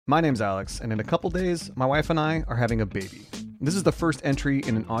My name's Alex, and in a couple days, my wife and I are having a baby. This is the first entry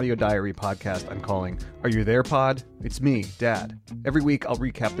in an audio diary podcast I'm calling Are You There, Pod? It's me, Dad. Every week, I'll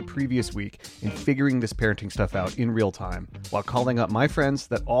recap the previous week in figuring this parenting stuff out in real time while calling up my friends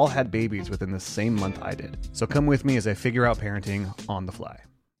that all had babies within the same month I did. So come with me as I figure out parenting on the fly.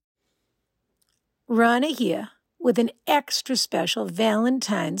 Rana here with an extra special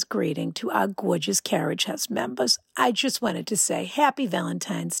Valentine's greeting to our gorgeous Carriage House members. I just wanted to say happy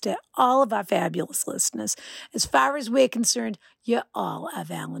Valentine's to all of our fabulous listeners. As far as we're concerned, you're all our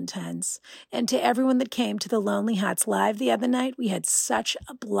Valentines. And to everyone that came to the Lonely Hearts Live the other night, we had such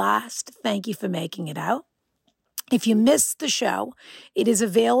a blast. Thank you for making it out. If you missed the show, it is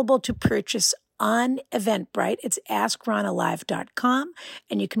available to purchase on Eventbrite. It's AskRanaLive.com,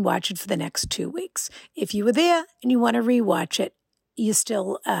 and you can watch it for the next 2 weeks. If you were there and you want to rewatch it, you're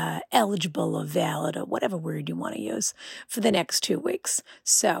still eligible or valid or whatever word you want to use for the next 2 weeks.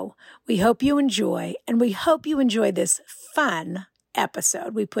 So we hope you enjoy, and we hope you enjoy this fun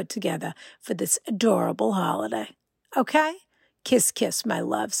episode we put together for this adorable holiday. Okay? Kiss, kiss, my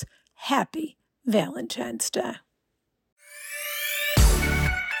loves. Happy Valentine's Day.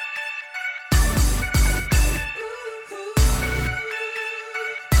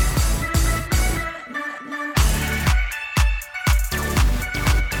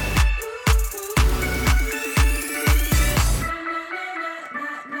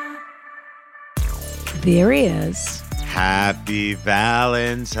 There he is. Happy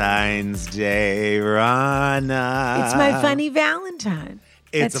Valentine's Day, Rana. It's my funny Valentine.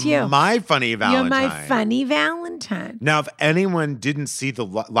 It's That's you. my funny Valentine. You're my funny Valentine. Now, if anyone didn't see the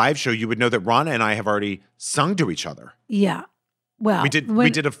live show, you would know that Rana and I have already sung to each other. Yeah. Well, We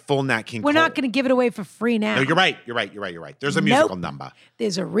did a full Nat King We're Cole. not going to give it away for free now. No, you're right. There's a musical number.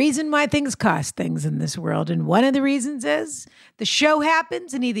 There's a reason why things cost things in this world. And one of the reasons is the show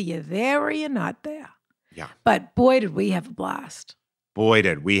happens and either you're there or you're not there. Yeah. But boy, did we have a blast. Boy,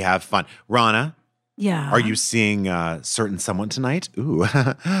 did we have fun. Rana, Yeah. are you seeing certain someone tonight? Ooh.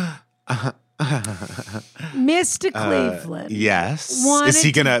 Mr. Cleveland. Yes. wanted Is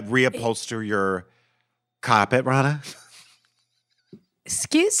he going to- to reupholster your carpet, Rana?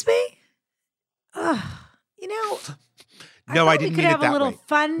 Excuse me? You know, No, I thought didn't we could mean have it that a little way.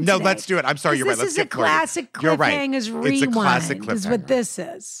 fun No, today. let's do it. I'm sorry, you're right. Let's This is a get flirty. classic You're right. cliffhangers rewind. It's a classic Is what cliffhanger. this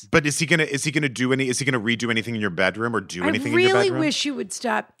is. But is he gonna redo anything in your bedroom or do anything I in your really bedroom? wish you would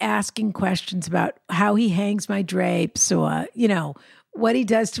stop asking questions about how he hangs my drapes or, what he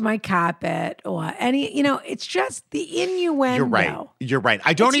does to my carpet or any, it's just the innuendo. You're right.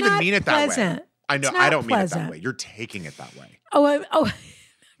 I don't It's even not mean it pleasant. that way. I know. It's not I don't mean it that pleasant. way. You're taking it that way. Oh,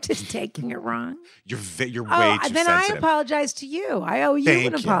 just taking it wrong. You're way too Then sensitive. I apologize to you. I owe you Thank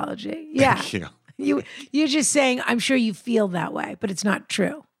an you. apology. Yeah. Thank you. You're just saying, I'm sure you feel that way, but it's not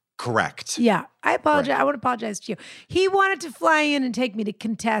true. Correct. Yeah, I apologize. Right. I want to apologize to you. He wanted to fly in and take me to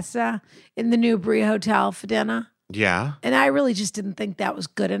Contessa in the Newbury Hotel for dinner. Yeah. And I really just didn't think that was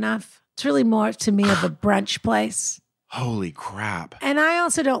good enough. It's really more to me of a brunch place. Holy crap. And I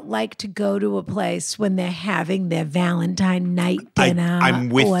also don't like to go to a place when they're having their Valentine night dinner. I'm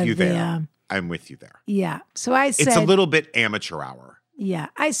with or you there. their- I'm with you there. Yeah. So I said, It's a little bit amateur hour. yeah,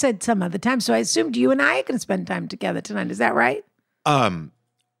 I said some other time. So I assumed you and I are going to spend time together tonight. Is that right? I'm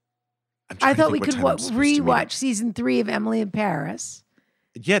I trying to thought we think could what time I'm supposed to meet him. rewatch season 3 of Emily in Paris.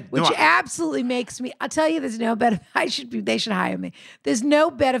 Yeah. Which no, absolutely makes me, I'll tell you, there's no better, they should hire me. There's no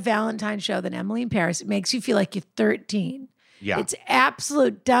better Valentine show than Emily in Paris. It makes you feel like you're 13. yeah. It's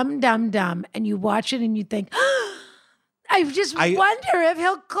absolute dumb. And you watch it and you think, I just wonder if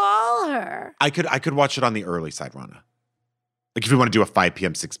he'll call her. I could watch it on the early side, Rana. Like if you want to do a 5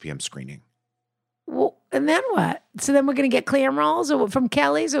 p.m., 6 p.m. screening. Well, and then what? So then we're going to get clam rolls or from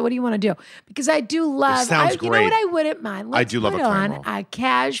Kelly's or what do you want to do? Because I do love, sounds you know what great. I wouldn't mind? I do love a put clam on roll. a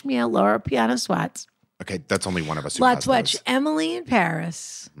cashmere Laura Piano Swats. Okay, that's only one of us who Let's has watch those. Emily in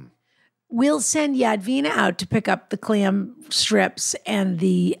Paris. We'll send Yadvina out to pick up the clam strips and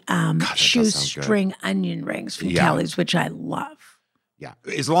the that does sound good. shoestring onion rings from Yeah. Kelly's, which I love. Yeah,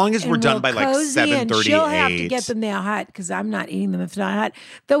 as long as we're And done we'll by like cozy in. 7:38. She'll have to get them there hot because I'm not eating them if not hot.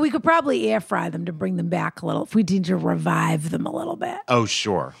 Though we could probably air fry them to bring them back a little if we need to revive them a little bit. Oh,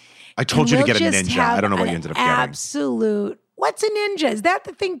 sure. I told And you to we'll get a just ninja. have I don't know what an you ended up getting. Absolute. What's a ninja? Is that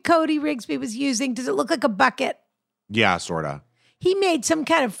the thing Cody Rigsby was using? Does it look like a bucket? Yeah, sort of. He made some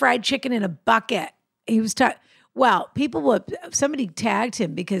kind of fried chicken in a bucket. He was somebody tagged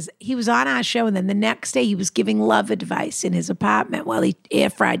him because he was on our show and then the next day he was giving love advice in his apartment while he air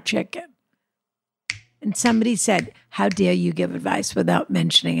fried chicken. And somebody said, how dare you give advice without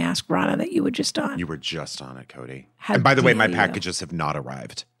mentioning Ask Rana that you were just on? You were just on it, Cody. How and by the way, my dare you. packages have not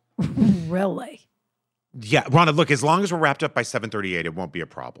arrived. Really? Yeah, Rhonda, look, as long as we're wrapped up by 7:38, it won't be a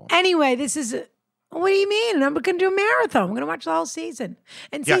problem. Anyway, this is. What do you mean? I'm going to do a marathon. We're going to watch the whole season.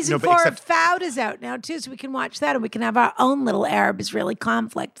 And Yeah, season no, but 4 except- of Foud is out now, too, so we can watch that and we can have our own little Arab-Israeli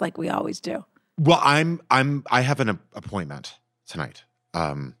conflict like we always do. Well, I have an appointment tonight.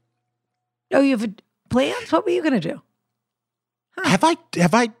 Oh, you have plans? What were you going to do? Have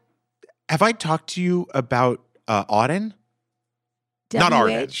I talked to you about Auden? Not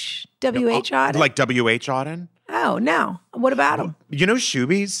Arden. WH Auden? Like WH Auden? Oh, no. What about him? You know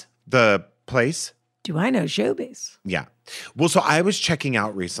Shuby's, the place? Do I know Showbiz? Yeah. Well, so I was checking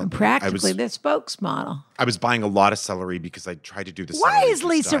out I'm recently. practically their spokesmodel. I was buying a lot of celery because I tried to do the Why celery is juice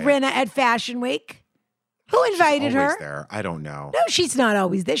Lisa diet. Rinna at Fashion Week? Who invited She's always her? there. I don't know. No, she's not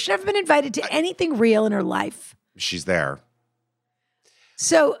always there. She's never been invited to anything real in her life. She's there.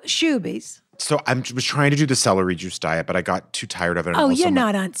 So, Showbiz. So I was trying to do the celery juice diet, but I got too tired of it. And Oh, also you're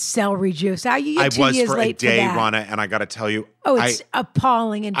not on celery juice, are you? You're I 2 was years for a late day, for that. Rana, and I got to tell you, Oh, it's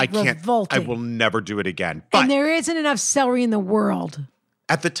appalling and I can't. revolting. I will never do it again. But And there isn't enough celery in the world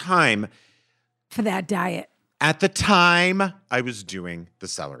at the time, for that diet. I was doing the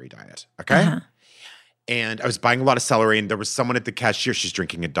celery diet. Okay. Uh-huh. And I was buying a lot of celery, and there was someone at the cashier. She's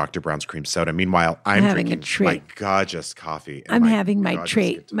drinking a Dr. Brown's cream soda. Meanwhile, I'm having a drinking treat. my gorgeous coffee. and I'm having my gorgeous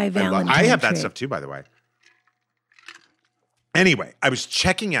treat, tea. my I Valentine have that treat. stuff too, by the way. Anyway, I was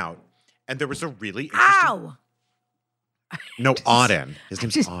checking out, and there was a really interesting. Ow! No, Auden. His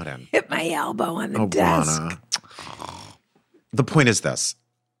name's Just Auden. hit my elbow on the Oh, desk. Rana. The point is this.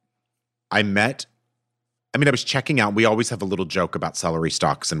 I was checking out. We always have a little joke about celery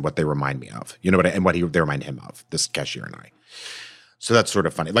stalks and what they remind me of. You know what? They remind him of, this cashier and I. So that's sort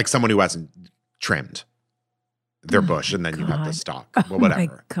of funny. Like someone who hasn't trimmed their bush and then you have the God. stalk. Oh, Well, my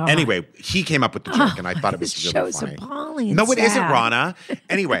whatever. God. Anyway, he came up with the joke and I thought it was This really show's funny. appalling and No, it isn't, sad. Rana.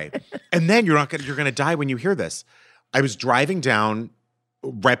 Anyway, and then you're going to die when you hear this. I was driving down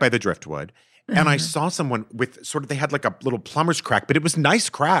right by the Driftwood and I saw someone with they had like a little plumber's crack, but it was nice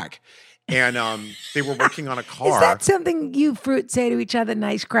crack. And they were working on a car. Is that something you fruits say to each other?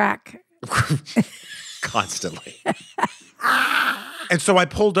 Nice crack. Constantly. And so I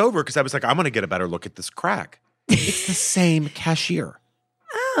pulled over because I was like, I'm going to get a better look at this crack. It's the same cashier,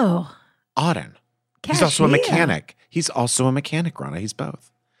 Oh, Auden. He's also a cashier. mechanic. He's also a mechanic, Rana. He's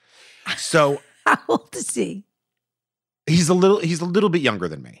both. So How old is he? he's a little bit younger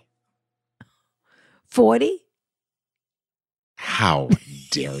than me. 40? How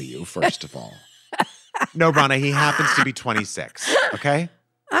dare you, first of all? No, Rana, he happens to be 26, okay?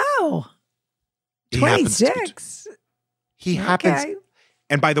 Oh, He happens to be 26. He happens. Okay.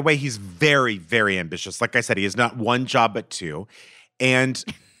 And by the way, he's very, very ambitious. Like I said, he has not one job but two. And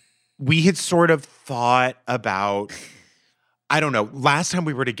we had sort of thought about, I don't know, last time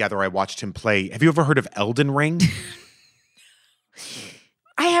we were together, I watched him play. Have you ever heard of Elden Ring?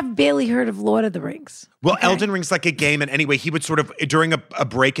 I have barely heard of Lord of the Rings. Well, Okay. Elden Ring's like a game. And anyway, he would sort of, during a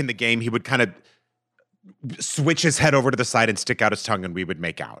break in the game, he would kind of switch his head over to the side and stick out his tongue and we would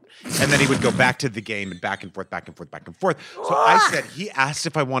make out. And then he would go back to the game and back and forth, back and forth, back and forth. So I said, he asked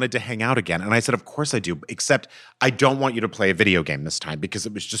if I wanted to hang out again. And I said, of course I do, except I don't want you to play a video game this time because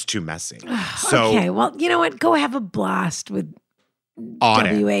it was just too messy. So Okay, well, you know what? Go have a blast with Auden,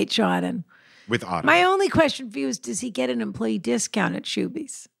 W.H. Auden. with Auden. My only question for you is, does he get an employee discount at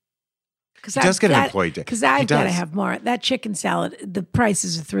Shoobies? Because He does get an employee discount. Because He I've got to does. have more. That chicken salad, the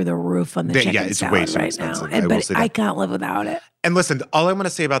prices are through the roof on the Yeah, chicken it's salad way too right expensive. now. I will But say I that. can't live without it. And listen, all I'm going to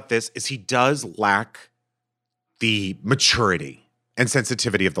say about this is he does lack the maturity and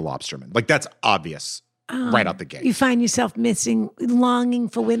sensitivity of the lobsterman. Like that's obvious right out the gate. You find yourself longing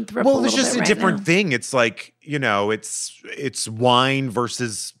for Winthrop. Well, a it's little just bit a right different now. thing. It's like, it's wine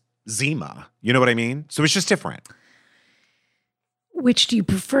versus Zima. You know what I mean? So it's just different. Which do you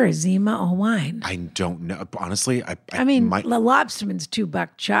prefer, Zima or wine? I don't know. Honestly, I mean, might, the lobsterman's $2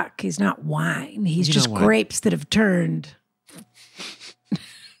 chuck. He's not wine. He's You just know what? grapes that have turned.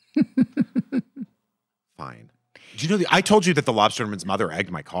 fine. Do you know I told you that the lobsterman's mother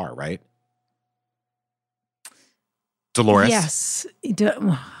egged my car, right? Dolores? Yes.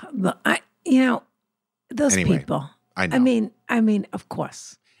 Those Anyway, people. I know. I mean, of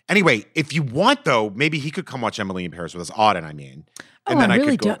course. Anyway, if you want, though, maybe he could come watch Emily in Paris with us. Auden, I mean. And I then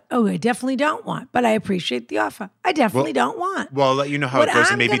really could go. don't. Oh, I definitely don't want, but I appreciate the offer. I definitely don't want. Well, I'll let you know how What it goes.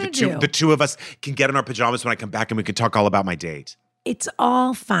 I'm And maybe gonna the do- the two of us can get in our pajamas when I come back and we can talk all about my date. It's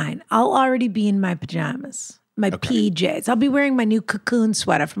all fine. I'll already be in my pajamas, my PJs. I'll be wearing my new cocoon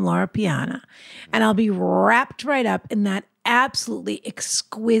sweater from Laura Piana, and I'll be wrapped right up in that absolutely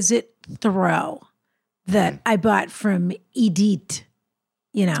exquisite throw that I bought from Edith.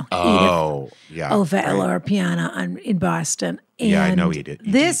 Edith Oh, yeah. Ova right. Elorpiana in Boston. And Yeah, I know Edith.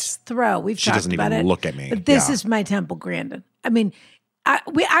 This throw, we've She talked doesn't about even it. look at me. But this Yeah. is my Temple Grandin. I mean,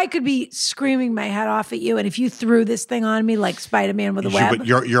 I could be screaming my head off at you, and if you threw this thing on me like Spider-Man with a web,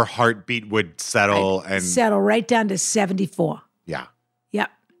 Your heartbeat would settle and settle right down to 74. yeah. Yep.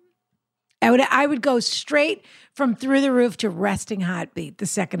 I would go straight from through the roof to resting heartbeat the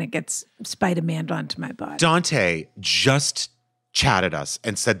second it gets Spider-Man onto my body. Dante just chatted us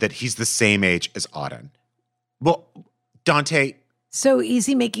and said that he's the same age as Auden. Well, Dante, So is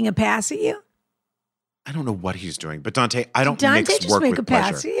he making a pass at you? I don't know what he's doing, but Dante, I don't Dante mix just work make with a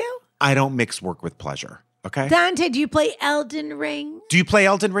pass pleasure. at you? I don't mix work with pleasure. Okay. Dante, do you play Elden Ring? Do you play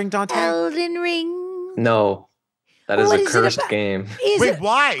Elden Ring, Dante? Elden Ring. No, that is What a is it cursed about? game. Is Wait, it?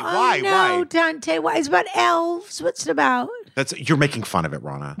 why? Oh, Why? no, Why? Dante. Why? It's about elves. What's it about? You're making fun of it,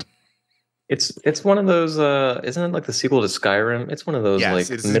 Rana. It's one of those. Isn't it like the sequel to Skyrim? It's one of those Yes, like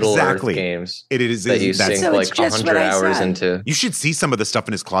it is Middle exactly. Earth games It is. that you that's- sink So it's like just what 100 I hours said. into. You should see some of the stuff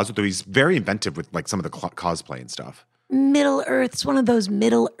in his closet, though. He's very inventive with like some of the cosplay and stuff. Middle Earth. It's one of those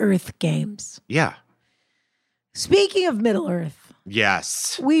Middle Earth games. Yeah. Speaking of Middle Earth,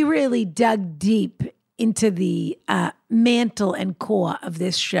 Yes. we really dug deep into the mantle and core of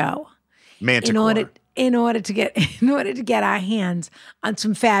this show Manticore. in order to get our hands on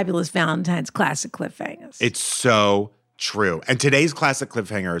some fabulous Valentine's classic cliffhangers. It's so true. And today's classic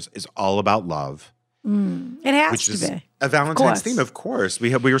cliffhangers is all about love, It has which to is be. a Valentine's course. theme. Of course,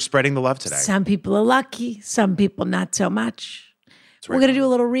 we were spreading the love today. Some people are lucky, some people not so much. right, We're going to do a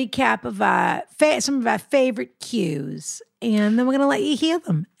little recap of some of our favorite cues, and then we're going to let you hear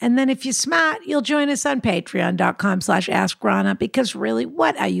them. And then if you're smart, you'll join us on patreon.com/AskRana, because really,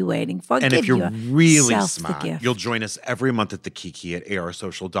 what are you waiting for? And Give if you're really yourself smart, the gift. you'll join us every month at the Kiki at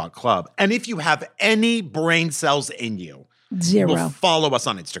arsocial.club. And if you have any brain cells in you, you will 0. follow us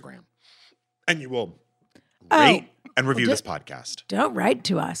on Instagram. And you will Oh, rate and review well, this podcast. Don't write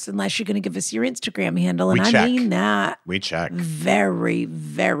to us unless you're going to give us your Instagram handle. And We I check. mean that We check. very,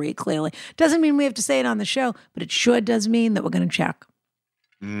 very clearly. Doesn't mean we have to say it on the show, but it sure does mean that we're going to check.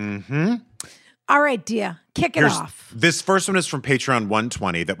 Mm-hmm. All right, dear. Kick it off. This first one is from Patreon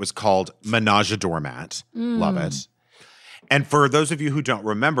 120 that was called Menage a Doormat. Love it. And for those of you who don't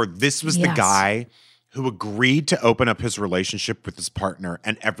remember, this was the Yes. guy who agreed to open up his relationship with his partner,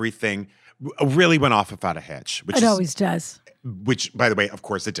 and everything really went off without a hitch. It always does. Which, by the way, of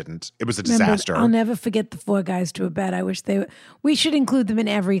course it didn't. It was a Remember, disaster. I'll never forget the 4 guys to a bed. I wish we should include them in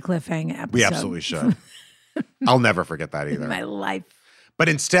every cliffhanger episode. We absolutely should. I'll never forget that either. In my life. But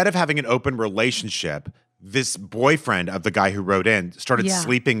instead of having an open relationship, this boyfriend of the guy who wrote in started Yeah.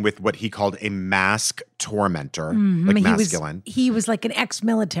 sleeping with what he called a mask tormentor, I like mean, masculine. he was like an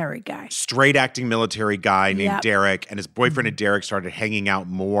ex-military guy. Straight acting military guy named Yep. Derek, and his boyfriend and Derek started hanging out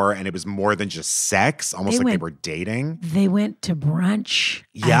more, and it was more than just sex, almost They like they went- were dating. They went to brunch,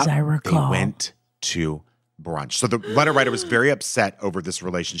 Yeah, as I recall. They went to brunch. So the letter writer was very upset over this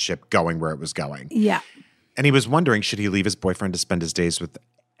relationship going where it was going. Yeah. And he was wondering, should he leave his boyfriend to spend his days with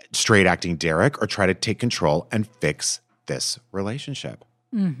straight acting Derek or try to take control and fix this relationship?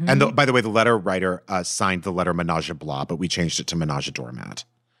 Mm-hmm. And by the way, the letter writer signed the letter Menage a Blah, but we changed it to Menage a Doormat.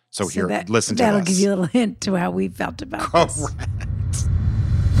 So here, listen to this. That'll give you a little hint to how we felt about this. Correct.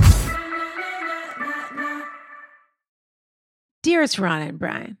 Dearest Ronna and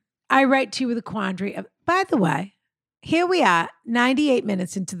Brian, I write to you with a quandary of, by the way, here we are, 98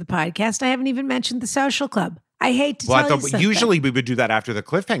 minutes into the podcast. I haven't even mentioned the social club. I hate to Well, I tell you thought something. usually we would do that after the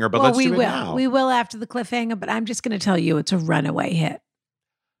cliffhanger, but let's we do it will. now. We will after the cliffhanger, but I'm just going to tell you it's a runaway hit.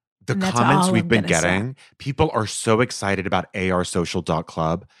 The And that's comments all we've I'm been gonna say. getting, people are so excited about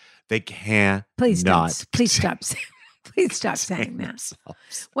arsocial.club. They can't Please not don't. Please stop. Please stop saying that.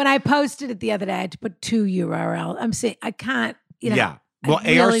 themselves. When I posted it the other day, I had to put 2 URL. I'm saying I can't. Yeah. Well,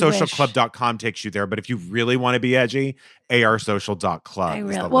 I really arsocialclub.com takes you there, but if you really want to be edgy, arsocial.club.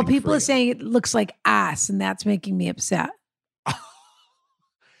 is the Well, link people for are you. saying it looks like ass, and that's making me upset.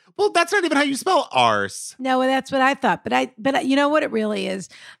 Well, that's not even how you spell arse. No, well, that's what I thought. But you know what it really is?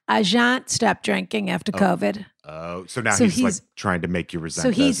 Jean stopped drinking after COVID. Oh, so now So he's like he's- trying to make you resent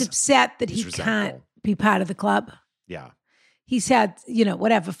So he's this. upset that He's he can't resentful. be part of the club. Yeah. He's had,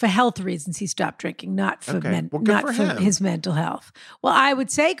 whatever, for health reasons, he stopped drinking, not for Okay. Well, good not for for him. his mental health. Well, I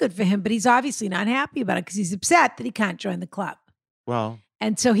would say good for him, but he's obviously not happy about it because he's upset that he can't join the club. Well,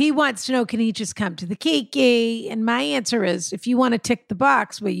 And so he wants to know, can he just come to the Kiki? And my answer is, if you want to tick the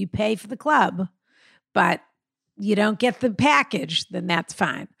box where you pay for the club, but you don't get the package, then that's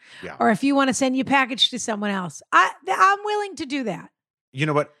fine. yeah. Or if you want to send your package to someone else, I'm willing to do that. You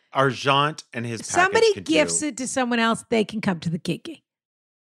know what? Argent and his If somebody package can gifts do. it to someone else, they can come to the Kiki.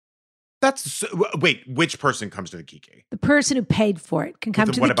 Wait, which person comes to the Kiki? The person who paid for it can come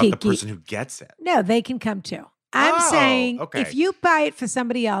to the Kiki. What about the person who gets it? No, they can come too. I'm saying if you buy it for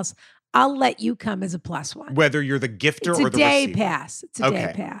somebody else, I'll let you come as a plus one. Whether you're the gifter or the receiver. It's a day pass. It's a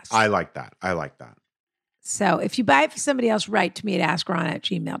day pass. I like that. So if you buy it for somebody else, write to me at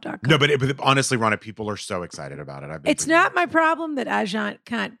askron@gmail.com. No, but honestly, Ronna, people are so excited about it. It's not my problem that Ajahn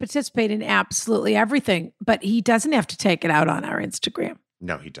can't participate in absolutely everything, but he doesn't have to take it out on our Instagram.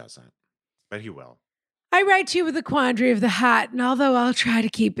 No, he doesn't. But he will. I write to you with a quandary of the heart, and although I'll try to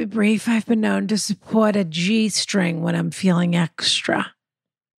keep it brief, I've been known to support a G-string when I'm feeling extra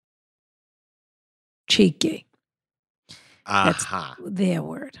cheeky. That's their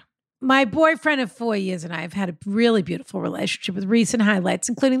word. My boyfriend of 4 years and I have had a really beautiful relationship with recent highlights,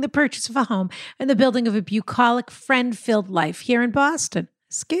 including the purchase of a home and the building of a bucolic, friend-filled life here in Boston.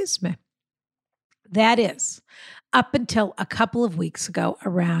 Excuse me. That is, up until a couple of weeks ago,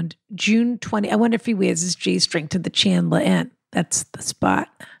 around June 20. I wonder if he wears his G-string to the Chandler Inn. That's the spot.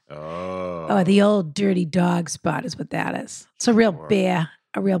 Oh, the old dirty dog spot is what that is. It's a real bear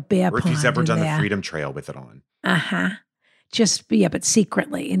Or if he's ever done there. the Freedom Trail with it on. But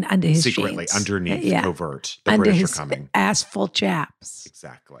secretly under his jeans. Underneath, covert. The British are coming. Assful chaps.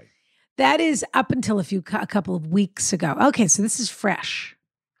 Exactly. That is up until a couple of weeks ago. Okay, so this is fresh.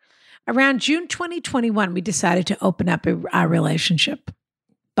 Around June 2021, we decided to open up our relationship.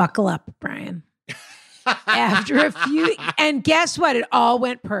 Buckle up, Brian. After a few, and guess what? It all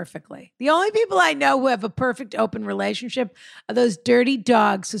went perfectly. The only people I know who have a perfect open relationship are those dirty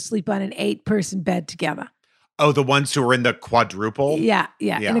dogs who sleep on an 8-person bed together. Oh, the ones who are in the quadruple? Yeah.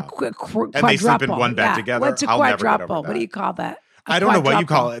 In a quadruple. And they sleep in one bed together? What's a quadruple? What do you call that? I don't know what you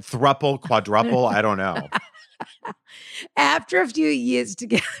call it. Thruple, quadruple? I don't know. After a few years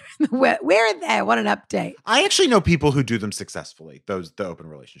together, where are they? I want an update. I actually know people who do them successfully, the open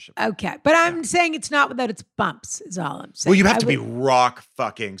relationship. Okay. But I'm saying it's not without its bumps, is all I'm saying. Well, you have to be rock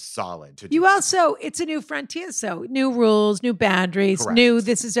fucking solid to do you also, it's a new frontier. So new rules, new boundaries, Correct. new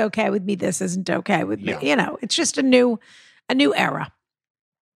this is okay with me, this isn't okay with me. You know, it's just a new era.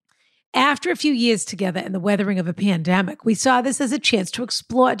 After a few years together and the weathering of a pandemic, we saw this as a chance to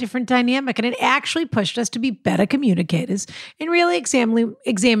explore a different dynamic, and it actually pushed us to be better communicators and really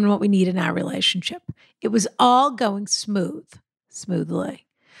examine what we need in our relationship. It was all going smoothly.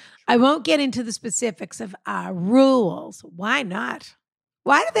 I won't get into the specifics of our rules. Why not?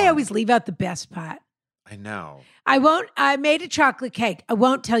 Why do they always leave out the best part? I know. I made a chocolate cake. I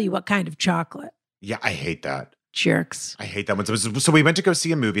won't tell you what kind of chocolate. Yeah, I hate that. Jerks. I hate that one. So we went to go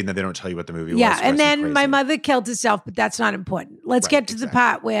see a movie and then they don't tell you what the movie was. Yeah, and then my mother killed herself, but that's not important. Let's get to the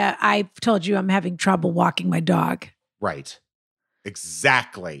part where I told you I'm having trouble walking my dog. Right.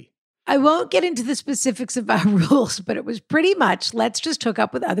 Exactly. I won't get into the specifics of our rules, but it was pretty much, let's just hook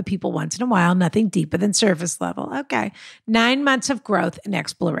up with other people once in a while, nothing deeper than surface level. Okay. 9 months of growth and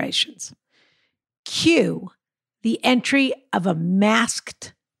explorations. Cue the entry of a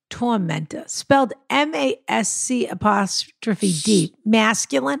masked tormentor, spelled MASC''D,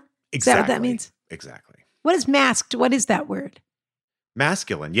 masculine. Is that what that means? Exactly. What is masked? What is that word?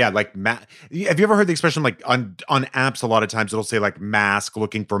 Masculine. Yeah. Like, have you ever heard the expression like on apps, a lot of times it'll say like mask,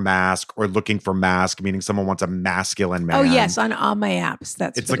 looking for mask, or looking for mask, meaning someone wants a masculine man. Oh, yes. On all my apps.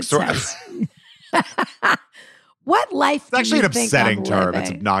 That's it's what like it sort says. What life It's actually do an you think upsetting I'm term. living?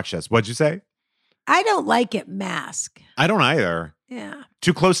 It's obnoxious. What'd you say? I don't like it, mask. I don't either. Yeah.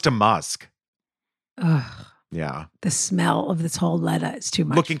 Too close to Musk. Ugh. Yeah. The smell of this whole letter is too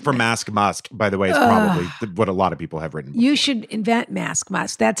much. Looking for Mask Musk, by the way, is probably what a lot of people have written. You should invent Mask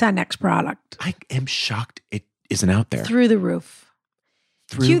Musk. That's our next product. I am shocked it isn't out there. Through the roof.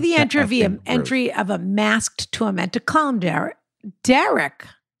 Cue the entry of a masked tormentor. Call him Derek. Derek.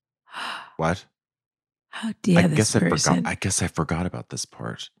 What? How dare this person? I guess I forgot about this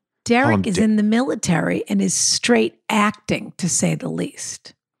part. Derek is in the military and is straight acting, to say the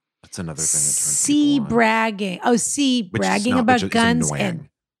least. That's another thing that turns people on. Bragging about guns and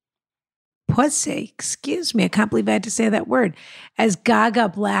pussy. Excuse me, I can't believe I had to say that word. As Gaga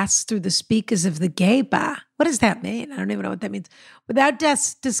blasts through the speakers of the gay bar. What does that mean? I don't even know what that means. Without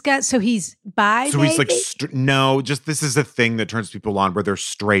discuss, so he's bi. So he's like, no, just this is a thing that turns people on where they're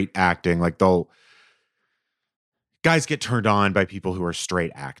straight acting. Like guys get turned on by people who are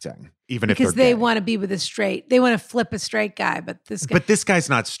straight acting, even if because they want to be with a straight. They want to flip a straight guy, but this guy's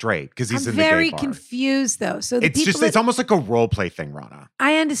not straight because he's in the gay bar. I'm very confused though. So it's almost like a role play thing, Ronna.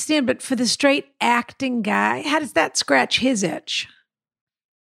 I understand, but for the straight acting guy, how does that scratch his itch?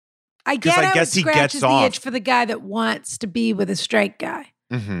 I guess he scratches the itch for the guy that wants to be with a straight guy.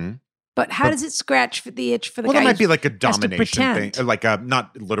 Mm-hmm. But how does it scratch for the itch for the Well, guy? there might be like a has to domination thing, pretend? like a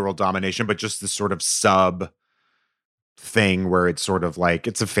not literal domination, but just this sort of sub thing where it's sort of like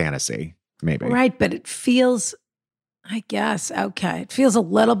it's a fantasy, maybe. Right, but it feels, I guess, okay. It feels a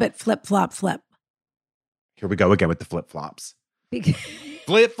little bit flip. Here we go again with the flip flops. Because-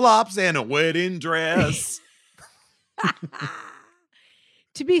 Flip flops and a wedding dress.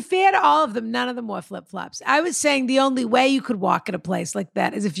 To be fair to all of them, none of them wore flip flops. I was saying the only way you could walk in a place like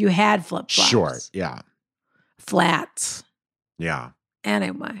that is if you had flip flops. Sure. Yeah. Flats. Yeah.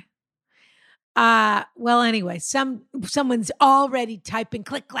 Anyway. Well, anyway, someone's already typing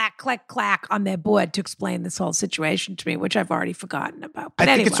click, clack on their board to explain this whole situation to me, which I've already forgotten about. But I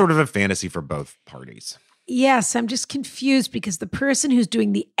think anyway. it's sort of a fantasy for both parties. Yes, I'm just confused because the person who's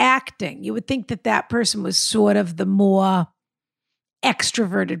doing the acting, you would think that that person was sort of the more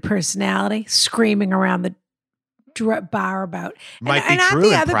extroverted personality, screaming around the bar about. Might be and aren't true the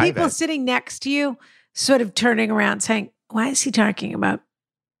in other people private. sitting next to you sort of turning around saying, why is he talking about,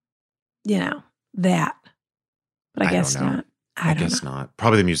 that? But I guess don't know. not. I don't guess know. not.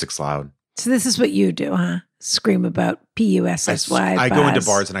 Probably the music's loud. So this is what you do, huh? Scream about PUSSY. I go into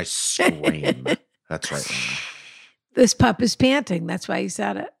bars and I scream. That's right. Lana. This pup is panting. That's why you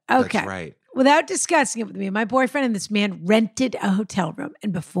said it. Okay. That's right. Without discussing it with me, my boyfriend and this man rented a hotel room,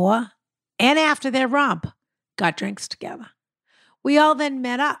 and before and after their romp, got drinks together. We all then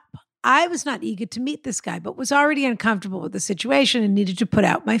met up. I was not eager to meet this guy, but was already uncomfortable with the situation and needed to put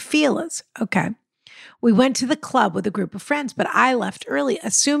out my feelers. Okay. We went to the club with a group of friends, but I left early,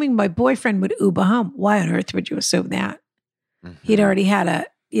 assuming my boyfriend would Uber home. Why on earth would you assume that? Mhm. He'd already had a,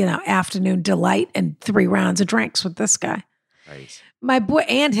 afternoon delight and 3 rounds of drinks with this guy. Right. My boy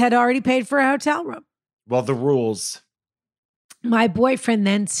and had already paid for a hotel room. Well, the rules. My boyfriend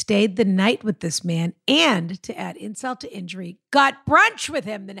then stayed the night with this man and, to add insult to injury, got brunch with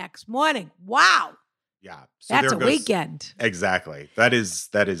him the next morning. Wow. Yeah. So That's there a goes- weekend. Exactly. That is,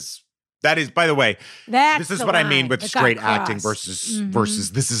 by the way, That's this is the what I line mean with that got straight acting crossed.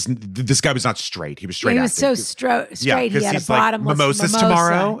 versus this guy was not straight. He was straight He acting. was so straight. He 'cause had a he's like, bottomless mimosas mimosa.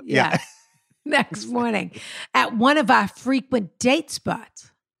 tomorrow? Yeah. Next morning at one of our frequent date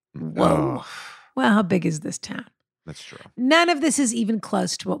spots. Whoa. Oh, Well, how big is this town? that's true. None of this is even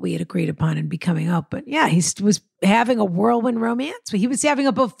close to what we had agreed upon in becoming open. Yeah, he was having a whirlwind romance. He was having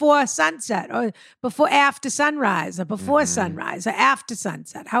a before sunset or before after sunrise or before sunrise or after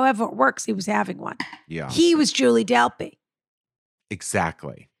sunset. However it works, he was having one. Yeah. He was Julie Delpy.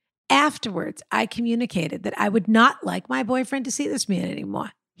 Exactly. Afterwards, I communicated that I would not like my boyfriend to see this man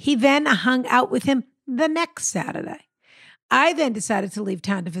anymore. He then hung out with him the next Saturday. I then decided to leave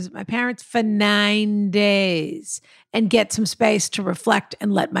town to visit my parents for 9 days and get some space to reflect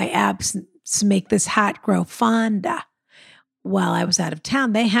and let my absence make this heart grow fonder. While I was out of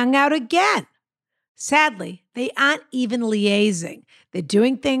town, they hung out again. Sadly, they aren't even liaising. They're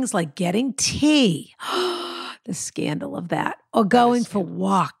doing things like getting tea. The scandal of that. Or going for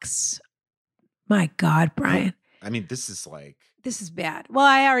walks. My God, Brian. I mean, this is like This is bad. Well,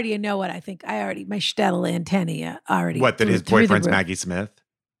 I already know what I think. my Shtetl antennae already. what, that his through the boyfriend's roof. Maggie Smith?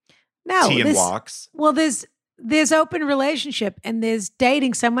 No, Tea and this- walks. Well, there's open relationship and there's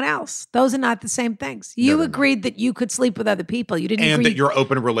dating someone else. Those are not the same things. You they're agreed that you could sleep with other people. You didn't And agree that your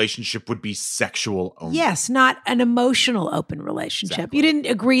open relationship would be sexual only. Yes, not an emotional open relationship. Exactly. You didn't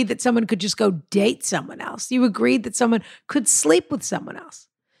agree that someone could just go date someone else. You agreed that someone could sleep with someone else.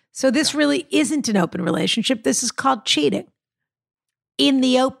 So this really isn't an open relationship. This is called cheating. In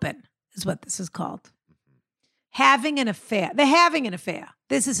the open is what this is called. Having an affair. They're having an affair.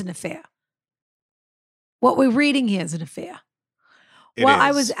 This is an affair. What we're reading here is an affair. It Well, I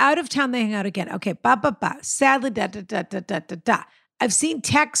is. was out of town. They hung out again. Okay, Sadly, I've seen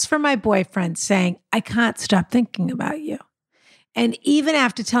texts from my boyfriend saying, I can't stop thinking about you. And even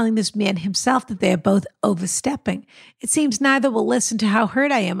after telling this man himself that they are both overstepping, it seems neither will listen to how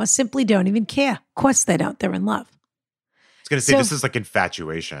hurt I am or simply don't even care. Of course they don't. They're in love. I was going to say, So- this is like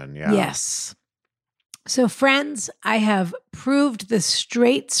infatuation. Yeah. Yes. So, friends, I have proved the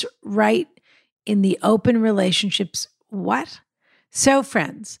straights right in the open relationships. What? So,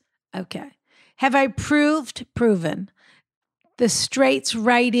 friends, okay. Have I proven the straights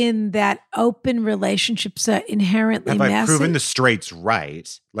right in that open relationships are inherently Have messy? I proven the straights right?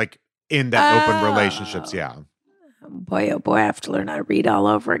 Like in that open relationships, yeah. Boy, oh boy, I have to learn how to read all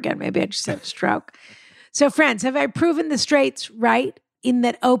over again. Maybe I just had a stroke. So, friends, have I proven the straights right in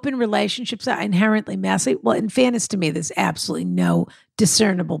that open relationships are inherently messy? Well, in fairness to me, there's absolutely no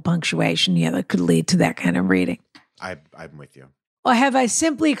discernible punctuation here that could lead to that kind of reading. I'm with you. Or have I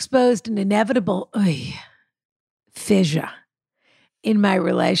simply exposed an inevitable fissure in my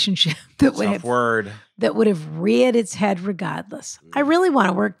relationship that Tough word. would have reared its head regardless. I really want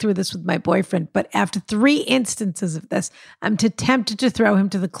to work through this with my boyfriend, but after 3 instances of this, I'm tempted to throw him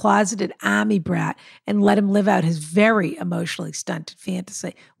to the closeted army brat and let him live out his very emotionally stunted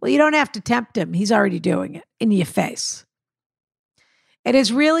fantasy. Well, you don't have to tempt him. He's already doing it in your face. It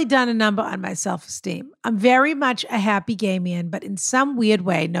has really done a number on my self-esteem. I'm very much a happy gay man, but in some weird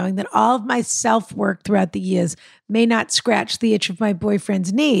way, knowing that all of my self-work throughout the years may not scratch the itch of my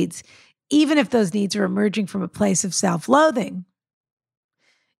boyfriend's needs, even if those needs are emerging from a place of self-loathing,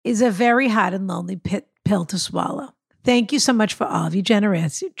 is a very hot and lonely pill to swallow. Thank you so much for all of your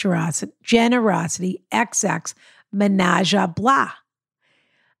generosity, XX, menage a blah.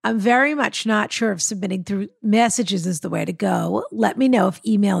 I'm very much not sure if submitting through messages is the way to go. Let me know if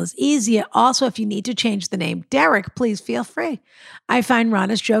email is easier. Also, if you need to change the name Derek, please feel free. I find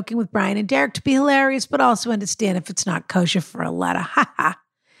Ronna's joking with Brian and Derek to be hilarious, but also understand if it's not kosher for a letter. Ha ha.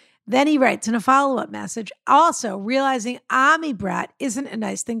 Then he writes in a follow-up message, also realizing Army brat isn't a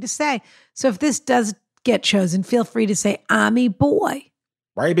nice thing to say. So if this does get chosen, feel free to say Army boy.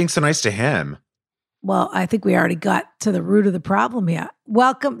 Why are you being so nice to him? Well, I think we already got to the root of the problem here.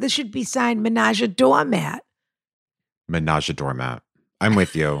 Welcome. This should be signed Menage a Doormat. Menage a doormat. I'm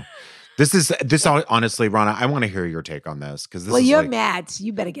with you. Honestly, Ronna, I want to hear your take on this because this. Well, you're mad, so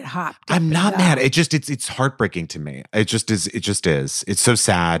you better get hopped. I'm not mad. It's heartbreaking to me. It just is. It's so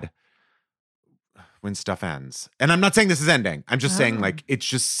sad when stuff ends. And I'm not saying this is ending. I'm just saying like it's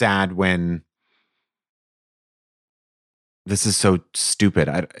just sad when this is so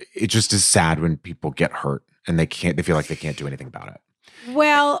stupid. It just is sad when people get hurt and they feel like they can't do anything about it.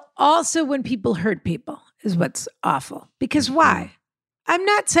 Well, also when people hurt people is what's awful. Because why? I'm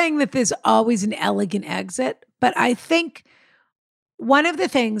not saying that there's always an elegant exit, but I think one of the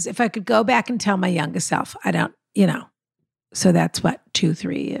things, if I could go back and tell my younger self, I don't, so that's what,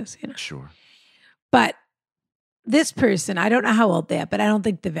 2-3 years, Sure. But this person, I don't know how old they are, but I don't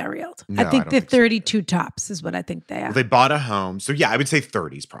think they're very old. No, I think they're think so 32 tops is what I think they are. Well, they bought a home. So yeah, I would say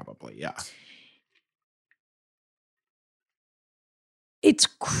 30s probably. Yeah. It's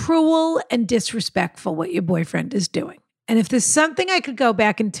cruel and disrespectful what your boyfriend is doing. And if there's something I could go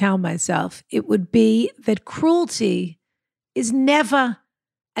back and tell myself, it would be that cruelty is never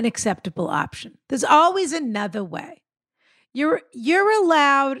an acceptable option. There's always another way. You're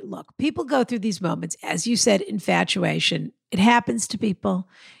allowed, look, people go through these moments, as you said, infatuation. It happens to people.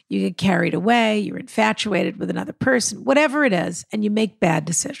 You get carried away, you're infatuated with another person, whatever it is, and you make bad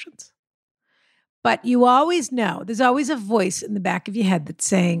decisions. But you always know, there's always a voice in the back of your head that's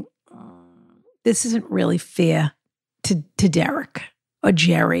saying, this isn't really fair to Derek or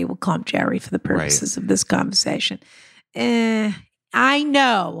Jerry. We'll call him Jerry for the purposes of this conversation. I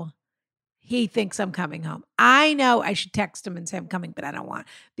know he thinks I'm coming home. I know I should text him and say I'm coming, but I don't want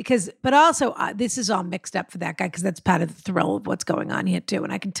but also this is all mixed up for that guy because that's part of the thrill of what's going on here too.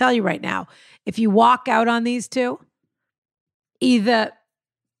 And I can tell you right now, if you walk out on these two, either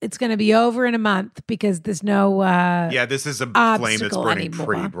it's going to be over in a month because there's no this is a flame that's burning anymore.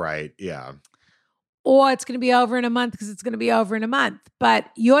 Pretty bright. Yeah. Or it's going to be over in a month because it's going to be over in a month. But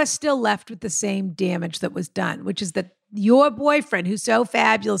you're still left with the same damage that was done, which is that your boyfriend, who's so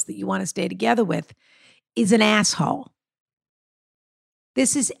fabulous that you want to stay together with, is an asshole.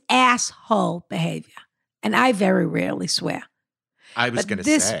 This is asshole behavior. And I very rarely swear. I was going to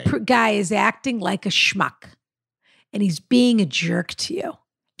say. This guy is acting like a schmuck. And he's being a jerk to you.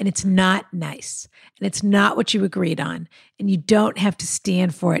 And it's not nice. And it's not what you agreed on. And you don't have to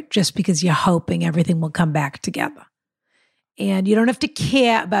stand for it just because you're hoping everything will come back together. And you don't have to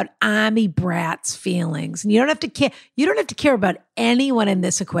care about Army brat's feelings. And you don't have to care about anyone in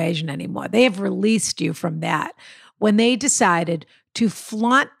this equation anymore. They have released you from that when they decided to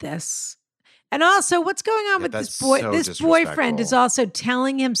flaunt this. And also, what's going on with this boy? So this boyfriend is also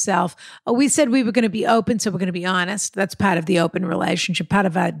telling himself, oh, we said we were going to be open, so we're going to be honest. That's part of the open relationship. Part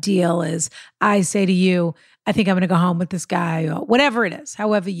of our deal is I say to you, I think I'm going to go home with this guy, or whatever it is,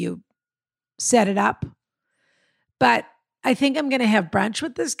 however you set it up. But I think I'm going to have brunch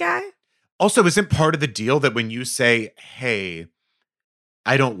with this guy. Also, isn't part of the deal that when you say, hey,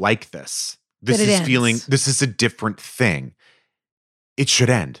 I don't like this, this is a different thing, it should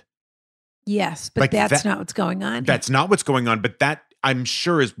end. Yes, but that's not what's going on. That's not what's going on, but that I'm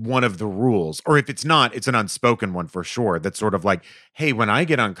sure is one of the rules. Or if it's not, it's an unspoken one for sure. That's sort of like, hey, when I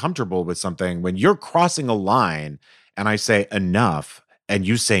get uncomfortable with something, when you're crossing a line and I say enough and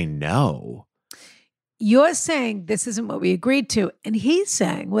you say no. You're saying this isn't what we agreed to. And he's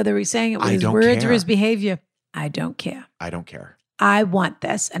saying, whether he's saying it with his words or his behavior, I don't care. I don't care. I want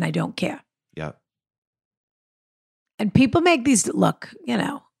this and I don't care. Yeah. And people make these look,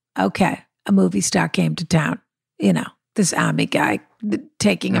 okay, a movie star came to town, this army guy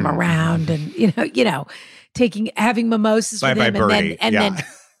taking him around and, having mimosas with him and then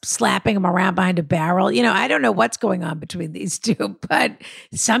slapping him around behind a barrel. I don't know what's going on between these two, but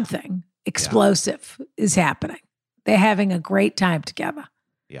something explosive is happening. They're having a great time together.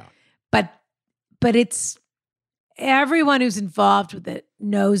 Yeah. But it's everyone who's involved with it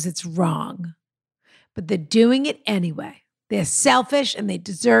knows it's wrong, but they're doing it anyway. They're selfish and they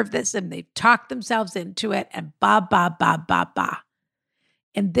deserve this and they've talked themselves into it and ba, ba, ba, ba, ba.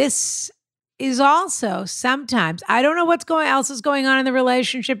 And this is also sometimes, I don't know what's else is going on in the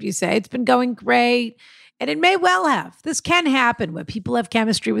relationship. You say it's been going great and it may well have. This can happen where people have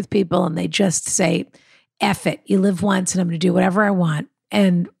chemistry with people and they just say, F it, you live once and I'm going to do whatever I want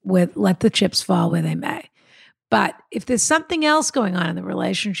and let the chips fall where they may. But if there's something else going on in the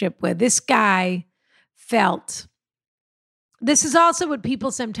relationship where this guy felt, this is also what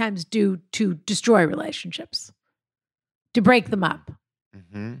people sometimes do to destroy relationships, to break them up.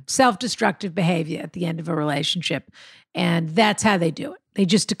 Mm-hmm. Self-destructive behavior at the end of a relationship. And that's how they do it. They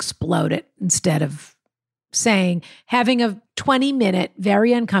just explode it instead of having a 20-minute,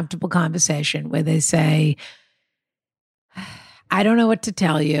 very uncomfortable conversation where they say, I don't know what to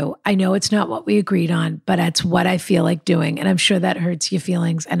tell you. I know it's not what we agreed on, but it's what I feel like doing. And I'm sure that hurts your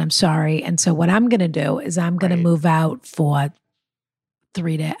feelings and I'm sorry. And so what I'm going to do is I'm going to move out for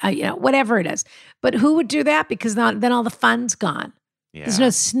 3 days, whatever it is. But who would do that? Because then all the fun's gone. Yeah. There's no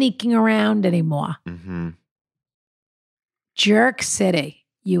sneaking around anymore. Mm-hmm. Jerk City,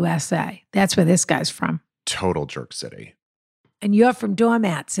 USA. That's where this guy's from. Total Jerk City. And you're from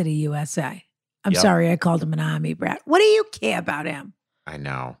Doormat City, USA. I'm sorry I called him an army brat. What do you care about him? I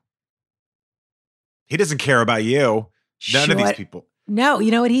know. He doesn't care about you. None of these people. No,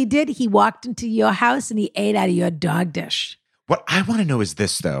 you know what he did? He walked into your house and he ate out of your dog dish. What I want to know is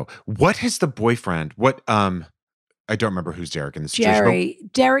this, though. What has the boyfriend, I don't remember who's Derek in this situation.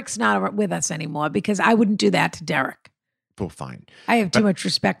 Derek's not with us anymore because I wouldn't do that to Derek. Well, fine. I have too much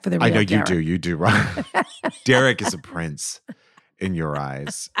respect for the real I know Derek. you do, right? Derek is a prince in your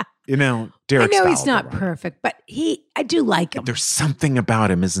eyes. Derek's I know he's not perfect, but I do like him. There's something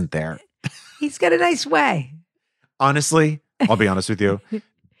about him, isn't there? He's got a nice way. Honestly, I'll be honest with you.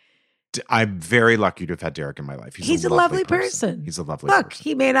 I'm very lucky to have had Derek in my life. He's a lovely person. He's a lovely person. Look,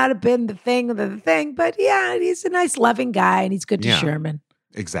 he may not have been the thing, but yeah, he's a nice, loving guy, and he's good to Sherman.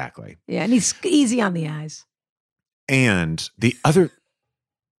 Exactly. Yeah, and he's easy on the eyes. And the other...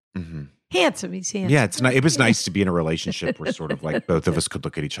 Mm-hmm. Handsome, he's handsome. Yeah, it was nice to be in a relationship where sort of like both of us could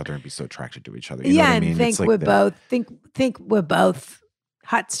look at each other and be so attracted to each other. You know what I mean? Think we're both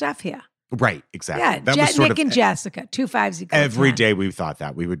hot stuff here. Right, exactly. Yeah, that was Nick and Jessica, 2 5s equals every 10. day we thought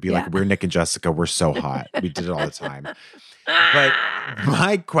that. We would be like, we're Nick and Jessica, we're so hot. We did it all the time. But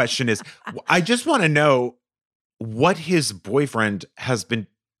my question is, I just want to know what his boyfriend has been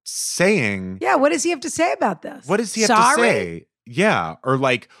saying. Yeah, what does he have to say about this? What does he have to say? Yeah, or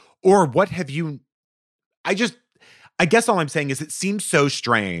what have you... I guess all I'm saying is it seems so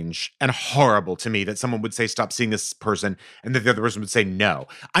strange and horrible to me that someone would say, stop seeing this person, and that the other person would say no.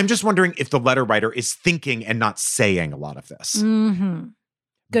 I'm just wondering if the letter writer is thinking and not saying a lot of this. Mm-hmm.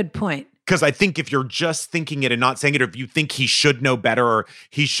 Good point. Because I think if you're just thinking it and not saying it, or if you think he should know better or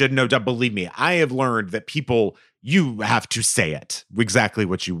he should know, believe me, I have learned that you have to say it exactly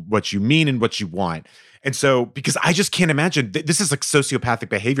what you mean and what you want. And so, because I just can't imagine, this is like sociopathic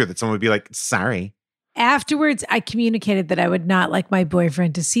behavior that someone would be like, sorry. Afterwards, I communicated that I would not like my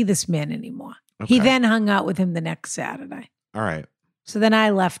boyfriend to see this man anymore. Okay. He then hung out with him the next Saturday. All right. So then I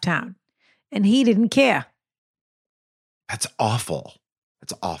left town and he didn't care. That's awful.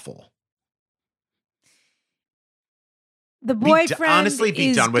 That's awful. The boyfriend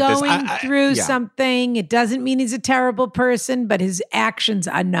is done with going through something. It doesn't mean he's a terrible person, but his actions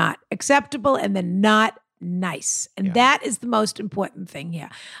are not acceptable and they're not nice. And that is the most important thing here.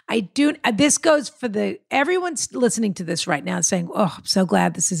 This goes for everyone's listening to this right now saying, oh, I'm so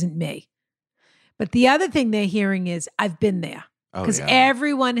glad this isn't me. But the other thing they're hearing is, I've been there. Because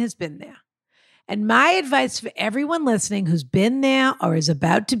everyone has been there. And my advice for everyone listening who's been there or is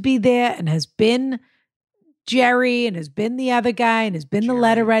about to be there and has been Jerry and has been the other guy and has been the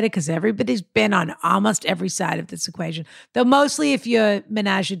letter writer, because everybody's been on almost every side of this equation. Though mostly if you're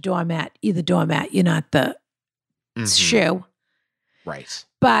menage a doormat, you're the doormat, you're not the shoe. Right.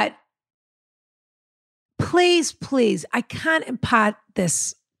 But please, I can't impart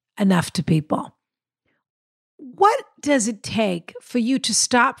this enough to people. What does it take for you to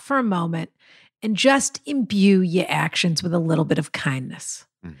stop for a moment and just imbue your actions with a little bit of kindness?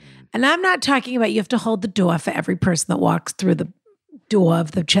 Mm-hmm. And I'm not talking about you have to hold the door for every person that walks through the door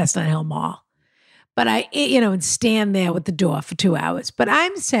of the Chestnut Hill Mall. But and stand there with the door for 2 hours. But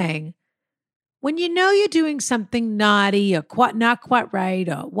I'm saying when you know you're doing something naughty or not quite right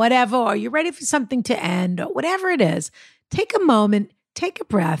or whatever, or you're ready for something to end or whatever it is, take a moment, take a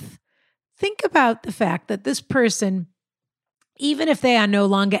breath, think about the fact that this person, even if they are no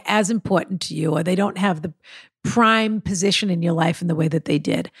longer as important to you or they don't have the prime position in your life in the way that they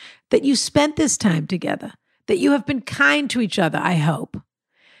did, that you spent this time together, that you have been kind to each other, I hope.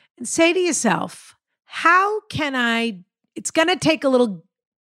 And say to yourself, how can it's going to take a little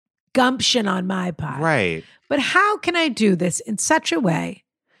gumption on my part. Right. But how can I do this in such a way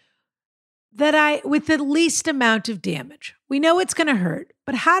that with the least amount of damage? We know it's going to hurt,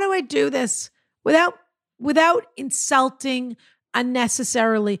 but how do I do this without insulting,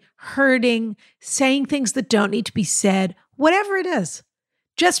 unnecessarily hurting, saying things that don't need to be said, whatever it is,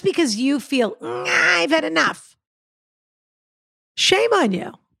 just because you feel, I've had enough. Shame on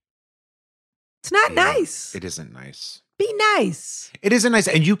you. It's not nice. It isn't nice. Be nice. It isn't nice.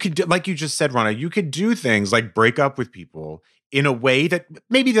 And you could, like you just said, Rana, you could do things like break up with people in a way that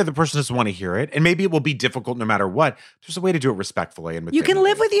maybe the other person doesn't want to hear it. And maybe it will be difficult no matter what. There's a way to do it respectfully. And with you can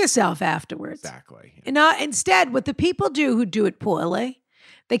dignity. live with yourself afterwards. Exactly. And instead, what the people do who do it poorly,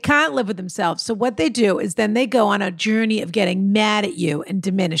 they can't live with themselves. So what they do is then they go on a journey of getting mad at you and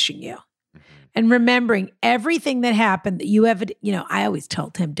diminishing you. And remembering everything that happened that you ever, I always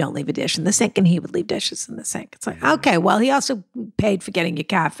told him, don't leave a dish in the sink, and he would leave dishes in the sink. It's like, okay, well, he also paid for getting your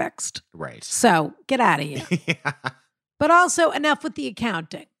car fixed. Right. So get out of here. Yeah. But also enough with the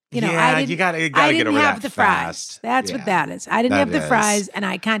accounting. You gotta get over that the fast. fries. That's what that is. I didn't have the fries, and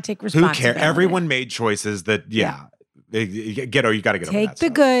I can't take Who responsibility. cares? Everyone made choices that, you got to get over that. Take the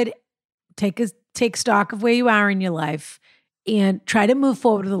good, take stock of where you are in your life, and try to move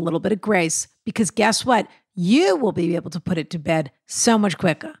forward with a little bit of grace, because guess what? You will be able to put it to bed so much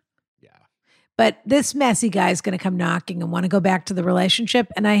quicker. Yeah. But this messy guy is going to come knocking and want to go back to the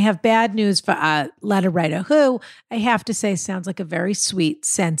relationship. And I have bad news for a letter writer who I have to say sounds like a very sweet,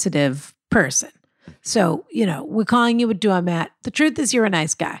 sensitive person. So, we're calling you a doormat. The truth is you're a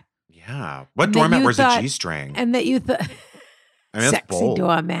nice guy. Yeah. What doormat wears a G-string? And that you thought, that's sexy bold.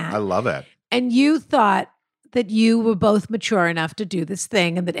 doormat. I love it. And you thought that you were both mature enough to do this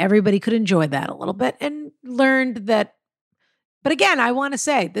thing and that everybody could enjoy that a little bit, and learned that. But again, I want to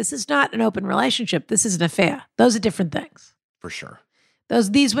say this is not an open relationship. This is an affair. Those are different things. For sure.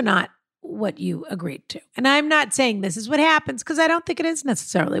 These were not what you agreed to. And I'm not saying this is what happens, because I don't think it is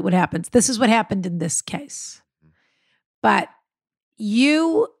necessarily what happens. This is what happened in this case. But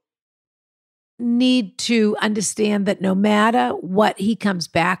you need to understand that no matter what he comes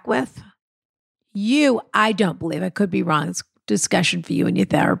back with, I don't believe, I could be wrong, it's a discussion for you and your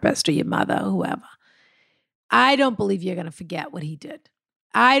therapist or your mother or whoever. I don't believe you're going to forget what he did.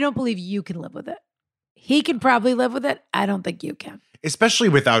 I don't believe you can live with it. He can probably live with it. I don't think you can. Especially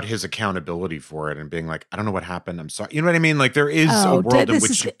without his accountability for it and being like, I don't know what happened. I'm sorry. You know what I mean? Like there is a world in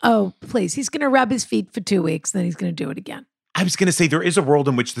which... please. He's going to rub his feet for 2 weeks, then he's going to do it again. I was going to say there is a world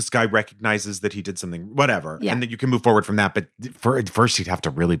in which this guy recognizes that he did something, whatever, and that you can move forward from that. But first, he'd have to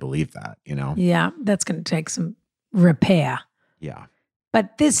really believe that, Yeah, that's going to take some repair. Yeah.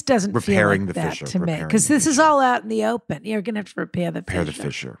 But this doesn't repairing feel like the that fissure, to me, because this is all out in the open. You're going to have to repair the fissure.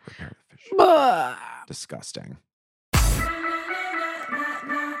 Repair the fissure. Disgusting.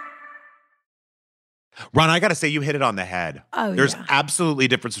 Ron, I got to say, you hit it on the head. There's absolutely a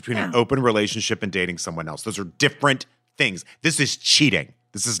difference between an open relationship and dating someone else. Those are different things. This is cheating.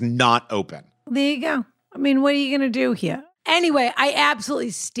 This is not open. There you go. I mean, what are you going to do here? Anyway, I absolutely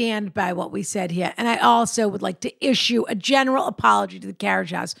stand by what we said here. And I also would like to issue a general apology to the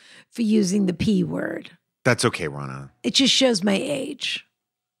Carriage House for using the P word. That's okay, Rana. It just shows my age.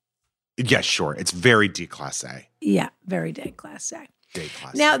 Yeah, sure. It's very D-Class A. Yeah, very D-Class A.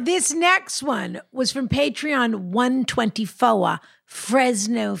 D-Class Now, A. this next one was from Patreon 124,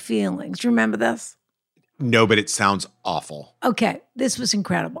 Fresno Feelings. Do you remember this? No, but it sounds awful. Okay, this was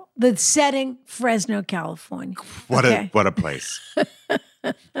incredible. The setting, Fresno, California. What a place.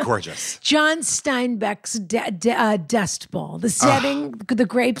 Gorgeous. John Steinbeck's Dust Bowl. The setting, the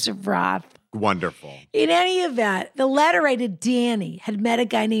Grapes of Wrath. Wonderful. In any event, the letter writer Danny had met a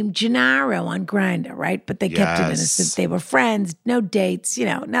guy named Gennaro on Grindr, right? But they kept it innocent. They were friends, no dates,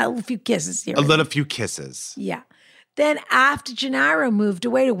 not a few kisses here. A few kisses. Yeah. Then after Gennaro moved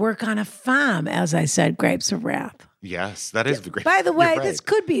away to work on a farm, as I said, Grapes of Wrath. Yes, that is great. By the way, this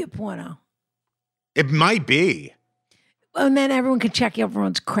could be a porno. It might be. And then everyone could check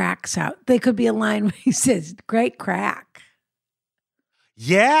everyone's cracks out. There could be a line where he says, great crack.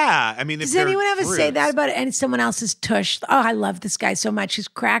 Yeah. I mean, Does anyone ever say that about it? And someone else's tush? Oh, I love this guy so much. His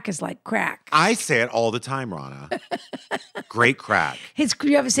crack is like crack. I say it all the time, Rana. Great crack.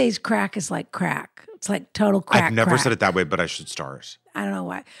 You ever say his crack is like crack? It's like total crack. I've never crack. said it that way, but I should start. I don't know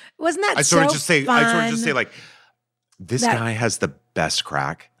why. Wasn't that I so sort of just say fun? like, this guy has the best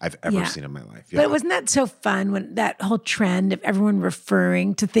crack I've ever seen in my life. Yeah. But wasn't that so fun when that whole trend of everyone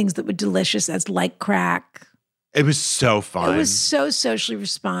referring to things that were delicious as like crack? It was so fun. It was so socially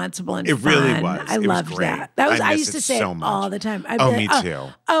responsible and it fun. really was. I It loved was great. that. That was I miss used to it say so it much. all the time. I'd Oh, be me like, too.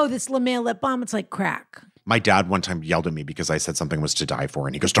 Oh, this La Mer lip balm, it's like crack. My dad one time yelled at me because I said something was to die for,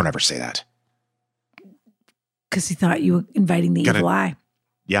 and he goes, "Don't ever say that." Because he thought you were inviting the evil eye.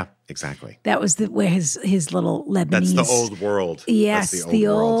 Yeah, exactly. That was where his little Lebanese. That's the old world. Yes, That's the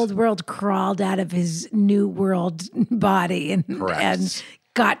old world crawled out of his new world body and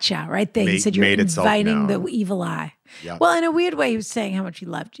gotcha right there. He said you're inviting the evil eye. Yep. Well, in a weird way, he was saying how much he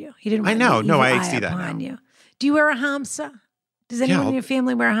loved you. He didn't. I Want know. the No, evil I eye see that upon now. you. Do you wear a hamsa? Does anyone in your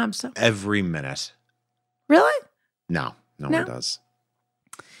family wear a hamsa? Every minute. Really? No one does.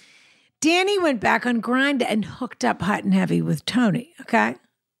 Danny went back on Grindr and hooked up hot and heavy with Tony. Okay.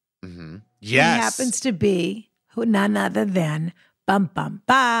 Mm-hmm. Yes. He happens to be none other than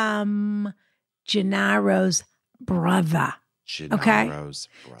Gennaro's brother. Gennaro's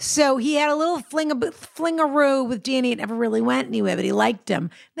brother. So he had a little flingaroo with Danny. It never really went anywhere, but he liked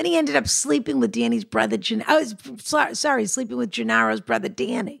him. Then he ended up sleeping with Danny's brother. Sleeping with Gennaro's brother,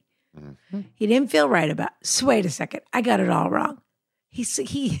 Danny. Mm-hmm. He didn't feel right about. So wait a second, I got it all wrong. He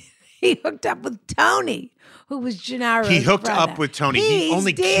hooked up with Tony, who was Gennaro's brother. He hooked up with Tony. He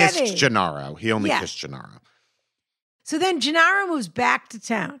only Danny. kissed Gennaro. Kissed Gennaro. So then Gennaro moves back to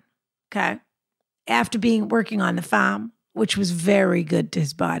town, okay, after working on the farm, which was very good to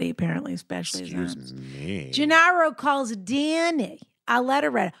his body, apparently, especially his arms. Excuse me. Gennaro calls Danny, a letter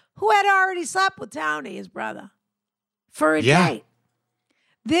writer, who had already slept with Tony, his brother, for a date.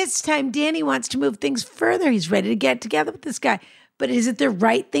 This time, Danny wants to move things further. He's ready to get together with this guy. But is it the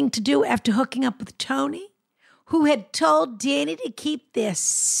right thing to do after hooking up with Tony, who had told Danny to keep their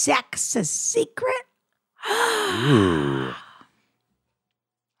sex a secret? Ooh.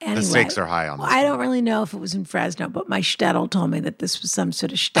 Anyway, the stakes are high on this. I don't really know if it was in Fresno, but my shtetl told me that this was some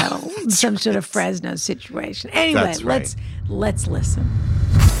sort of shtetl, sort of Fresno situation. Anyway, let's listen.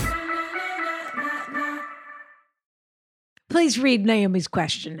 Please read Naomi's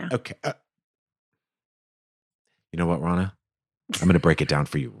question now. Okay. You know what, Rana? I'm going to break it down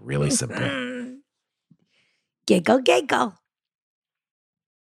for you really simple. Giggle, giggle.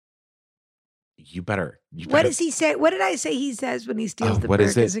 You better. What does he say? What did I say he says when he steals the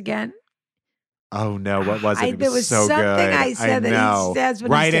burgers again? Oh, no. What was it? There was so something good. I said that he says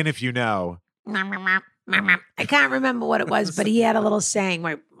when Write in if you know. I can't remember what it was, but he had a little saying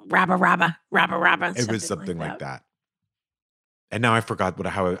where rabba, rabba, rabba, rabba. It was something like that. And now I forgot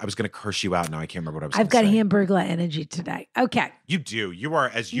how I was going to curse you out. Now I can't remember what I was I've got say. Hamburglar energy today. Okay. You do. You are,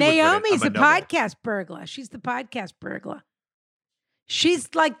 as you Naomi's would a podcast burglar. She's the podcast burglar.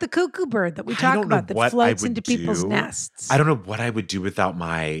 She's like the cuckoo bird that we talk about that floats into people's nests. I don't know what I would do without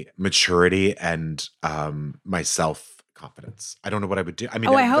my maturity and my self-confidence. I don't know what I would do. I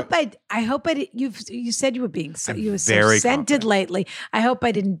mean, I hope I did. You said you were being you were so very scented lately. I hope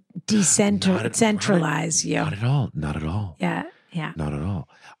I didn't decentralize you. Not at all. Not at all. Yeah. Yeah. Not at all.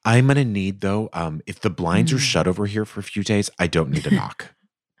 I'm going to need, though, if the blinds are shut over here for a few days, I don't need to knock.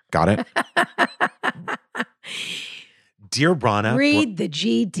 Got it? Dear Rana. Read the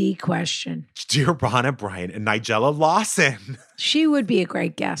GD question. Dear Rana Bryant and Nigella Lawson. She would be a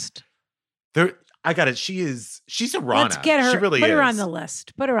great guest. I got it. She's a Rana. Let's get her. She really put is. her on the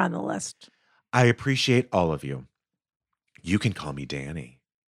list. Put her on the list. I appreciate all of you. You can call me Danny.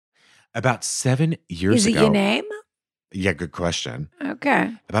 About 7 years ago. Is it your name? Yeah, good question.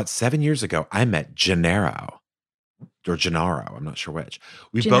 Okay. About 7 years ago, I met Gennaro. Or Gennaro, I'm not sure which.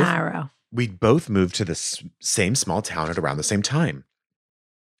 We both moved to the same small town at around the same time.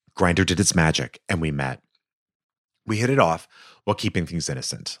 Grindr did its magic, and we met. We hit it off while keeping things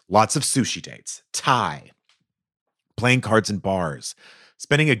innocent. Lots of sushi dates, Thai, playing cards in bars,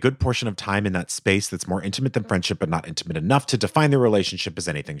 spending a good portion of time in that space that's more intimate than friendship, but not intimate enough to define the relationship as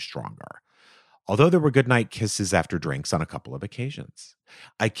anything stronger. Although there were goodnight kisses after drinks on a couple of occasions.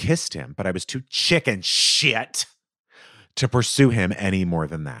 I kissed him, but I was too chicken shit to pursue him any more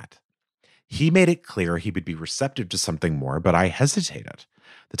than that. He made it clear he would be receptive to something more, but I hesitated.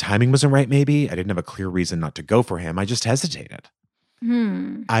 The timing wasn't right, maybe. I didn't have a clear reason not to go for him. I just hesitated.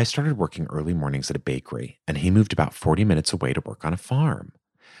 I started working early mornings at a bakery, and he moved about 40 minutes away to work on a farm.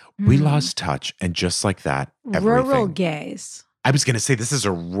 We lost touch, and just like that, everything. Rural gays. I was going to say this is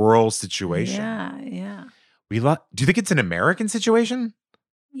a rural situation. Yeah. Do you think it's an American situation?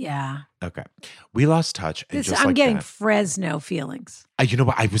 Yeah. Okay. We lost touch. And just I'm like getting that, Fresno feelings. you know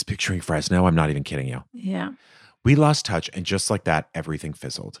what? I was picturing Fresno. I'm not even kidding you. Yeah. We lost touch, and just like that, everything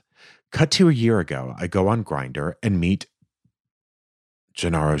fizzled. Cut to a year ago, I go on Grindr and meet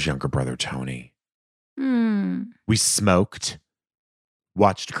Gennaro's younger brother, Tony. We smoked,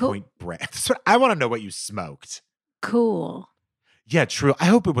 watched Cool. Point Break. I want to know what you smoked. Cool. Yeah, true. I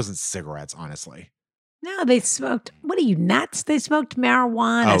hope it wasn't cigarettes, honestly. No, they smoked. What are you, nuts? They smoked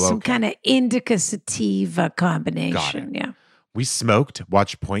marijuana, some kind of indica sativa combination. Yeah. We smoked,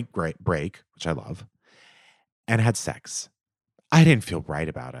 watched Point Break, which I love, and had sex. I didn't feel right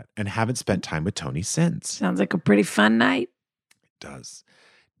about it and haven't spent time with Tony since. Sounds like a pretty fun night. It does.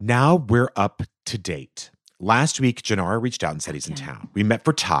 Now we're up to date. Last week, Gennaro reached out and said he's in town. We met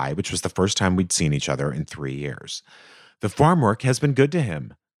for Thai, which was the first time we'd seen each other in 3 years. The farm work has been good to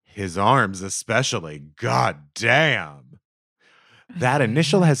him. His arms especially. God damn. That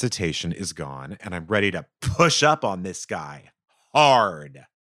initial hesitation is gone, and I'm ready to push up on this guy hard.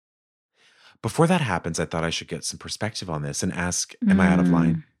 Before that happens, I thought I should get some perspective on this and ask, am I out of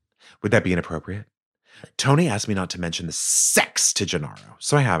line? Would that be inappropriate? Tony asked me not to mention the sex to Gennaro,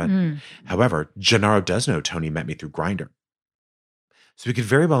 so I haven't. However, Gennaro does know Tony met me through Grindr. So we could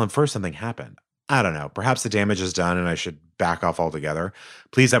very well infer something happened. I don't know. Perhaps the damage is done and I should back off altogether.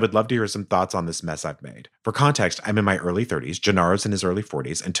 Please, I would love to hear some thoughts on this mess I've made. For context, I'm in my early 30s, Gennaro's in his early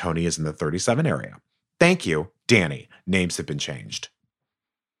 40s, and Tony is in the 37 area. Thank you, Danny. Names have been changed.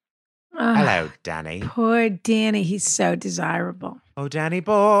 Hello, Danny. Poor Danny. He's so desirable. Oh, Danny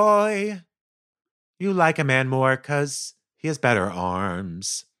boy. You like a man more because he has better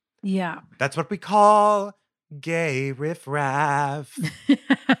arms. Yeah. That's what we call gay riffraff.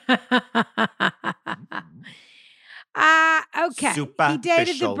 Okay. He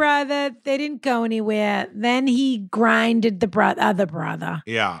dated the brother. They didn't go anywhere. Then he grinded the other brother.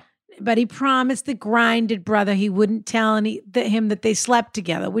 Yeah. But he promised the grinded brother he wouldn't tell him that they slept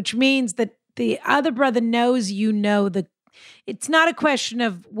together, which means that the other brother knows it's not a question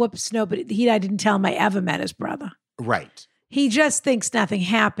of, whoops, no, but I didn't tell him I ever met his brother. Right. He just thinks nothing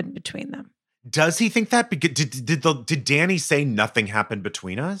happened between them. Does he think that? Did Danny say nothing happened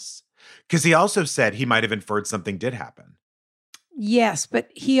between us? Because he also said he might have inferred something did happen. Yes,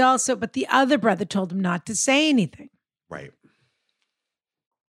 but the other brother told him not to say anything. Right.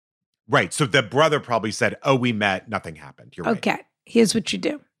 Right. So the brother probably said, oh, we met, nothing happened. You're right. Okay. Here's what you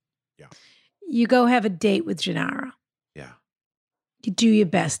do. Yeah. You go have a date with Gennaro. Yeah. You do your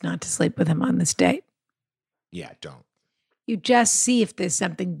best not to sleep with him on this date. Yeah, don't. You just see if there's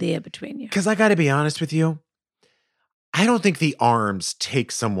something there between you. Because I got to be honest with you. I don't think the arms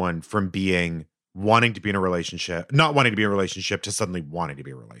take someone from wanting to be in a relationship, not wanting to be in a relationship, to suddenly wanting to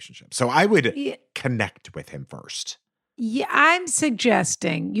be in a relationship. So I would connect with him first. Yeah, I'm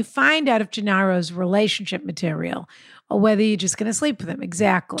suggesting you find out if Gennaro's relationship material or whether you're just going to sleep with him.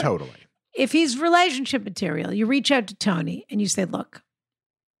 Exactly. Totally. If he's relationship material, you reach out to Tony and you say, look,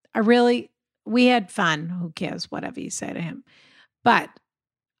 we had fun. Who cares? Whatever you say to him. But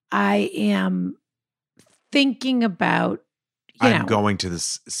I am thinking about, I'm going to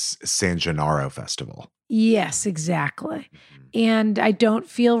this San Gennaro festival. Yes, exactly. And I don't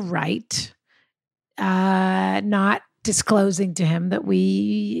feel right not disclosing to him that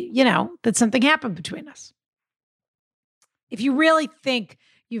that something happened between us. If you really think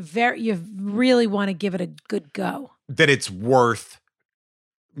you really want to give it a good go, that it's worth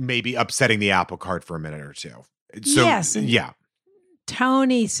maybe upsetting the apple cart for a minute or two. So, yes. Yeah.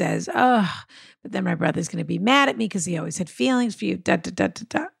 Tony says, oh, but then my brother's going to be mad at me because he always had feelings for you. Da, da, da, da,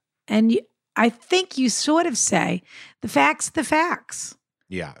 da. And I think you sort of say, the facts.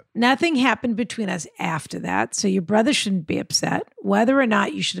 Yeah. Nothing happened between us after that. So your brother shouldn't be upset. Whether or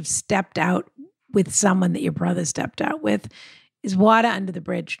not you should have stepped out with someone that your brother stepped out with is water under the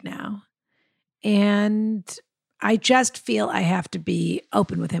bridge now. And I just feel I have to be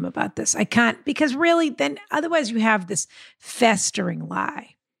open with him about this. I can't, because really then otherwise you have this festering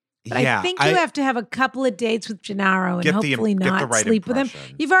lie. But I think you have to have a couple of dates with Gennaro and hopefully not sleep with him.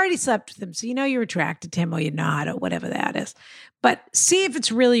 You've already slept with him, so you know you're attracted to him or you're not or whatever that is. But see if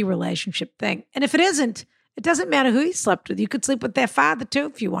it's really a relationship thing. And if it isn't, it doesn't matter who you slept with. You could sleep with their father too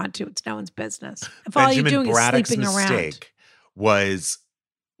if you want to. It's no one's business. If all you're doing is sleeping around. Benjamin Braddock's mistake was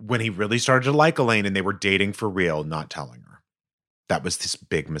when he really started to like Elaine and they were dating for real, not telling her. That was this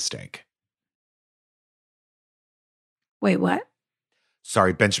big mistake. Wait, what?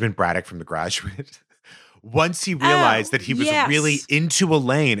 Sorry, Benjamin Braddock from The Graduate. Once he realized that he was really into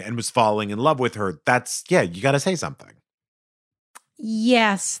Elaine and was falling in love with her, you got to say something.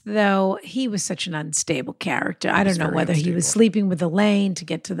 Yes, though he was such an unstable character. I was don't know very whether he was unstable. sleeping with Elaine to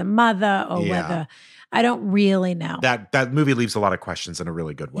get to the mother or Yeah. whether I don't really know. That movie leaves a lot of questions in a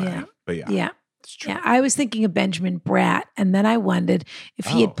really good way. Yeah. But yeah, Yeah. it's true. Yeah, I was thinking of Benjamin Bratt, and then I wondered if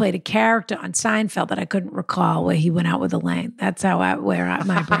he Oh. had played a character on Seinfeld that I couldn't recall where he went out with Elaine. That's how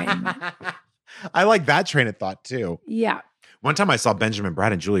my brain went. I like that train of thought too. Yeah. One time I saw Benjamin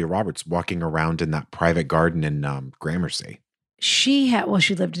Bratt and Julia Roberts walking around in that private garden in Gramercy. She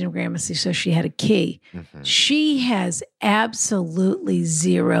lived in Gramercy, so she had a key. Mhm. She has absolutely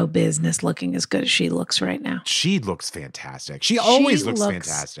zero business looking as good as she looks right now. She looks fantastic. She always She looks looks-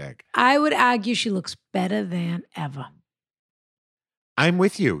 fantastic. I would argue she looks better than ever. I'm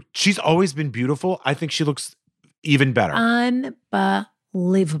with you. She's always been beautiful. I think she looks even better.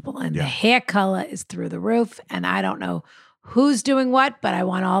 Unbelievable. And Yeah. the hair color is through the roof. And I don't know who's doing what, but I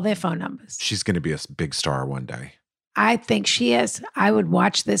want all their phone numbers. She's going to be a big star one day. I think she is. I would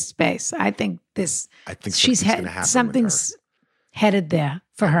watch this space. I think this. I think She's something's going to happen. something's headed there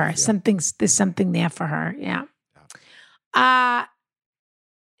for I'm her. with you. There's something there for her. Yeah.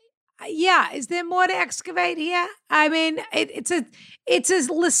 Yeah. Is there more to excavate here? I mean, it's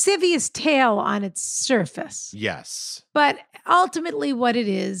a lascivious tale on its surface, Yes. but ultimately, what it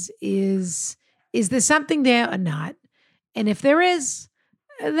is there something there or not? And if there is,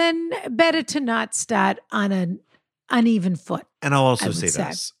 then better to not start on an uneven foot. And I'll I also would say say.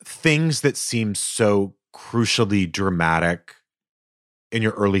 this. Things that seem so crucially dramatic in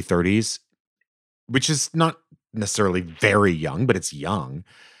your early 30s, which is not necessarily very young, but it's young,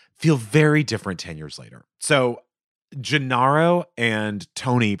 feel very different 10 years later. So Gennaro and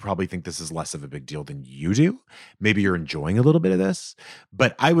Tony probably think this is less of a big deal than you do. Maybe you're enjoying a little bit of this,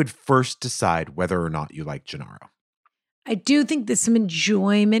 but I would first decide whether or not you like Gennaro. I do think there's some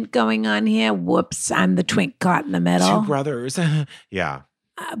enjoyment going on here. Whoops, I'm the twink caught in the middle. Two brothers. Yeah.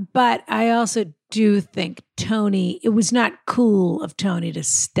 But I also do think Tony, it was not cool of Tony to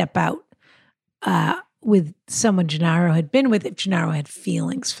step out with someone Gennaro had been with if Gennaro had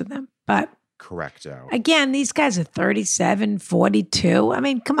feelings for them. But Correcto. again, these guys are 37, 42. I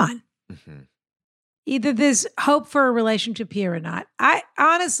mean, come on. Mhm. Either there's hope for a relationship here or not. I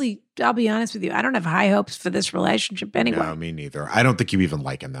honestly, I'll be honest with you, I don't have high hopes for this relationship anyway. No, me neither. I don't think you even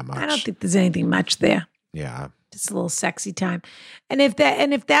like him that much. I don't think there's anything much there. Yeah. Just a little sexy time. And if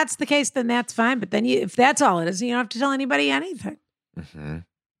that's the case, then that's fine. But then if that's all it is, you don't have to tell anybody anything. Mm-hmm.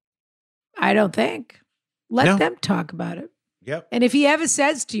 I don't think. Let No. them talk about it. Yep. And if he ever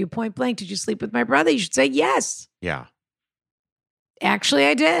says to you point blank, did you sleep with my brother? You should say yes. Yeah. Actually,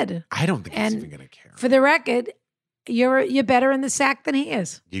 I did. I don't think he's And even going to care. For the record, you're better in the sack than he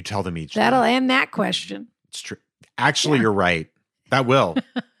is. You tell them each. That'll day. end that question. It's true. Actually, Yeah. you're right. That will.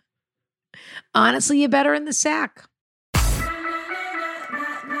 Honestly, you're better in the sack.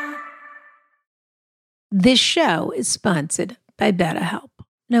 This show is sponsored by BetterHelp.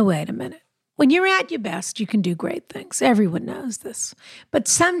 Now, wait a minute. When you're at your best, you can do great things. Everyone knows this. But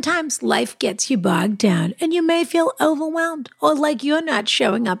sometimes life gets you bogged down and you may feel overwhelmed or like you're not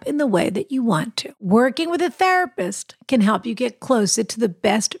showing up in the way that you want to. Working with a therapist can help you get closer to the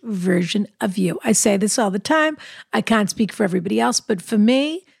best version of you. I say this all the time. I can't speak for everybody else, but for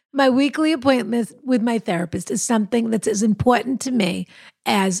me, my weekly appointment with my therapist is something that's as important to me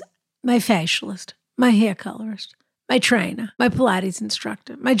as my facialist, my hair colorist, my trainer, my Pilates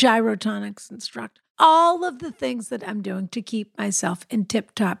instructor, my gyrotonics instructor, all of the things that I'm doing to keep myself in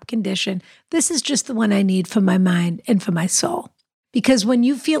tip-top condition. This is just the one I need for my mind and for my soul. Because when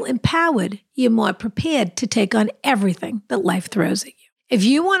you feel empowered, you're more prepared to take on everything that life throws at you. If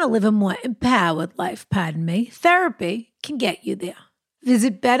you want to live a more empowered life, therapy can get you there.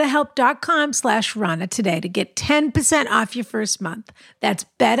 Visit BetterHelp.com/Rana today to get 10% off your first month. That's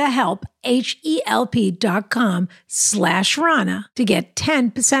BetterHelp, HELP.com/Rana to get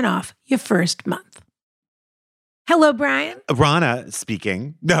 10% off your first month. Hello, Brian. Rana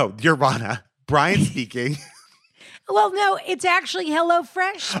speaking. No, you're Rana. Brian speaking. Well, no, it's actually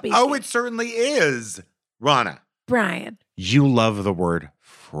HelloFresh speaking. Oh, it certainly is. Rana, Brian. you love the word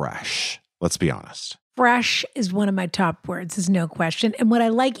fresh. Let's be honest. Fresh is one of my top words, there's no question. And what I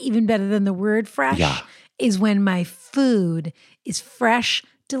like even better than the word fresh is when my food is fresh,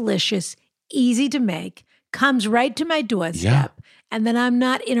 delicious, easy to make, comes right to my doorstep, and then I'm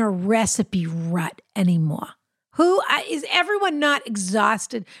not in a recipe rut anymore. Is everyone not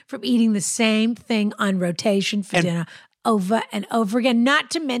exhausted from eating the same thing on rotation for dinner over and over again?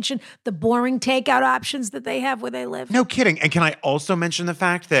 Not to mention the boring takeout options that they have where they live. No kidding. And can I also mention the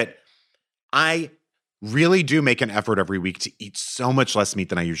fact that I really do make an effort every week to eat so much less meat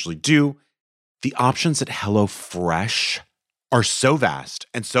than I usually do. The options at HelloFresh are so vast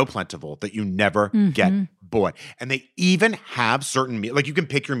and so plentiful that you never get bored. And they even have certain like you can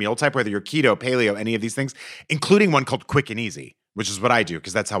pick your meal type, whether you're keto, paleo, any of these things, including one called Quick and Easy, which is what I do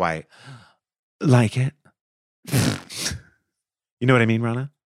because that's how I like it. You know what I mean,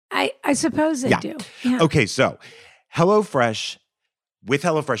 Rana? I suppose I do. Yeah. Okay, so HelloFresh. With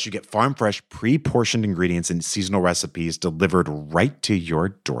HelloFresh, you get farm fresh, pre-portioned ingredients and seasonal recipes delivered right to your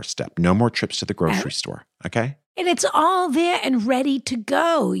doorstep. No more trips to the grocery store, okay? And it's all there and ready to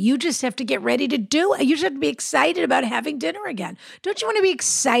go. You just have to get ready to do it. You just have to be excited about having dinner again. Don't you want to be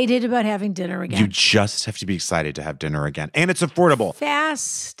excited about having dinner again? You just have to be excited to have dinner again. And it's affordable.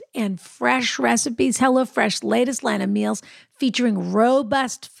 Fast and fresh recipes. HelloFresh latest line of meals featuring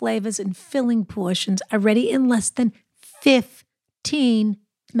robust flavors and filling portions are ready in less than 15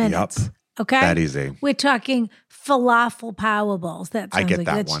 minutes. Yep. Okay? That easy. We're talking falafel power bowls. That sounds I get like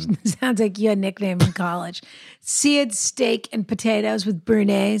that one. Sounds like your nickname in college. Seared steak and potatoes with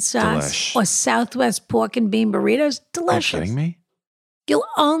Béarnaise sauce. Delish. Or Southwest pork and bean burritos. Delicious. Are you kidding me? You'll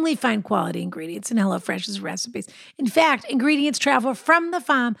only find quality ingredients in HelloFresh's recipes. In fact, ingredients travel from the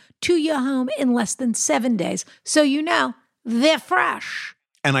farm to your home in less than 7 days. So you know they're fresh.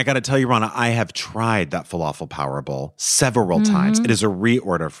 And I got to tell you, Rana, I have tried that falafel power bowl several times. It is a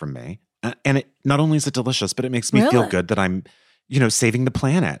reorder from me. And it not only is it delicious, but it makes me feel good that I'm, saving the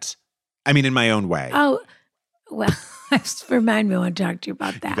planet. I mean, in my own way. Oh, well, just remind me, I want to talk to you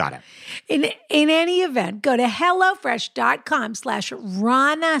about that. You got it. In any event, go to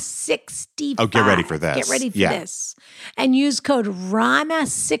HelloFresh.com/Rana65. Oh, get ready for this. Get ready for this. And use code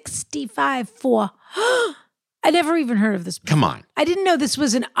Rana65 for, I never even heard of this before. Come on. I didn't know this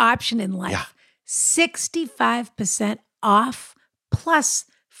was an option in life. Yeah. 65% off plus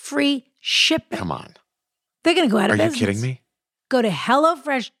free shipping. Come on. They're going to go out of business. Are you kidding me? Go to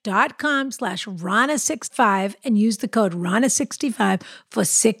HelloFresh.com/Rana65 and use the code Rana65 for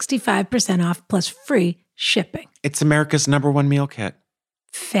 65% off plus free shipping. It's America's #1 meal kit.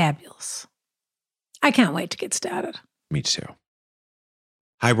 Fabulous. I can't wait to get started. Me too.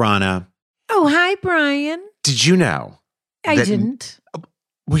 Hi, Rana. Oh, hi, Brian. Did you know? I didn't.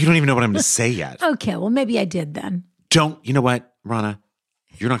 Well, you don't even know what I'm going to say yet. Okay, well, maybe I did then. You know what, Rana?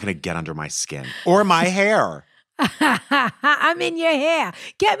 You're not going to get under my skin or my hair. I'm in your hair.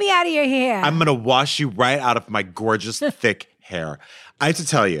 Get me out of your hair. I'm going to wash you right out of my gorgeous, thick hair. I have to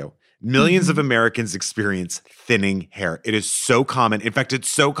tell you, millions of Americans experience thinning hair. It is so common. In fact, it's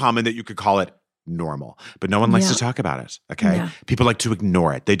so common that you could call it normal, but no one likes to talk about it. Okay. Yeah. People like to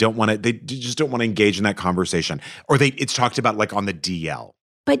ignore it. They don't want to, they just don't want to engage in that conversation, or it's talked about like on the DL.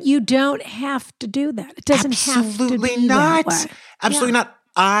 But you don't have to do that. It doesn't have to be not. that way. Absolutely not.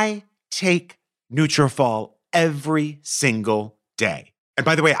 I take Nutrafol every single day. And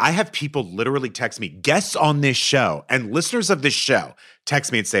by the way, I have people literally text me, guests on this show and listeners of this show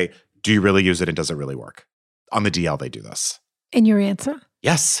text me and say, do you really use it and does it really work? On the DL, they do this. And your answer?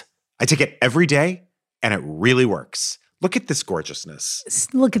 Yes. I take it every day and it really works. Look at this gorgeousness.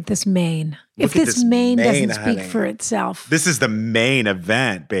 Look at this mane. Look if at this mane doesn't speak honey. for itself. This is the main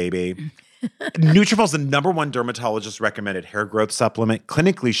event, baby. Nutrafol is the #1 dermatologist recommended hair growth supplement,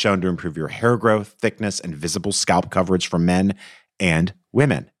 clinically shown to improve your hair growth, thickness, and visible scalp coverage for men and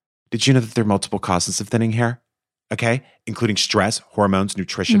women. Did you know that there are multiple causes of thinning hair? Okay, including stress, hormones,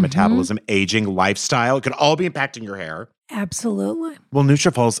 nutrition, metabolism, aging, lifestyle. It could all be impacting your hair. Absolutely. Well,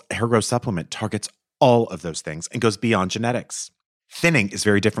 Nutrafol's hair growth supplement targets all of those things and goes beyond genetics. Thinning is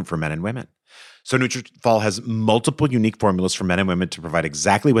very different for men and women. So Nutrafol has multiple unique formulas for men and women to provide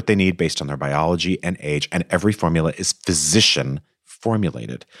exactly what they need based on their biology and age. And every formula is physician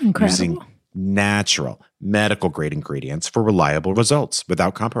formulated using natural medical grade ingredients for reliable results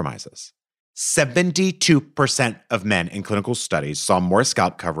without compromises. 72% of men in clinical studies saw more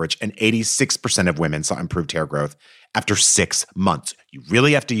scalp coverage and 86% of women saw improved hair growth after 6 months. You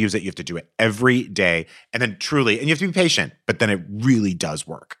really have to use it. You have to do it every day. And then truly, and you have to be patient, but then it really does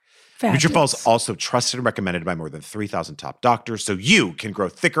work. Nutrafol is also trusted and recommended by more than 3,000 top doctors, so you can grow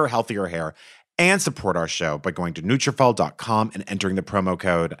thicker, healthier hair and support our show by going to Nutrafol.com and entering the promo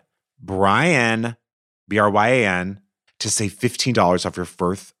code Brian, BRYAN, to save $15 off your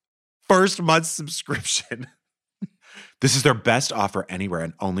first month's subscription. This is their best offer anywhere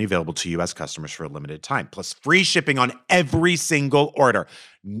and only available to U.S. customers for a limited time, plus free shipping on every single order.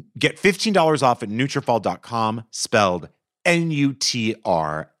 Get $15 off at Nutrafol.com, spelled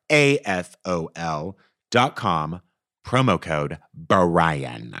Nutrafol.com, promo code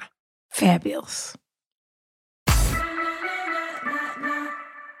Brian. Fabulous.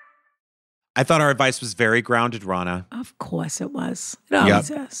 I thought our advice was very grounded, Rana. Of course it was. It always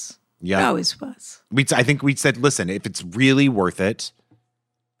is. Yeah. It always was. I think we said, listen, if it's really worth it,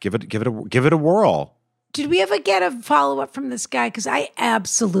 give it a whirl. Did we ever get a follow-up from this guy? Because I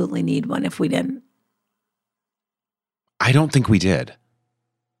absolutely need one if we didn't. I don't think we did.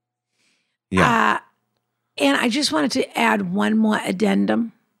 Yeah. And I just wanted to add one more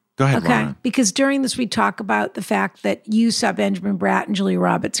addendum. Go ahead, Okay. Rana. Because during this, we talk about the fact that you saw Benjamin Bratt and Julia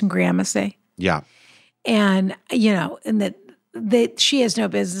Roberts in Gramercy. Yeah. And, and that she has no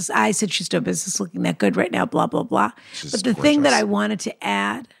business. I said she's no business looking that good right now, blah, blah, blah. She's But the thing that gorgeous. I wanted to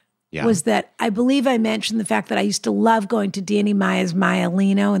add Yeah. was that I believe I mentioned the fact that I used to love going to Danny Meyer's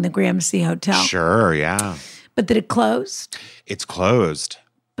Maialino in the Gramercy Hotel, Sure, yeah. but that it closed. It's closed.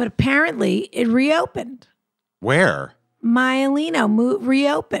 But apparently it reopened. Where? Maialino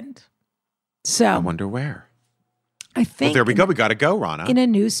reopened. I So wonder where. I think Well, there we go. We got to go, Rana. in a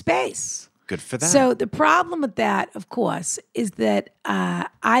new space. Good for that. So the problem with that, of course, is that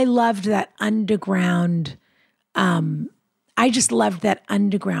I loved that underground. I just loved that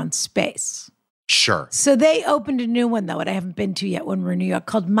underground space. Sure. So they opened a new one though, that I haven't been to yet when we're in New York,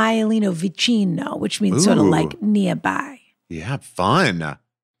 called Maialino Vicino, which means sort of Ooh. like nearby. Yeah, fun.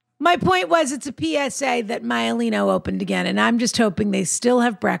 My point was, it's a PSA that Maialino opened again, and I'm just hoping they still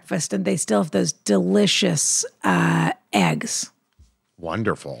have breakfast and they still have those delicious eggs.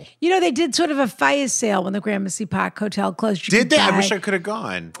 Wonderful. They did sort of a fire sale when the Gramercy Park Hotel closed. Did they? I wish I could have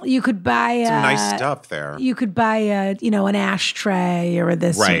gone. You could buy Some nice stuff there. You could buy an ashtray or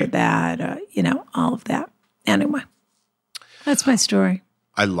this or Right. that, or, all of that. Anyway, that's my story.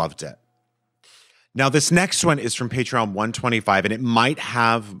 I loved it. Now, this next one is from Patreon 125, and it might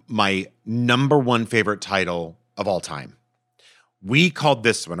have my number one favorite title of all time. We called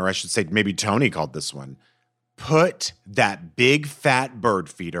this one, or I should say maybe Tony called this one, Put That Big Fat Bird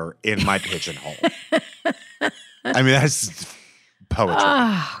Feeder in My Pigeonhole. I mean, that's poetry.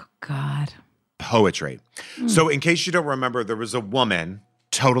 Oh, God. Poetry. So in case you don't remember, there was a woman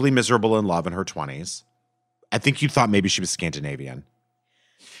totally miserable in love in her 20s. I think you thought maybe she was Scandinavian.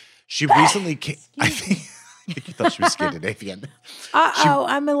 She recently came. I think you thought she was Scandinavian. Uh-oh,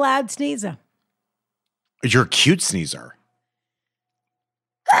 I'm a loud sneezer. You're a cute sneezer.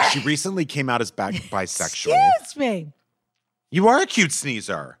 She recently came out as bisexual. Excuse me. You are a cute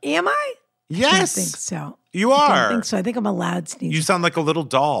sneezer. Am I? I don't Yes. think so. You I are. don't think so. I think I'm a loud sneezer. You sound like a little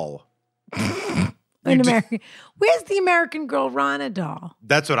doll. Where's the American Girl Rana doll?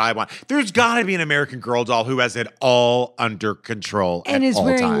 That's what I want. There's got to be an American Girl doll who has it all under control And at is all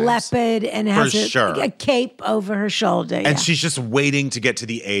wearing times. leopard and has sure. a cape over her shoulder. And she's just waiting to get to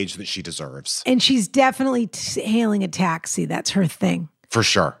the age that she deserves. And she's definitely hailing a taxi. That's her thing. For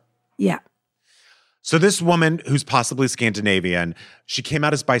sure. Yeah. So this woman who's possibly Scandinavian, she came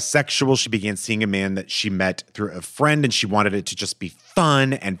out as bisexual. She began seeing a man that she met through a friend, and she wanted it to just be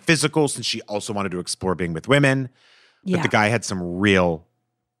fun and physical since she also wanted to explore being with women. But Yeah. the guy had some real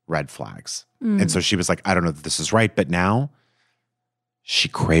red flags. And so she was like, I don't know that this is right. But now she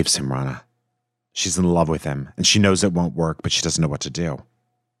craves him, Rana. She's in love with him, and she knows it won't work, but she doesn't know what to do.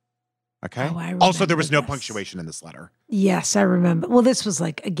 Okay? Oh, I Also, there was no remember this. punctuation in this letter. Yes, I remember. Well, this was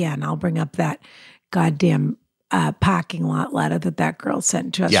like, again, I'll bring up that goddamn parking lot letter that girl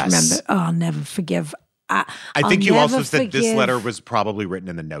sent to us. Yes. Remember? Oh, I'll never forgive. I think you also said this forgive- letter was probably written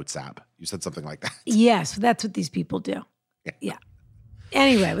in the Notes app. You said something like that. Yes, that's what these people do. Yeah. Yeah.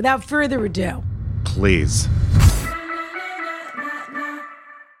 Anyway, without further ado, Please.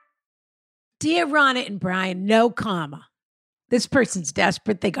 dear Rana and Brian, no comma. This person's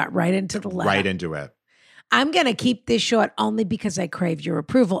desperate. They got right into the letter. Right into it. I'm going to keep this short only because I crave your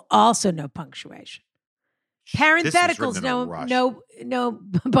approval. Also, no punctuation. This was Parentheticals, written in a rush. no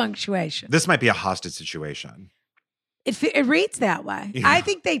punctuation. This might be a hostage situation. It reads that way. Yeah. I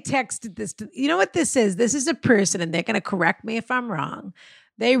think they texted this to, you know what this is? This is a person, and they're going to correct me if I'm wrong.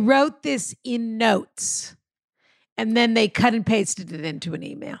 They wrote this in notes, and then they cut and pasted it into an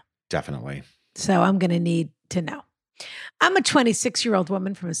email. Definitely. So I'm going to need to know. I'm a 26-year-old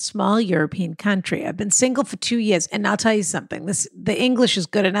woman from a small European country. I've been single for 2 years, and I'll tell you something. The English is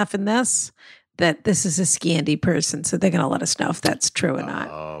good enough in this that this is a Scandi person, so they're going to let us know if that's true or not.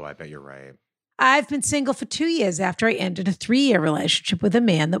 Oh, I bet you're right. I've been single for 2 years after I ended a 3-year relationship with a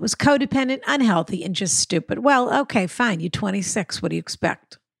man that was codependent, unhealthy, and just stupid. Well, okay, fine. You're 26. What do you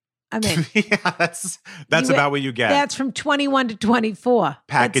expect? I mean, Yeah, that's You- about what you get. that's from 21 to 24.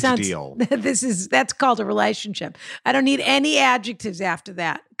 Package That deal. That's called a relationship. I don't need any adjectives after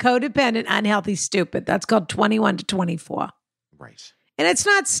that. Codependent, unhealthy, stupid. That's called 21 to 24. Right. And it's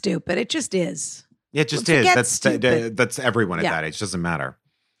not stupid. It just is. Yeah, it just Well, is. forget That's stupid. that's everyone at Yeah. that age. Doesn't matter.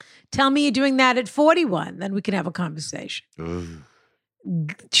 Tell me you're doing that at 41, then we can have a conversation. Ugh.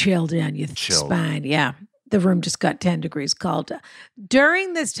 chill down your Chill. spine. Yeah. The room just got 10 degrees colder.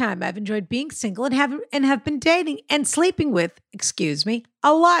 During this time, I've enjoyed being single and have been dating and sleeping with,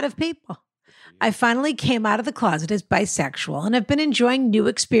 a lot of people. I finally came out of the closet as bisexual and have been enjoying new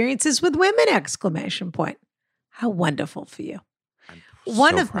experiences with women, ! How wonderful for you. I'm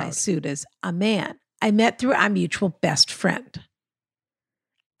One so of my proud. suitors, a man, I met through our mutual best friend.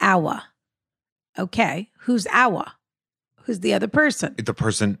 Our. Okay. Who's our? Who's the other person? The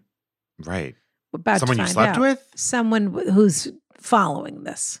person, right. We're about Someone to you find slept out. with? Someone who's following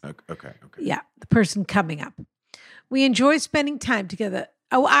this. Okay. Yeah, the person coming up. We enjoy spending time together.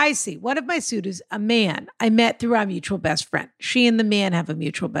 Oh, I see. One of my suitors, a man, I met through our mutual best friend. She and the man have a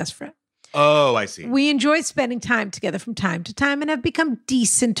mutual best friend. Oh, I see. We enjoy spending time together from time to time and have become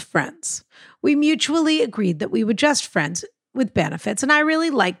decent friends. We mutually agreed that we were just friends with benefits, and I really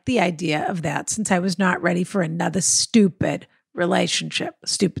liked the idea of that since I was not ready for another stupid relationship.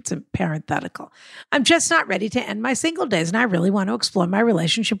 Stupid's in parenthetical. I'm just not ready to end my single days, and I really want to explore my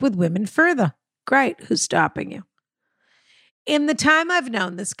relationship with women further. Great. Who's stopping you? In the time I've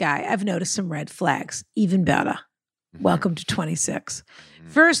known this guy, I've noticed some red flags. Even better. Welcome to 26.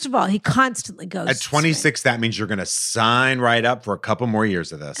 First of all, he constantly goes At 26, that means you're going to sign right up for a couple more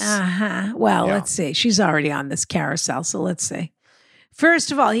years of this. Well, Yeah. let's see. She's already on this carousel, so let's see.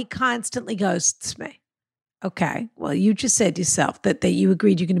 First of all, he constantly ghosts me. Okay. Well, you just said yourself that you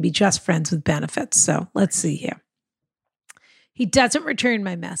agreed you're going to be just friends with benefits. So let's see here. He doesn't return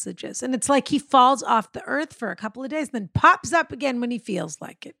my messages. And it's like he falls off the earth for a couple of days and then pops up again when he feels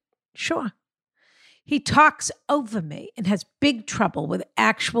like it. Sure. He talks over me and has big trouble with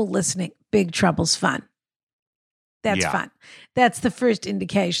actual listening. Big trouble's fun. That's Yeah. fun. That's the first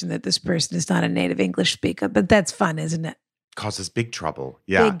indication that this person is not a native English speaker, but that's fun, isn't it? Causes big trouble.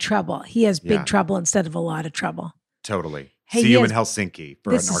 Yeah, Big trouble. He has big Yeah. trouble instead of a lot of trouble. totally. Hey, See he you has- in Helsinki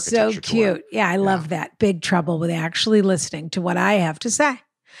for This an is so architecture tour. cute. Yeah, I love that. Big trouble with actually listening to what I have to say.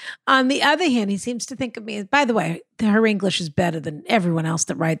 On the other hand, he seems to think of me as, by the way, her English is better than everyone else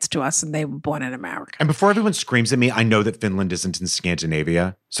that writes to us, and they were born in America. And before everyone screams at me, I know that Finland isn't in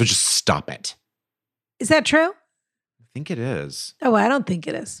Scandinavia, so just stop it. Is that true? I think it is. Oh, I don't think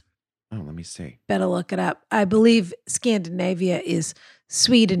it is. Oh, let me see. Better look it up. I believe Scandinavia is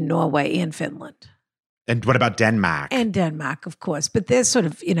Sweden, Norway, and Finland. And what about Denmark? And Denmark, of course. But they're sort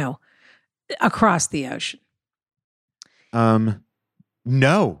of, across the ocean.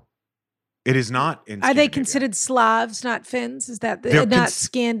 No, it is not in Are they Scandinavia. considered Slavs, not Finns? Is that They're not cons-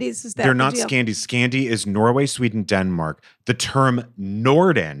 Scandies? Is that They're the not deal? Scandi. Scandi is Norway, Sweden, Denmark. The term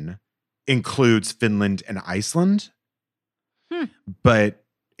Norden includes Finland and Iceland, but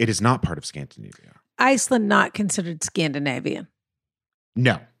it is not part of Scandinavia. Iceland not considered Scandinavian.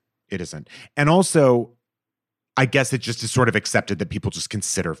 No, it isn't. And also, I guess it just is sort of accepted that people just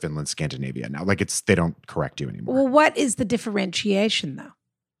consider Finland Scandinavia now. Like they don't correct you anymore. Well, what is the differentiation, though?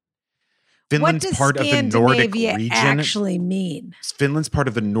 Finland's what does part of the Nordic Scandinavia region. actually mean? Finland's part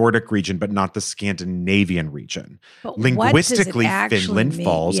of the Nordic region, but not the Scandinavian region. But what does it Linguistically, actually Finland mean?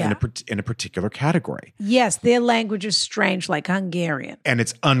 falls Yeah. in a particular category. Yes, their language is strange, like Hungarian. And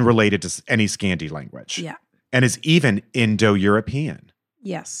it's unrelated to any Scandi language. Yeah. And is even Indo-European.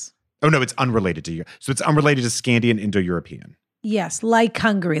 Yes. Oh, no, it's unrelated to you. So it's unrelated to Scandi and Indo-European. Yes, like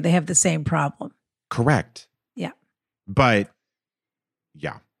Hungary, they have the same problem. Correct. Yeah. But,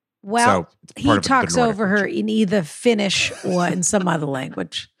 yeah. Well, So it's he part of the talks Nordic over her region. in either Finnish or in some other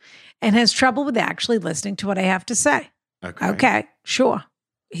language and has trouble with actually listening to what I have to say. Okay, sure.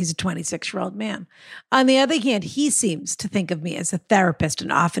 He's a 26-year-old man. On the other hand, he seems to think of me as a therapist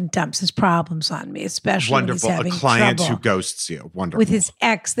and often dumps his problems on me, especially Wonderful. when he's having A client trouble who ghosts you. Wonderful. with his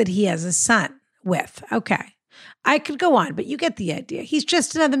ex that he has a son with. Okay. I could go on, but you get the idea. He's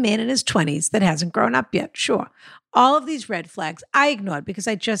just another man in his 20s that hasn't grown up yet. Sure. All of these red flags I ignored because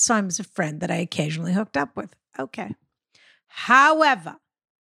I just saw him as a friend that I occasionally hooked up with. Okay. However,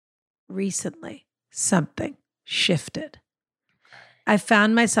 recently something shifted. I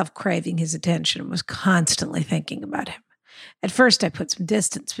found myself craving his attention and was constantly thinking about him. At first, I put some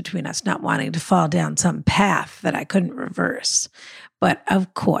distance between us, not wanting to fall down some path that I couldn't reverse. But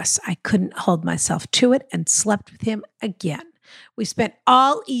of course, I couldn't hold myself to it and slept with him again. We spent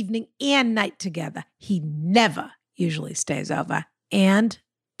all evening and night together. He never usually stays over. And ...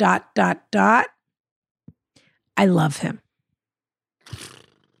 I love him.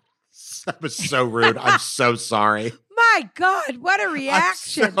 That was so rude. I'm so sorry. My God, what a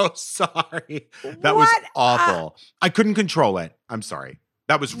reaction. I'm so sorry. That was What? awful. I couldn't control it. I'm sorry.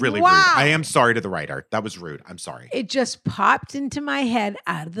 That was really Wow. rude. I am sorry to the writer. That was rude. I'm sorry. It just popped into my head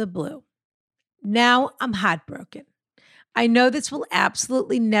out of the blue. Now I'm heartbroken. I know this will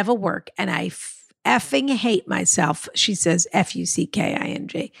absolutely never work, and I effing hate myself. She says,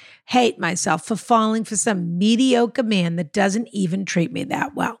 Fucking, hate myself for falling for some mediocre man that doesn't even treat me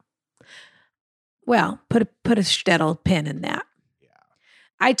that well. Well, put a shtetl pin in that. Yeah.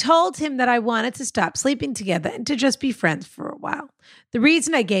 I told him that I wanted to stop sleeping together and to just be friends for a while. The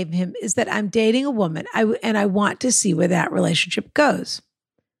reason I gave him is that I'm dating a woman and I want to see where that relationship goes.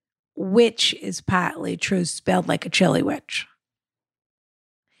 Which is partly true, spelled like a chili witch.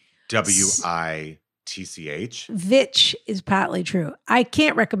 Witch. Vitch is partly true. I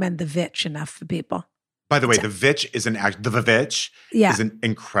can't recommend the Vitch enough for people. By the way, the Vitch is an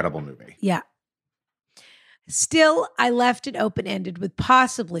incredible movie. Yeah. Still, I left it open-ended with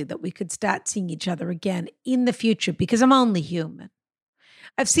possibly that we could start seeing each other again in the future because I'm only human.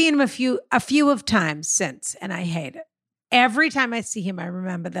 I've seen him a few of times since, and I hate it. Every time I see him, I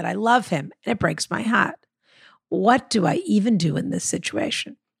remember that I love him, and it breaks my heart. What do I even do in this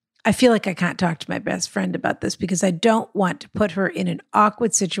situation? I feel like I can't talk to my best friend about this because I don't want to put her in an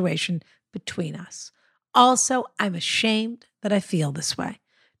awkward situation between us. Also, I'm ashamed that I feel this way.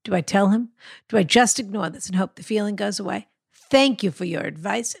 Do I tell him? Do I just ignore this and hope the feeling goes away? Thank you for your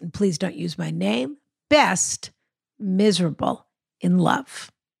advice, and please don't use my name. Best, Miserable in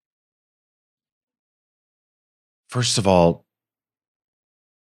Love. First of all,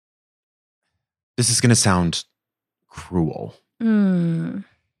 this is going to sound cruel.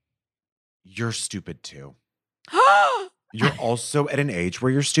 You're stupid too. You're also at an age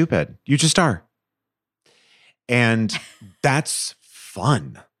where you're stupid. You just are. And that's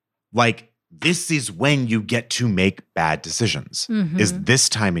fun. Like, this is when you get to make bad decisions, is this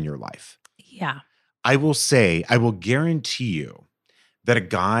time in your life. Yeah. I will guarantee you that a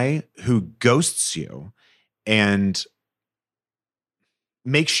guy who ghosts you and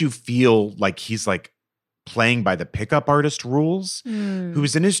makes you feel like he's like playing by the pickup artist rules,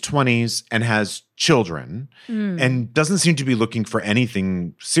 who's in his 20s and has children and doesn't seem to be looking for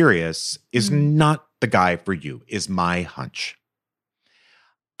anything serious is not the guy for you, is my hunch.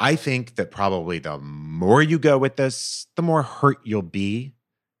 I think that probably the more you go with this, the more hurt you'll be.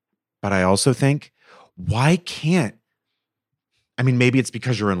 But I also think, maybe it's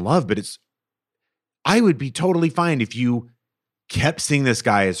because you're in love, but I would be totally fine if you kept seeing this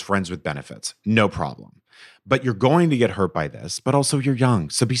guy as friends with benefits. No problem. But you're going to get hurt by this, but also you're young.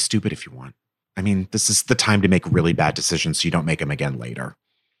 So be stupid if you want. I mean, this is the time to make really bad decisions so you don't make them again later.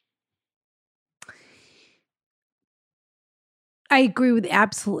 I agree with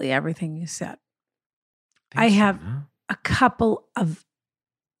absolutely everything you said. Thanks, I have Jenna. a couple of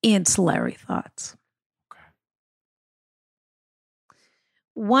ancillary thoughts. Okay.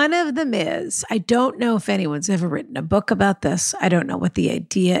 One of them is, I don't know if anyone's ever written a book about this. I don't know what the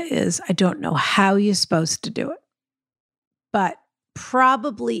idea is. I don't know how you're supposed to do it. But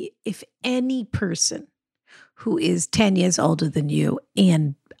probably if any person who is 10 years older than you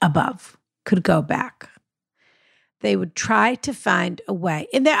and above could go back, they would try to find a way.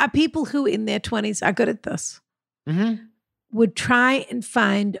 And there are people who in their 20s are good at this. Would try and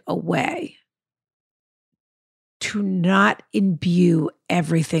find a way to not imbue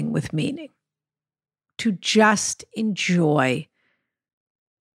everything with meaning, to just enjoy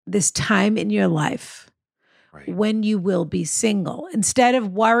this time in your life when you will be single, instead of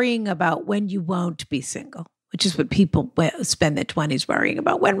worrying about when you won't be single, which is what people spend their 20s worrying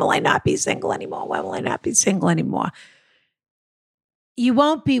about. When will I not be single anymore? When will I not be single anymore? You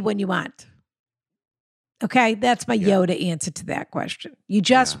won't be when you want. Okay? That's my Yoda answer to that question. You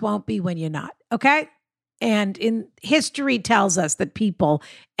just won't be when you're not. Okay? And history tells us that people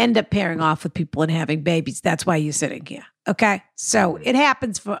end up pairing off with people and having babies. That's why you're sitting here. Okay? So it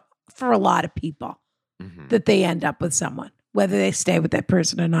happens for a lot of people that they end up with someone, whether they stay with that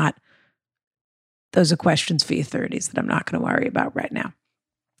person or not. Those are questions for your 30s that I'm not going to worry about right now.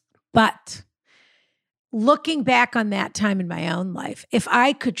 But looking back on that time in my own life, if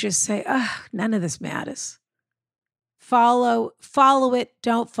I could just say, none of this matters. Follow it,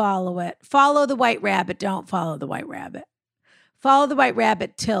 don't follow it. Follow the white rabbit, don't follow the white rabbit. Follow the white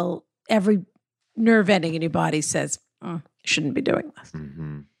rabbit till every nerve ending in your body says, shouldn't be doing this.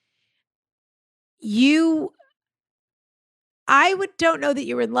 Don't know that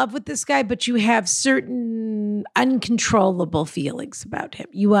you're in love with this guy, but you have certain uncontrollable feelings about him.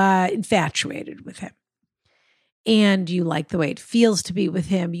 You are infatuated with him. And you like the way it feels to be with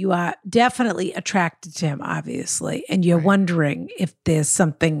him. You are definitely attracted to him, obviously. And you're wondering if there's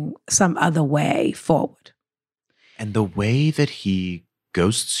some other way forward. And the way that he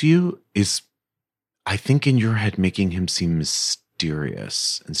ghosts you is, I think, in your head, making him seem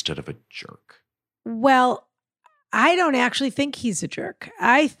mysterious instead of a jerk. Well, I don't actually think he's a jerk.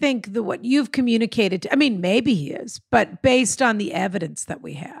 I think that what you've communicated, maybe he is, but based on the evidence that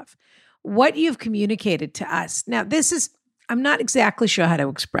we have, what you've communicated to us. Now, I'm not exactly sure how to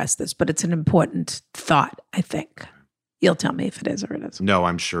express this, but it's an important thought, I think. You'll tell me if it is or it isn't. No,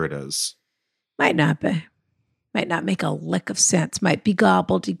 I'm sure it is. Might not be. Might not make a lick of sense. Might be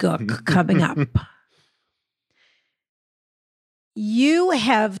gobbledygook coming up. You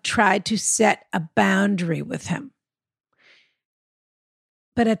have tried to set a boundary with him.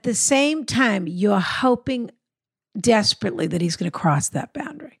 But at the same time, you're hoping desperately that he's going to cross that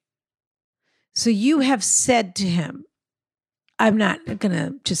boundary. So you have said to him, I'm not going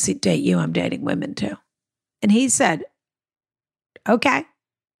to just date you. I'm dating women too. And he said, okay.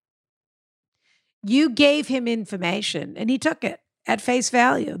 You gave him information and he took it at face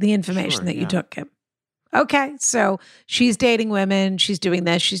value, the information that you took him. Okay, so she's dating women. She's doing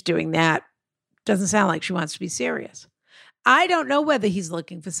this. She's doing that. Doesn't sound like she wants to be serious. I don't know whether he's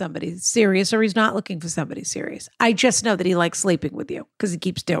looking for somebody serious or he's not looking for somebody serious. I just know that he likes sleeping with you because he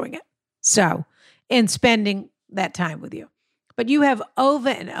keeps doing it. So, and spending that time with you. But you have over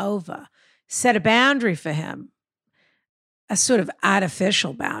and over set a boundary for him, a sort of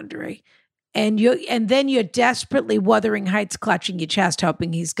artificial boundary. And then you're desperately Wuthering Heights clutching your chest,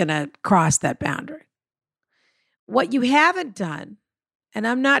 hoping he's going to cross that boundary. What you haven't done, and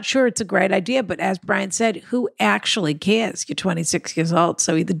I'm not sure it's a great idea, but as Brian said, who actually cares? You're 26 years old,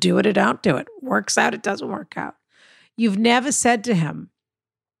 so either do it or don't do it. Works out, it doesn't work out. You've never said to him,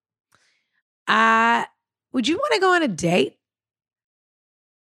 would you want to go on a date?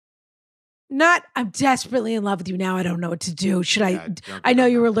 Not, I'm desperately in love with you now. I don't know what to do. Should I know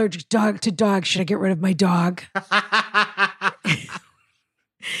you're allergic to dogs. Should I get rid of my dog?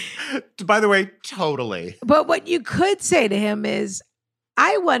 By the way, totally. But what you could say to him is,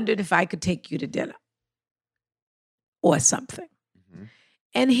 I wondered if I could take you to dinner or something. Mm-hmm.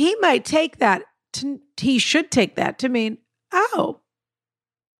 And he might take that, he should take that to mean, oh,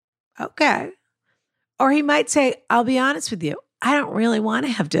 okay. Or he might say, I'll be honest with you. I don't really want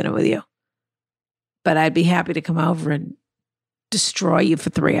to have dinner with you, but I'd be happy to come over and destroy you for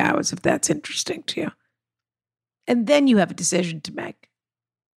 3 hours if that's interesting to you. And then you have a decision to make.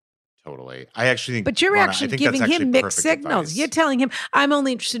 Totally. I actually think, but you're actually giving him mixed signals. Advice. You're telling him, I'm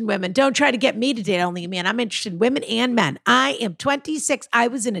only interested in women. Don't try to get me to date only men. I'm interested in women and men. I am 26. I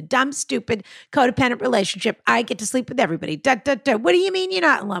was in a dumb, stupid, codependent relationship. I get to sleep with everybody. What do you mean you're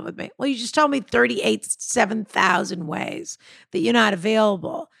not in love with me? Well, you just told me 7,000 ways that you're not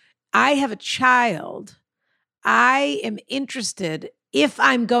available. I have a child. I am interested, if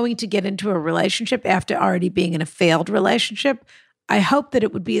I'm going to get into a relationship after already being in a failed relationship, I hope that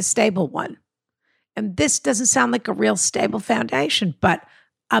it would be a stable one. And this doesn't sound like a real stable foundation, but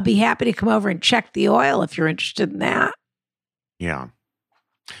I'll be happy to come over and check the oil if you're interested in that. Yeah.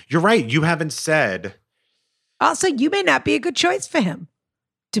 You're right. You haven't said. Also, you may not be a good choice for him,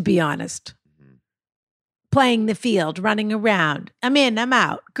 to be honest. Mm-hmm. Playing the field, running around. I'm in, I'm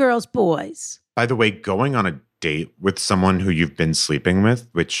out. Girls, boys. By the way, going on a date with someone who you've been sleeping with,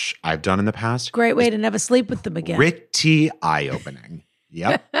 which I've done in the past. Great way to never sleep with them again. Pretty eye-opening.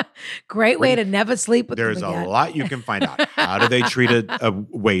 Yep. Great way to never sleep with them again. There's a lot you can find out. How do they treat a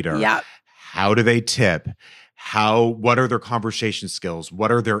waiter? Yep. How do they tip? What are their conversation skills?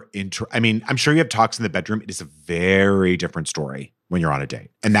 What are their I'm sure you have talks in the bedroom. It is a very different story when you're on a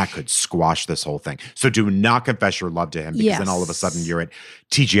date. And that could squash this whole thing. So do not confess your love to him, because then all of a sudden you're at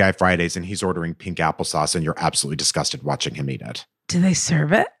TGI Fridays and he's ordering pink applesauce and you're absolutely disgusted watching him eat it. Do they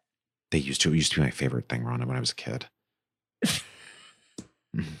serve it? They used to. It used to be my favorite thing, Rhonda, when I was a kid.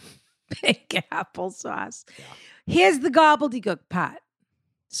 Pink applesauce. Yeah. Here's the gobbledygook pot.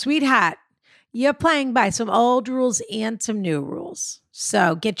 Sweetheart, you're playing by some old rules and some new rules.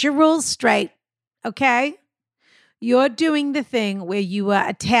 So get your rules straight, okay? You're doing the thing where you are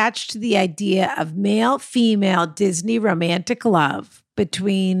attached to the idea of male-female Disney romantic love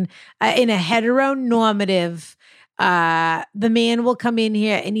between, in a heteronormative, the man will come in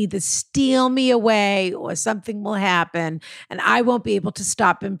here and either steal me away or something will happen and I won't be able to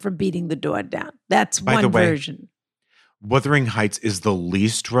stop him from beating the door down. That's one version. Wuthering Heights is the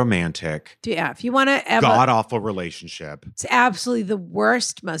least romantic, if you want to ever, god-awful relationship. It's absolutely the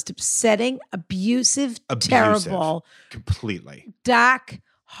worst, most upsetting, abusive, terrible. Completely. Dark,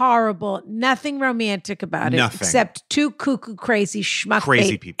 horrible, nothing romantic about it. Except two cuckoo, crazy,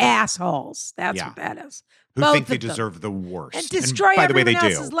 crazy people. Assholes. That's what that is. Who think they deserve the worst. And destroy everyone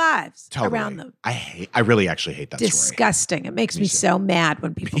else's lives around them. I really actually hate that Disgusting. It makes me so mad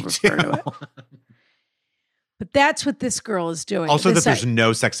when people refer to it. But that's what this girl is doing. Also, that there's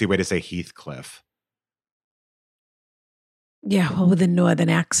no sexy way to say Heathcliff. Yeah, well, with a northern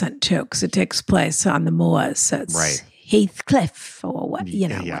accent too, because it takes place on the moors. So it's Right. Heathcliff or what,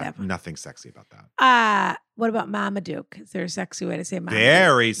 Yeah, whatever. nothing sexy about that. What about Marmaduke? Is there a sexy way to say Marmaduke?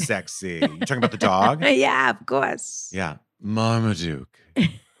 Very sexy. You talking about the dog? Yeah, of course. Yeah. Marmaduke.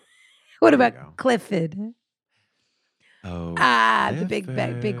 What There we about go. Clifford? Oh. The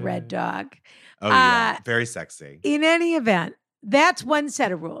big red dog. Oh, yeah. Very sexy. In any event, that's one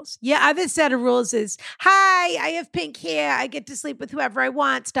set of rules. Yeah, other set of rules is, hi, I have pink hair. I get to sleep with whoever I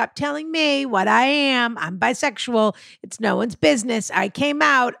want. Stop telling me what I am. I'm bisexual. It's no one's business. I came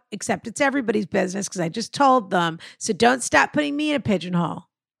out, except it's everybody's business because I just told them. So don't stop putting me in a pigeonhole.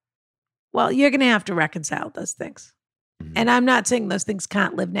 Well, you're going to have to reconcile those things. Mhm. And I'm not saying those things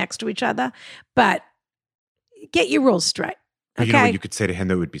can't live next to each other, but get your rules straight. But Okay. you know what you could say to him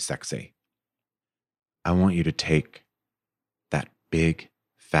that would be sexy? I want you to take that big,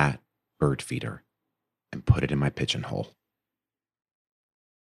 fat bird feeder and put it in my pigeonhole.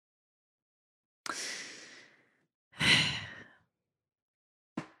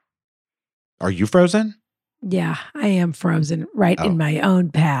 Are you frozen? Yeah, I am frozen right Oh. in my own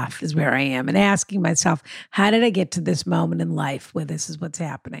path is where I am and asking myself, how did I get to this moment in life where this is what's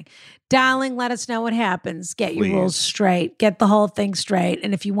happening? Darling, let us know what happens. Get your rules Please. straight. Get the whole thing straight.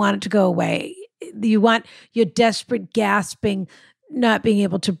 And if you want it to go away, you want your desperate gasping, not being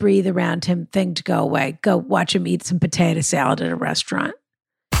able to breathe around him thing to go away. Go watch him eat some potato salad at a restaurant.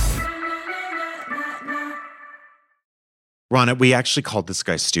 Ronna, we actually called this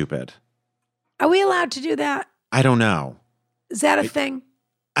guy stupid. Are we allowed to do that? I don't know. Is that a thing?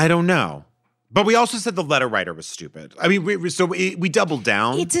 I don't know. But we also said the letter writer was stupid. I mean, we doubled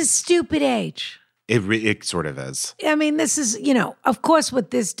down. It's a stupid age. It sort of is. I mean, this is, of course,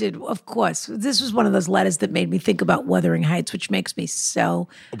 what this did, of course, this was one of those letters that made me think about Wuthering Heights, which makes me so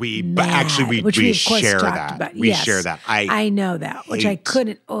But mad, actually, which we of course share talked that. about. We Yes, share that. I know that, which I hate-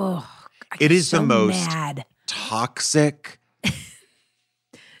 couldn't, I It get is the so most mad. toxic,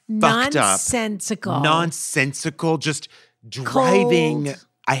 fucked up, nonsensical, just driving. Cold.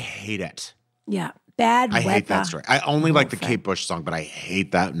 I hate it. Yeah, bad I weather. hate that story. I only whole like the thing. Kate Bush song, but I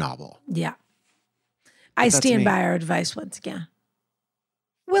hate that novel. Yeah. I that's stand me. by our advice once again.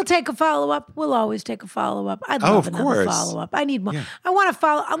 We'll take a follow-up. We'll always take a follow-up. I'd Oh, love of another course. follow-up. I need more. Yeah. I want to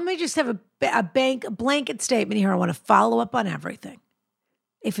follow. Let me just have a blanket statement here. I want to follow up on everything.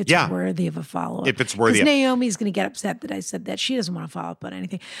 If it's Yeah. worthy of a follow-up. If it's worthy Because of- Naomi's going to get upset that I said that. She doesn't want to follow up on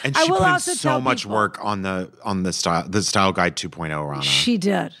anything. And I she will put in also so tell much people- work on the style guide 2.0, Ronna. She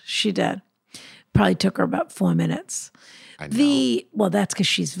did. She did. Probably took her about 4 minutes. I know. That's because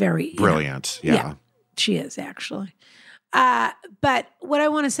she's very Brilliant. Yeah. She is actually. But what I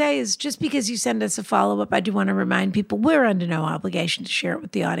want to say is just because you send us a follow-up, I do want to remind people we're under no obligation to share it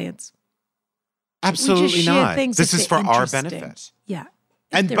with the audience. Absolutely share not. things This if is for they're our interesting. benefit. Yeah.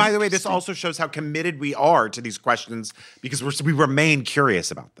 And They're by the way, this interesting. also shows how committed we are to these questions because we remain curious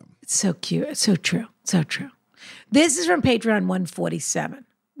about them. It's so cute. It's so true. So true. This is from Patreon 147.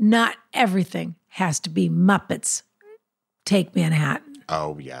 Not everything has to be Muppets Take Manhattan.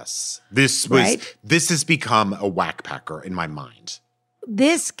 Oh yes, this Right? has become a whack packer in my mind.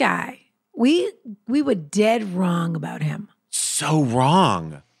 This guy, we were dead wrong about him. So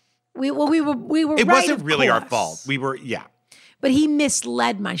wrong. We were It right, wasn't of really our course. fault. We were But he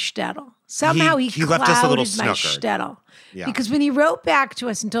misled my shtetl. Somehow he he left us a little clouded my snookered. shtetl. Yeah. Because when he wrote back to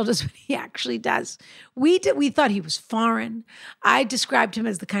us and told us what he actually does, we thought he was foreign. I described him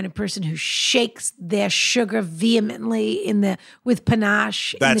as the kind of person who shakes their sugar vehemently with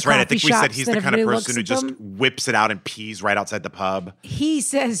panache. That's in the right. I coffee think we said shops he's that the kind of everybody person who looks at just them. whips it out and pees right outside the pub. He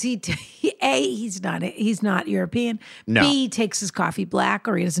says he's not European. No. B, he takes his coffee black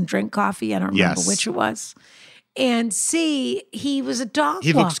or he doesn't drink coffee. I don't remember Yes. which it was. And C, he was a dog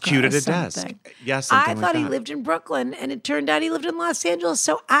He looks walker cute or at a desk. something. Yeah, something I like thought he that. lived in Brooklyn, and it turned out he lived in Los Angeles.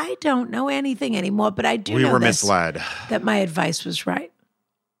 So I don't know anything anymore, but I do We know were this, misled. that my advice was right.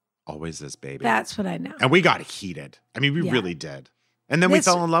 Always this baby. That's what I know. And we got heated. I mean, we Yeah. really did. And then we This-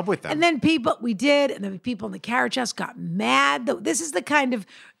 fell in love with them. And then and then people in the carriage house got mad. This is the kind of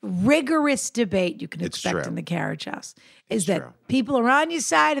rigorous debate you can It's expect true. in the carriage house. Is It's that true. people are on your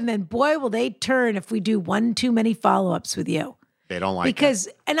side, and then boy, will they turn if we do one too many follow-ups with you. they don't like Because,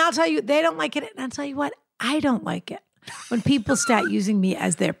 and I'll tell you, they don't like it. And I'll tell you what, I don't like it. When people start using me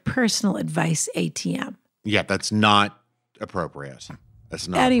as their personal advice ATM. it. Yeah, that's not appropriate. That's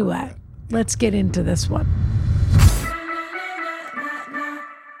not Anyway, appropriate. let's get into this one.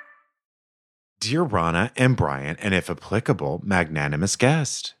 Dear Ronna and Brian, and if applicable, magnanimous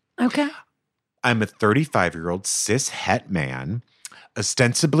guest. Okay. I'm a 35-year-old cis het man,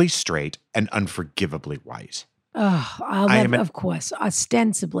 ostensibly straight and unforgivably white. Oh, of course.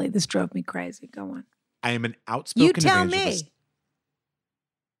 Ostensibly, this drove me crazy. Go on. I am an outspoken You tell evangelist. me.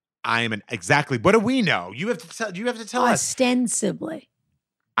 I am exactly. What do we know? You have to tell us. Ostensibly.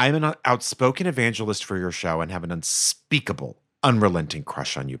 I'm an outspoken evangelist for your show and have an unspeakable, unrelenting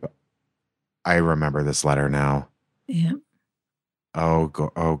crush on you. But I remember this letter now. Yeah. Oh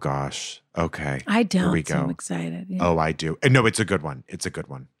gosh. Okay. I don't. Here we go. So I'm excited. Yeah. Oh, I do. And no, it's a good one. It's a good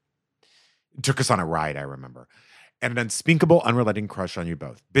one. It took us on a ride, I remember. And an unspeakable, unrelenting crush on you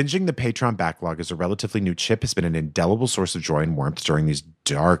both. Binging the Patreon backlog as a relatively new chip has been an indelible source of joy and warmth during these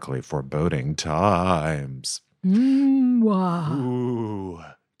darkly foreboding times. Wow. Ooh.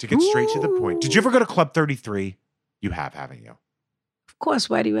 To get straight to the point. Did you ever go to Club 33? You have, haven't you? Of course.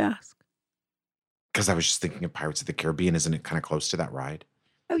 Why do you ask? Because I was just thinking of Pirates of the Caribbean. Isn't it kind of close to that ride?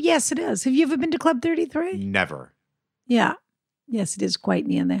 Oh, yes, it is. Have you ever been to Club 33? Never. Yeah. Yes, it is quite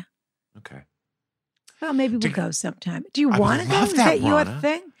near there. Okay. Well, maybe we'll go sometime. Do you I want to would go? love Is that, that your Rana.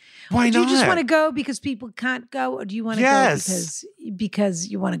 thing? Why Do not? you just want to go because people can't go, or do you want to Yes. go because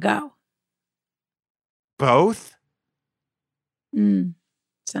you want to go? Both?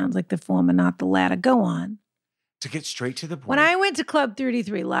 Sounds like the former, not the latter. Go on. To get straight to the point. When I went to Club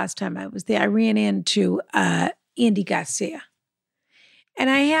 33 last time I was there, I ran into Andy Garcia. And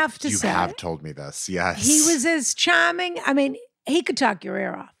I have to say, you have told me this, yes. he was as charming. I mean, he could talk your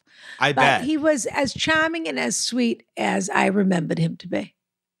ear off. I But bet. he was as charming and as sweet as I remembered him to be.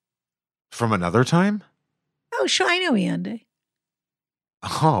 From another time? Oh, sure, I know Andy.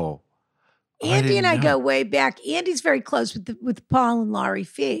 Oh. Andy and I didn't go know. way back. Andy's very close with Paul and Laurie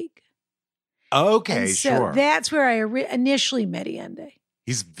Feig. Okay, And so sure. that's where I initially met Andy.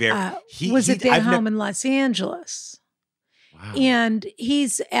 He's very. Was at their I've home in Los Angeles. Wow. And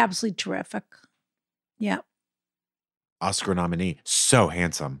he's absolutely terrific. Yeah. Oscar nominee. So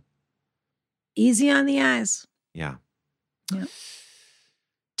handsome. Easy on the eyes. Yeah. Yeah.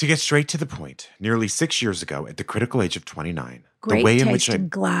 To get straight to the point, nearly 6 years ago, at the critical age of 29, Great the way taste in which in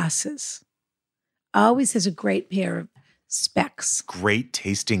glasses. Always has a great pair of specs. great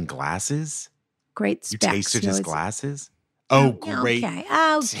tasting glasses. Great You specs. tasted You his always- glasses. Oh, Yeah, great Okay.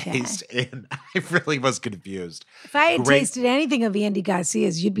 taste in. I really was confused. If I had Great- tasted anything of Andy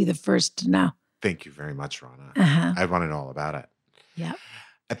Garcia's, you'd be the first to know. Thank you very much, Rana. Uh-huh. I want to know all about it. Yeah.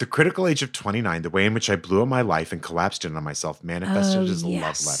 At the critical age of 29, the way in which I blew up my life and collapsed in on myself manifested as a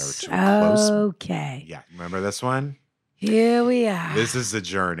love letter to a close. Okay. Yeah, remember this one? Here we are. This is the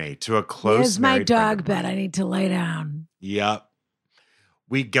journey to a close. Here's my married friend dog of bed. mine. I need to lay down. Yep.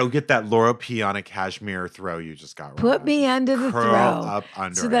 We go get that Laura P on a cashmere throw you just got. Put Rana. me under the Curl throw up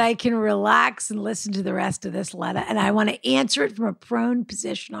under so it. that I can relax and listen to the rest of this letter. And I want to answer it from a prone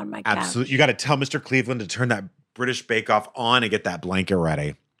position on my couch. Absolutely. You got to tell Mr. Cleveland to turn that British Bake Off on and get that blanket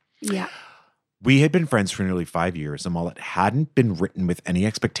ready. Yeah. We had been friends for nearly 5 years, and while it hadn't been written with any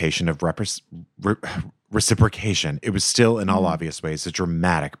expectation of reciprocation, it was still, in all obvious ways, a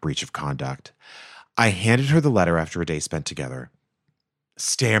dramatic breach of conduct. I handed her the letter after a day spent together,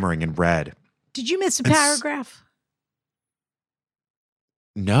 stammering and read. Did you miss a And paragraph?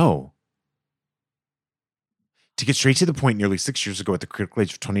 No. To get straight to the point, nearly 6 years ago at the critical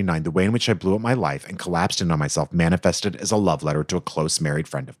age of 29, the way in which I blew up my life and collapsed in on myself manifested as a love letter to a close married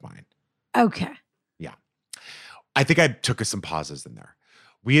friend of mine. Okay. I think I took us some pauses in there.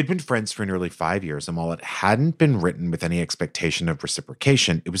 We had been friends for nearly 5 years, and while it hadn't been written with any expectation of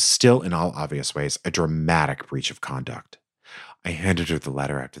reciprocation, it was still, in all obvious ways, a dramatic breach of conduct. I handed her the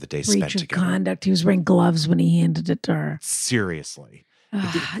letter after the day spent Breach of together. conduct. He was wearing gloves when he handed it to her. Seriously.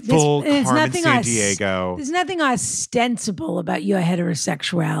 There's Full Carmen nothing San Diego. There's nothing ostensible about your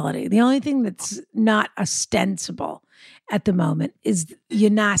heterosexuality. The only thing that's not ostensible at the moment is your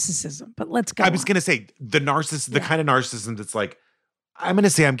narcissism. But let's go. I was going to say the narcissist, the kind of narcissism that's like, I'm going to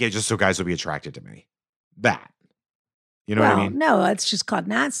say I'm gay just so guys will be attracted to me. That. You know what I mean? No, it's just called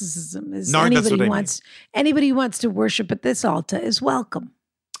narcissism. Is That's anybody what I who mean. wants anybody who wants to worship at this altar is welcome.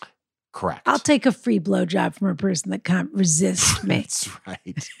 Correct. I'll take a free blowjob from a person that can't resist me. That's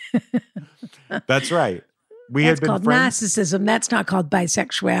right. That's right. We That's had been called friends. narcissism. That's not called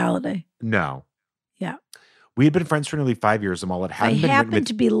bisexuality. No. Yeah. We had been friends for nearly 5 years, and while it I hadn't been written happen with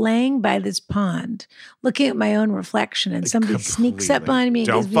to be laying by this pond, looking at my own reflection, and somebody sneaks up Completely. behind me and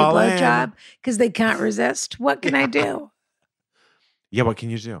Don't gives me a fall in. blowjob because they can't resist. What can I do? Yeah, what can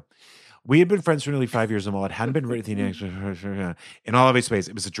you do? We had been friends for nearly 5 years, and while it hadn't been written in all obvious ways,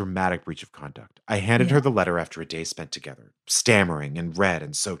 it was a dramatic breach of conduct. I handed her the letter after a day spent together, stammering and red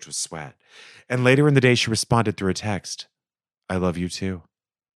and soaked with sweat. And later in the day, she responded through a text, I love you too.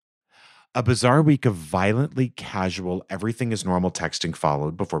 A bizarre week of violently casual, everything is normal texting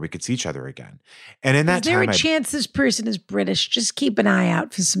followed before we could see each other again. And in that Is there time, a chance this person is British? Just keep an eye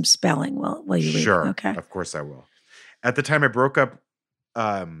out for some spelling while you read. Sure. Okay. Of course I will. At the time I broke up,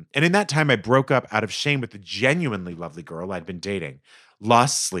 and in that time I broke up out of shame with the genuinely lovely girl I'd been dating,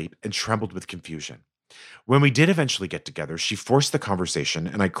 lost sleep, and trembled with confusion. When we did eventually get together, she forced the conversation,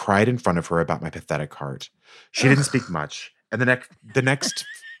 and I cried in front of her about my pathetic heart. She didn't speak much, and the next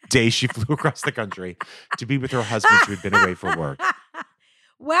day she flew across the country to be with her husband who had been away for work.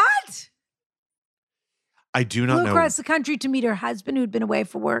 What? I do not Flew know. across the country to meet her husband who'd been away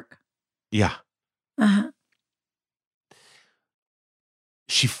for work. Yeah. Uh-huh.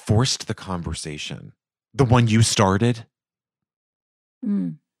 She forced the conversation. The one you started.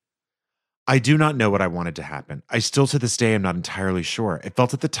 Mm. I do not know what I wanted to happen. I still to this day am not entirely sure. It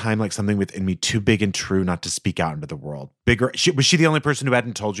felt at the time like something within me too big and true not to speak out into the world. Was she the only person who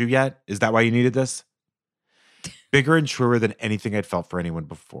hadn't told you yet? Is that why you needed this? Bigger and truer than anything I'd felt for anyone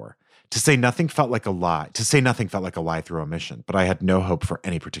before. To say nothing felt like a lie. To say nothing felt like a lie through omission, but I had no hope for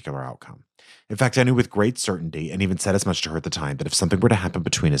any particular outcome. In fact, I knew with great certainty, and even said as much to her at the time, that if something were to happen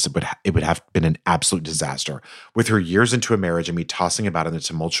between us, it would have been an absolute disaster. With her years into a marriage and me tossing about in the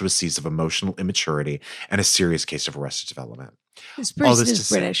tumultuous seas of emotional immaturity and a serious case of arrested development. This person is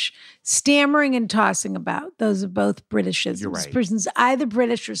British. Stammering and tossing about. Those are both Britishisms. You're right. This person's either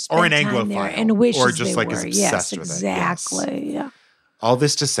British or spent Or an time there Anglophile, and wishes or just they like were. is Yes, obsessed with it. exactly. Yeah. All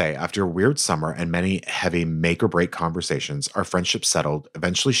this to say, after a weird summer and many heavy make or break conversations, our friendship settled,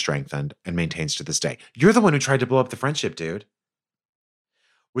 eventually strengthened, and maintains to this day. You're the one who tried to blow up the friendship, dude.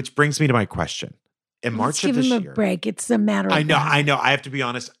 Which brings me to my question. In March of this year, give him a break. It's a matter of I know. I have to be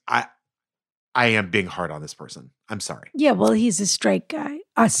honest. I am being hard on this person. I'm sorry. Yeah, well, he's a straight guy,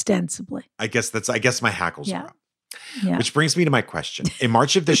 ostensibly. I guess my hackles are up. Yeah. Which brings me to my question. In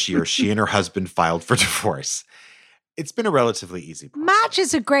March of this year, she and her husband filed for divorce. It's been a relatively easy process. March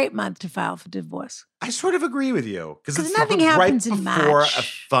is a great month to file for divorce. I sort of agree with you. Because it's nothing happens right in before March. a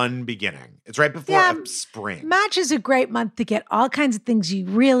fun beginning. It's right before a spring. March is a great month to get all kinds of things you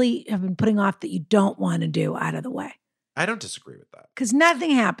really have been putting off that you don't want to do out of the way. I don't disagree with that. Because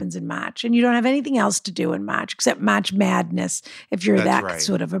nothing happens in March, and you don't have anything else to do in March except March madness if you're That's that right.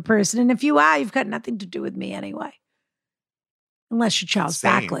 sort of a person. And if you are, you've got nothing to do with me anyway. Unless you're Charles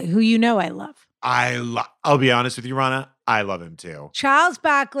Same. Barkley, who you know I love. I'll be honest with you, Rana. I love him too. Charles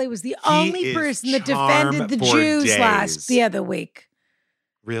Barkley was the only is person that charm defended the for Jews days. the other week.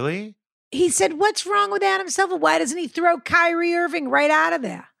 Really? He said, "What's wrong with Adam Silver? Why doesn't he throw Kyrie Irving right out of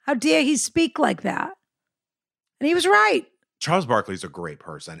there? How dare he speak like that?" And he was right. Charles Barkley's a great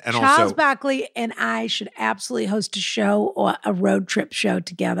person. And Charles also, Barkley and I should absolutely host a show or a road trip show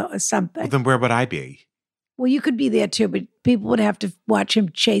together or something. well, then where would I be? Well, you could be there too, but people would have to watch him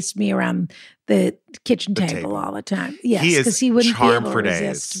chase me around the kitchen table all the time. Yes, he because is he wouldn't be charm able for to days.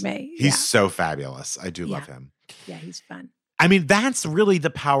 resist me. He's so fabulous. I do love Yeah. him. Yeah, he's fun. I mean, that's really the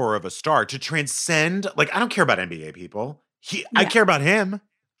power of a star, to transcend. Like, I don't care about NBA people. I care about him.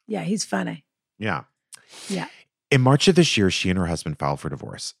 Yeah, he's funny. Yeah. Yeah. In March of this year, she and her husband filed for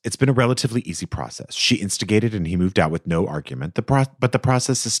divorce. It's been a relatively easy process. She instigated and he moved out with no argument. But the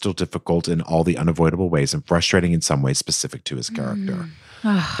process is still difficult in all the unavoidable ways and frustrating in some ways specific to his character.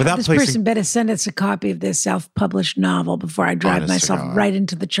 Without This placing- person better send us a copy of their self-published novel before I drive Honest to myself God. right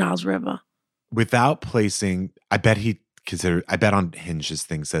into the Charles River. Without placing, I bet on Hinge his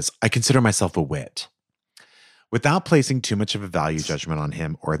thing says, I consider myself a wit. Without placing too much of a value judgment on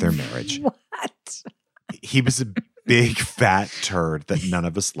him or their marriage, What? he was a big fat turd that none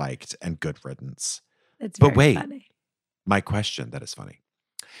of us liked, and good riddance. That's But very wait. funny. My question, that is funny.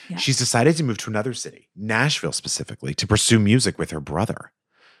 Yeah. She's decided to move to another city, Nashville specifically, to pursue music with her brother.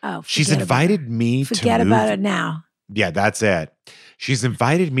 Oh, She's forget about invited it. me to Forget move. about it now. Yeah, that's it. She's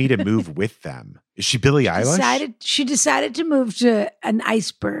invited me to move with them. Is she Billie Eilish? She decided to move to an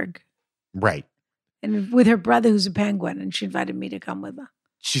iceberg Right. and with her brother who's a penguin, and she invited me to come with her.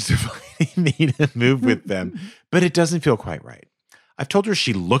 She's inviting me to move with them, but it doesn't feel quite right. I've told her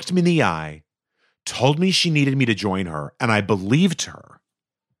she looked me in the eye, told me she needed me to join her, and I believed her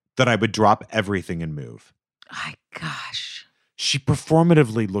that I would drop everything and move. My gosh. She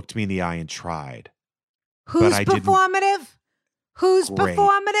performatively looked me in the eye and tried. Who's I didn't- performative? Who's Great.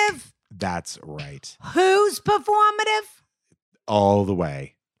 performative? That's right. Who's performative? All the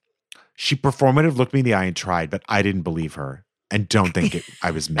way. She performative looked me in the eye and tried, but I didn't believe her. and don't think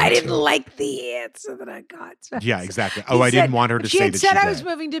I was meant I didn't to. like the answer that I got. So Yeah, exactly. he Oh, I said- didn't want her to if she say had that said she I did. was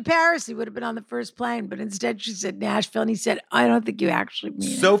moving to Paris, he would have been on the first plane. But instead, she said Nashville, and he said, "I don't think you actually mean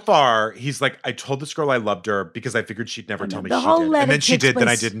So it." far, he's like, I told this girl I loved her because I figured she'd never I know. tell me The she whole did. letter And then she takes did, then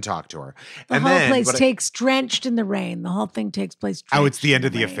I place- didn't talk to her. The and whole then, place what I- takes drenched in the rain. The whole thing takes place. oh, it's the drenched end in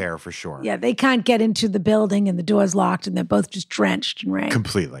of the rain. affair for sure. Yeah, they can't get into the building, and the door's locked, and they're both just drenched in rain.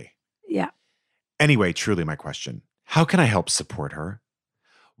 Completely. Yeah. Anyway, truly my question. How can I help support her?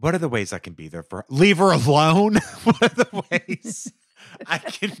 What are the ways I can be there for her? Leave her alone? What are the ways I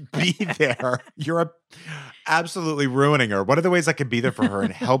can be there? You're absolutely ruining her. What are the ways I can be there for her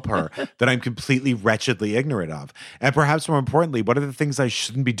and help her that I'm completely wretchedly ignorant of? And perhaps more importantly, what are the things I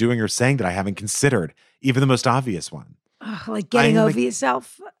shouldn't be doing or saying that I haven't considered? Even the most obvious one. Ugh, like getting I'm over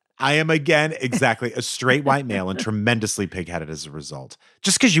yourself. I am again exactly a straight white male and tremendously pig-headed as a result.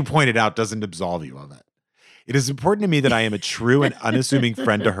 Just because you point it out doesn't absolve you of it. It is important to me that I am a true and unassuming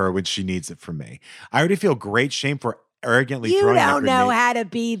friend to her when she needs it from me. I already feel great shame for arrogantly You throwing that don't know grenade. how to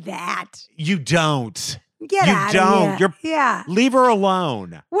be that. You don't. Get You out don't. of here. Yeah. Leave her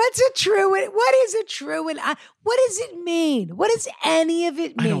alone. What's a true and what is a true and what does it mean? What does any of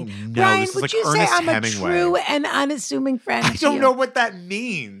it I mean? don't know. Brian, This is would like you say Ernest I'm Hemingway. a true and unassuming friend? I to don't you? know what that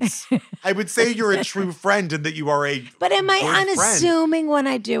means. I would say you're a true friend and that you are a But am I good friend. unassuming when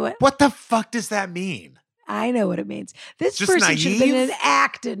I do it? What the fuck does that mean? I know what it means. This Just person should have been naive? an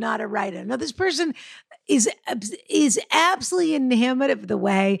actor, not a writer. No, this person is absolutely enamored of the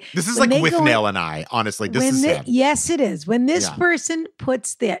way. This is when like they with go in- Nail and I. Honestly, this when is the- him. Yes, it is. When this Yeah. person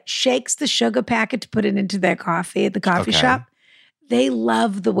shakes the sugar packet to put it into their coffee at the coffee Okay. shop, they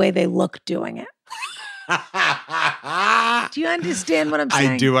love the way they look doing it. Do you understand what I'm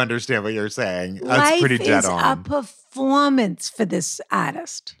saying? I do understand what you're saying. That's Life pretty dead is a on. performance for this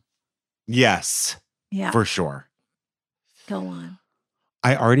artist. Yes, Yeah, for sure. go on.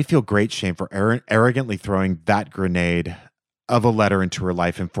 I already feel great shame for arrogantly throwing that grenade of a letter into her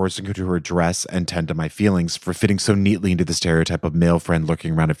life and forcing her to address and tend to my feelings for fitting so neatly into the stereotype of male friend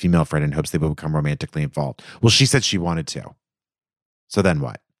looking around a female friend in hopes they will become romantically involved. Well, she said she wanted to. So then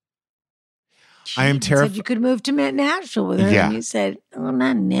what? I am She even said terrif- you could move to Nashville with her, Yeah. and you said, "Oh,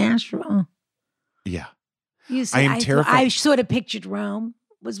 not Nashville." Yeah. You said, I am terrified. I sort of pictured Rome.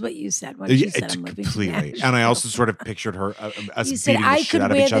 Was what you said when you said I'm moving to completely. Nashville. And I also sort of pictured her us You said beating the I shit could out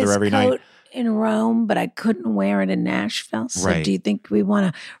of wear each other this every coat night. in Rome, but I couldn't wear it in Nashville. So Right. do you think we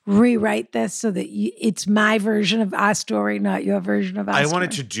want to rewrite this so that it's my version of our story, not your version of our I story?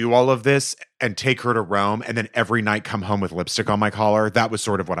 wanted to do all of this and take her to Rome and then every night come home with lipstick on my collar. That was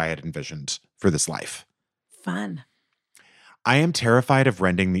sort of what I had envisioned for this life. Fun. I am terrified of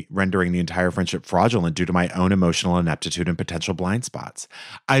rendering the entire friendship fraudulent due to my own emotional ineptitude and potential blind spots.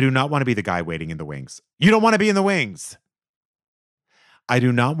 I do not want to be the guy waiting in the wings. You don't want to be in the wings. I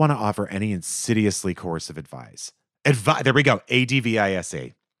do not want to offer any insidiously coercive advice. There we go.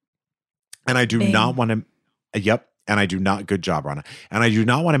 ADVISE. And I do Bing. not want to, yep. And I do not, good job, Rana. And I do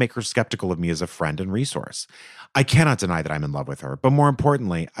not want to make her skeptical of me as a friend and resource. I cannot deny that I'm in love with her. But more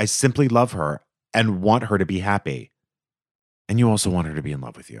importantly, I simply love her and want her to be happy. And you also want her to be in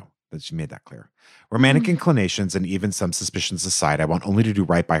love with you. That she made that clear. Romantic inclinations and even some suspicions aside, I want only to do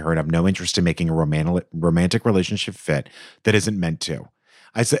right by her and have no interest in making a romantic relationship fit that isn't meant to.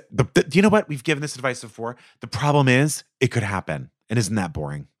 I said, do you know what? We've given this advice before. The problem is it could happen. And isn't that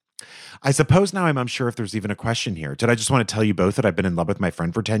boring? I suppose now I'm unsure if there's even a question here. Did I just want to tell you both that I've been in love with my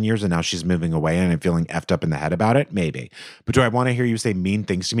friend for 10 years and now she's moving away and I'm feeling effed up in the head about it? Maybe. But do I want to hear you say mean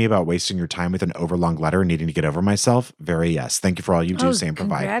things to me about wasting your time with an overlong letter and needing to get over myself? Very yes. Thank you for all you do, say and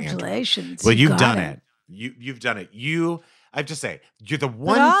provide. Andrew. Congratulations. Well, You you've got done it. You've done it. I have to say, you're the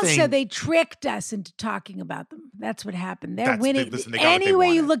one But also, thing. they tricked us into talking about them. That's what happened. They're That's- winning. listen, they got what they Any way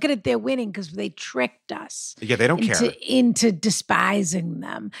you wanted. look at it, they're winning because they tricked us. Yeah, they don't care. Into despising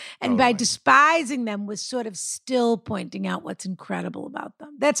them. And by Totally. despising them was sort of still pointing out what's incredible about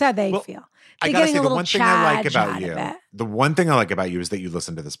them. That's how they Well, feel. I They're gotta getting say, a the little one thing I like charge about out you, of it. the one thing I like about you is that you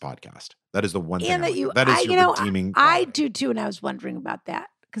listen to this podcast. That is the one thing. And I that like. you, That is I, your you know, redeeming. I quality. do too. And I was wondering about that.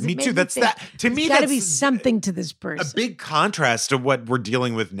 Because Me too. That's that. To me, got to be that's something to this person. a big contrast to what we're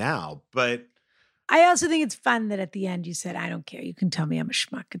dealing with now. But I also think it's fun that at the end you said, I don't care. You can tell me I'm a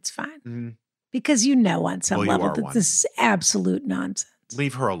schmuck. It's fine. mm, Because you know on some Well, you level are that one. this is absolute nonsense.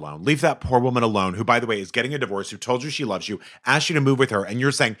 leave her alone. Leave that poor woman alone, who, by the way, is getting a divorce, who told you she loves you, asked you to move with her, and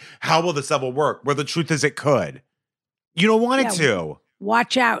you're saying, how will this ever work? Well, the truth is it could. You don't want it Yeah, to.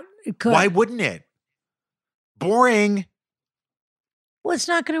 Watch out. It could. Why wouldn't it? Boring. Well, it's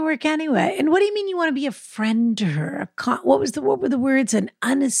not going to work anyway. And what do you mean you want to be a friend to her? What were the words? An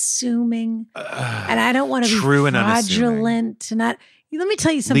unassuming. And I don't want to be True and fraudulent. Let me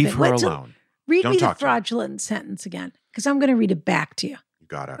tell you something. Leave her alone. Read Don't me the talk to her. fraudulent sentence again, because I'm going to read it back to you. You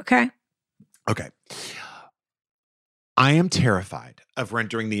got it. Okay. Okay. I am terrified of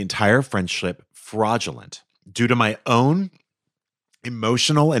rendering the entire friendship fraudulent due to my own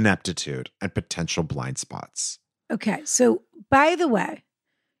emotional ineptitude and potential blind spots. Okay. So, by the way,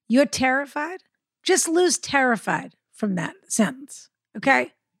 you're terrified. Just lose terrified from that sentence.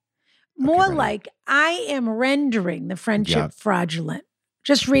 Okay. More ready. like I am rendering the friendship Yep. fraudulent.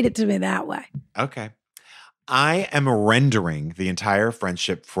 Just read it to me that way. Okay. I am rendering the entire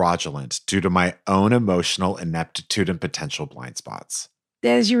friendship fraudulent due to my own emotional ineptitude and potential blind spots.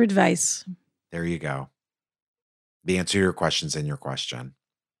 There's your advice. There you go. The answer to your question's in your question.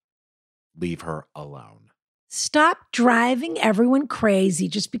 Leave her alone. Stop driving everyone crazy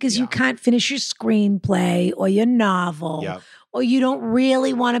just because you Yeah. can't finish your screenplay or your novel. Yep. Or you don't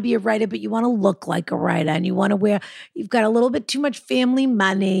really want to be a writer, but you want to look like a writer and you want to you've got a little bit too much family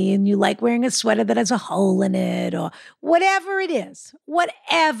money and you like wearing a sweater that has a hole in it or whatever it is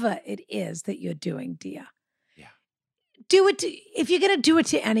that you're doing, dear. Yeah. Do it if you're going to do it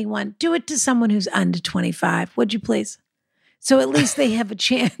to anyone, do it to someone who's under 25, would you please? So at least they have a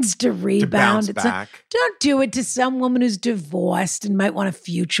chance to rebound. To bounce back. Don't do it to some woman who's divorced and might want a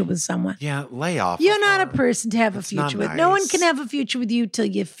future with someone. Yeah, lay off. You're of not a her. person to have It's a not future with. No one nice. can have a future with you till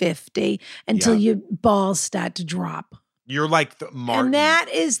you're 50, until Yeah. your balls start to drop. You're like the Martin. And that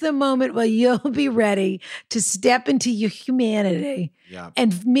is the moment where you'll be ready to step into your humanity Yeah.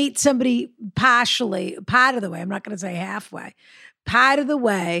 and meet somebody part of the way. I'm not going to say halfway, part of the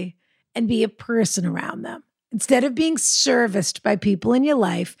way, and be a person around them. Instead of being serviced by people in your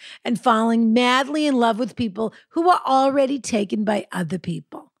life and falling madly in love with people who are already taken by other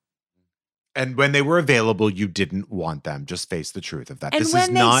people. And when they were available, you didn't want them. Just face the truth of that. And This when is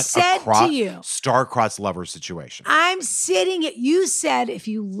they not said a to you- star-crossed lover situation. I'm sitting at, you said, if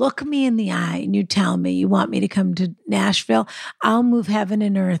you look me in the eye and you tell me you want me to come to Nashville, I'll move heaven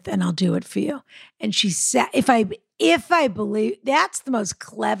and earth and I'll do it for you. And she said, if I believe, that's the most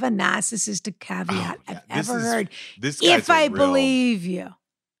clever narcissistic caveat Oh, yeah. I've ever heard. This guy's If I a real- believe you.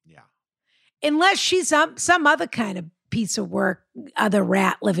 Yeah. Unless she's some other kind of piece of work, other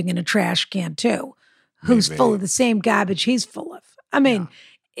rat living in a trash can too, who's Maybe. full of the same garbage he's full of. I mean,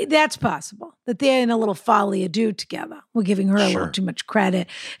 that's possible that they're in a little folly ado together. We're giving her a Sure. little too much credit,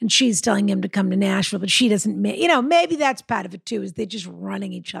 and she's telling him to come to Nashville, but she doesn't. Maybe that's part of it too. Is they're just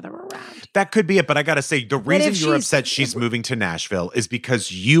running each other around. That could be it, but I got to say, the reason if you're she's- upset she's moving to Nashville is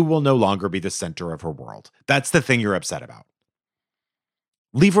because you will no longer be the center of her world. That's the thing you're upset about.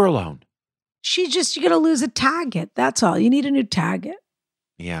 Leave her alone. You're going to lose a target. That's all. You need a new target.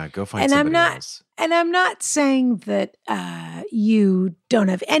 Yeah, go find And I'm somebody not- else. And I'm not saying that you don't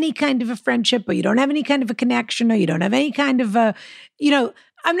have any kind of a friendship or you don't have any kind of a connection or you don't have any kind of a,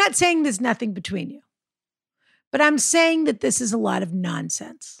 I'm not saying there's nothing between you. But I'm saying that this is a lot of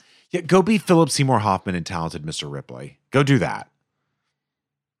nonsense. Yeah, go be Philip Seymour Hoffman in Talented Mr. Ripley. Go do that. Or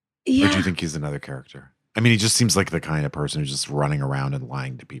do you Yeah. think he's another character? I mean, he just seems like the kind of person who's just running around and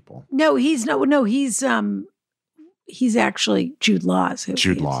lying to people. No, he's actually Jude Law.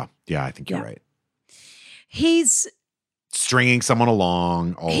 Jude Law. Yeah, I think you're Yeah. right. He's Stringing someone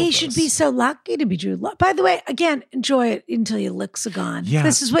along. he should be so lucky to be Jude Law. By the way, again, enjoy it until your licks are gone. Yeah. How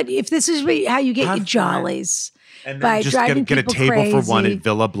you get Have your fun. jollies. And by then just driving get a people table for one crazy. at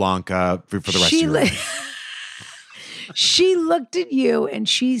Villa Blanca for the rest She of your li- life. She looked at you and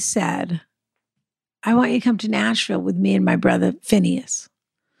she said, I want you to come to Nashville with me and my brother Phineas.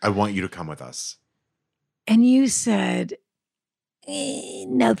 I want you to come with us. And you said,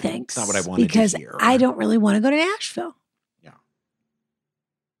 no thanks. Not what I wanted to because hear. I don't really want to go to Nashville. Yeah.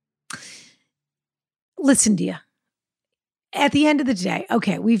 Listen, dear. At the end of the day,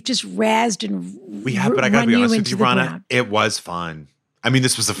 okay, we've just razzed and We have, but I got to run be you honest with into you, the Rana. ground. It was fun. I mean,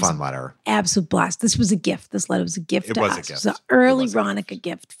 this was a fun letter. Absolute blast. This was a gift. This letter was a gift It to was a us. gift. It was an early It was a Ronica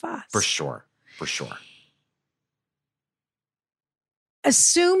gift for us. For sure. For sure.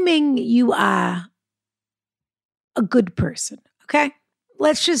 Assuming you are a good person, okay?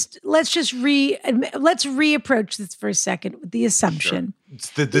 Let's reapproach this for a second with the assumption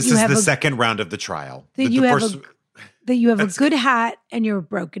This you is have the a- second round of the trial. that The you have first- that you have a good heart and you're a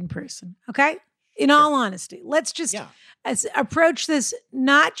broken person, okay? In all honesty, let's just Yeah. approach this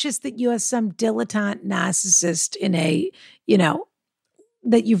not just that you are some dilettante narcissist in a,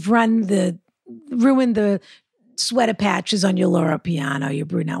 that you've ruined the sweater patches on your Loro Piano, your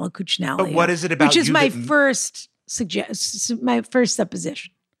Brunello Cucinelli. But what is it about which is you my that- first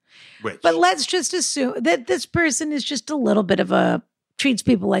supposition. Which? But let's just assume that this person is just a little bit of treats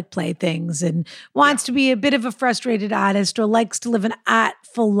people like playthings and wants to be a bit of a frustrated artist or likes to live an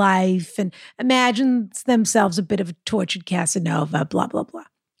artful life and imagines themselves a bit of a tortured Casanova, blah, blah, blah.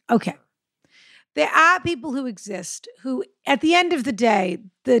 Okay. There are people who exist who, at the end of the day,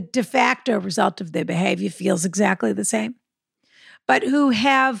 the de facto result of their behavior feels exactly the same, but who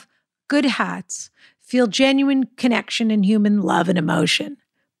have good hearts, feel genuine connection and human love and emotion,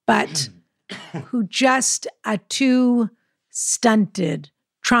 but who just are too stunted,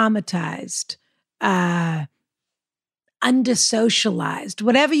 traumatized, under-socialized,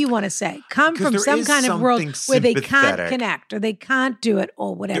 whatever you want to say, come from some kind of world where they can't connect or they can't do it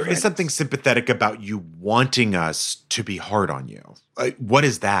or whatever. There is something sympathetic about you wanting us to be hard on you. What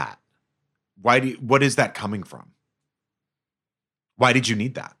is that? What is that coming from? Why did you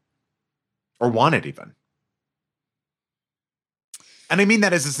need that? Or want it even? And I mean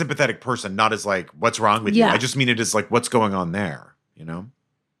that as a sympathetic person, not as like, what's wrong with you? I just mean it as like, what's going on there, you know?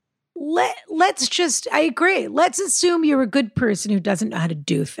 I agree. Let's assume you're a good person who doesn't know how to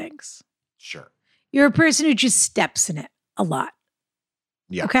do things. Sure. You're a person who just steps in it a lot.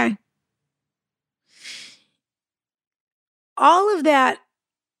 Yeah. Okay. All of that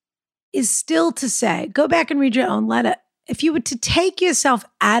is still to say, go back and read your own letter. If you were to take yourself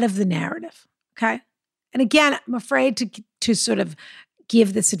out of the narrative, okay? And again, I'm afraid to sort of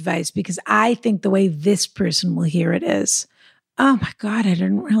give this advice because I think the way this person will hear it is, oh my God, I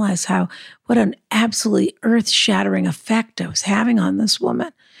didn't realize what an absolutely earth-shattering effect I was having on this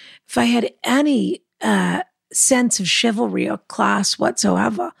woman. If I had any sense of chivalry or class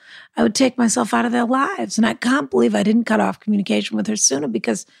whatsoever, I would take myself out of their lives. And I can't believe I didn't cut off communication with her sooner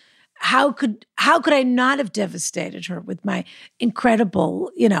because how could I not have devastated her with my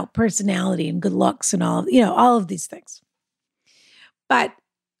incredible, personality and good looks and all of these things. But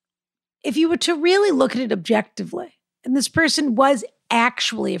if you were to really look at it objectively, and this person was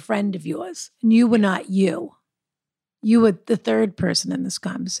actually a friend of yours, and you were not you were the third person in this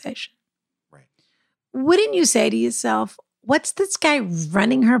conversation. Right. Wouldn't you say to yourself, what's this guy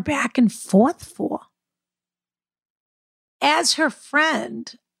running her back and forth for? As her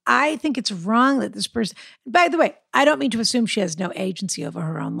friend, I think it's wrong that this person, by the way, I don't mean to assume she has no agency over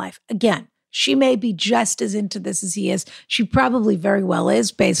her own life. Again, she may be just as into this as he is. She probably very well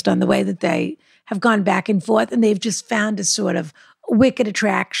is based on the way that they have gone back and forth and they've just found a sort of wicked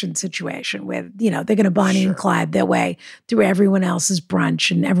attraction situation where, they're going to Bonnie and Clyde their way through everyone else's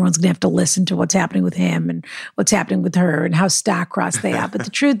brunch and everyone's going to have to listen to what's happening with him and what's happening with her and how star-crossed they are. But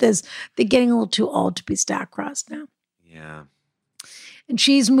the truth is they're getting a little too old to be star-crossed now. Yeah. And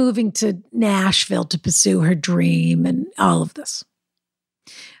she's moving to Nashville to pursue her dream and all of this.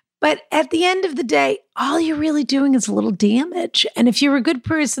 But at the end of the day, all you're really doing is a little damage. And if you're a good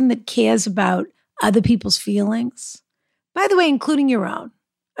person that cares about other people's feelings, by the way, including your own,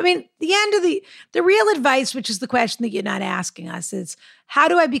 I mean, the end of the real advice, which is the question that you're not asking us, is how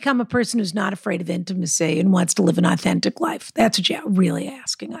do I become a person who's not afraid of intimacy and wants to live an authentic life? That's what you're really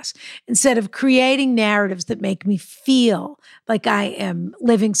asking us. Instead of creating narratives that make me feel like I am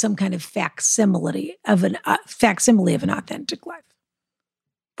living some kind of facsimile of an authentic life.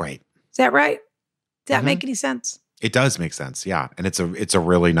 Right. Is that right? Does that make any sense? It does make sense. Yeah. And it's a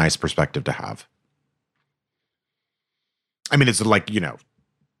really nice perspective to have. I mean, it's like,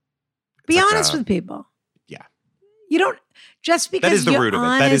 be honest with people. Yeah. You don't, just because you're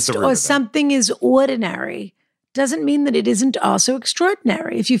honest or something is ordinary doesn't mean that it isn't also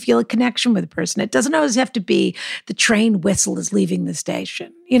extraordinary. If you feel a connection with a person, it doesn't always have to be the train whistle is leaving the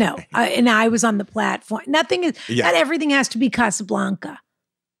station, and I was on the platform. Not everything has to be Casablanca.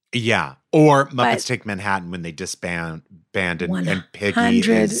 Yeah. Or Muppets Take Manhattan when they disband and Piggy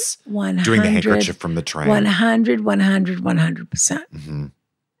is doing the handkerchief from the train. 100%. Mm-hmm.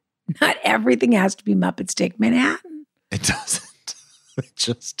 Not everything has to be Muppets Take Manhattan. It doesn't. It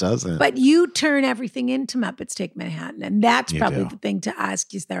just doesn't. But you turn everything into Muppets Take Manhattan. And that's probably the thing to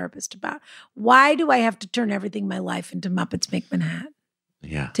ask your therapist about. Why do I have to turn everything in my life into Muppets Take Manhattan?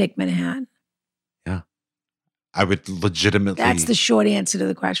 Yeah. Take Manhattan. Yeah. I would legitimately. That's the short answer to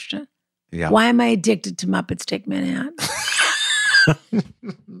the question. Yeah. Why am I addicted to Muppets Take Manhattan?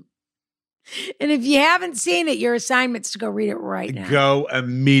 And if you haven't seen it, your assignment's to go read it right now. Go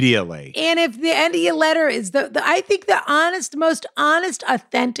immediately. And if the end of your letter is I think the most honest,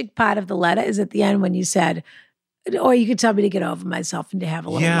 authentic part of the letter is at the end when you said, or you could tell me to get over myself and to have a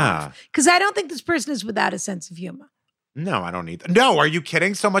little laugh. Because I don't think this person is without a sense of humor. No, I don't either. No, are you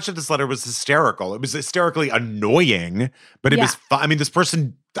kidding? So much of this letter was hysterical. It was hysterically annoying, but it was fun. I mean, this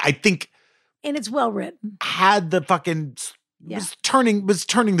person, I think And it's well written. had the fucking was turning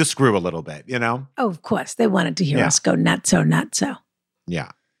the screw a little bit, you know? Oh, of course. They wanted to hear us go nutso, nutso. Yeah.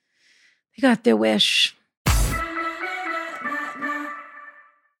 They got their wish.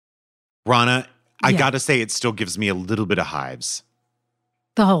 Rana, I got to say, it still gives me a little bit of hives.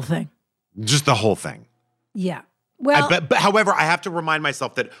 The whole thing. Just the whole thing. Yeah. Well, but however, I have to remind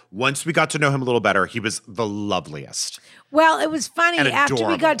myself that once we got to know him a little better, he was the loveliest. well, it was funny. And After we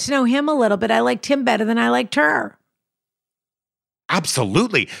adorable. got to know him a little bit, I liked him better than I liked her.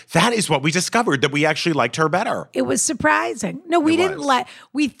 Absolutely. That is what we discovered, that we actually liked her better. It was surprising. No, we It didn't was. like.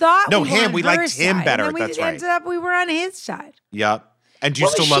 We thought No, we were him. on We her liked him side, better. And then That's we right. ended up we were on his side. Yep. And do you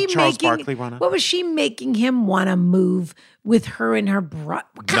What still was love she Charles making- Barkley, Rana? What was she making him want to move with her and her brother?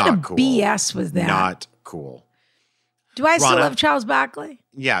 What kind Not of cool. BS was that? Not cool. Do I still Rana. love Charles Barkley?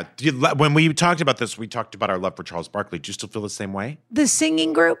 Yeah. When we talked about this, we talked about our love for Charles Barkley. Do you still feel the same way? The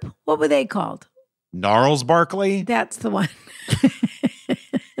singing group? What were they called? Gnarls Barkley? That's the one.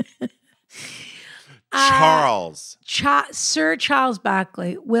 Charles. Sir Charles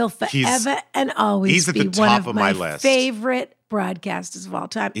Barkley will forever and always he's at be the one top of of my my list. favorite broadcasters of all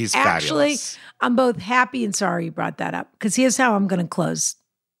time. He's Actually, fabulous. I'm both happy and sorry you brought that up because here's how I'm going to close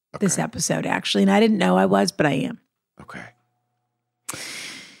this episode, actually. And I didn't know I was, but I am. Okay.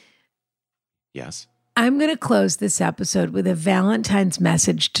 Yes. I'm going to close this episode with a Valentine's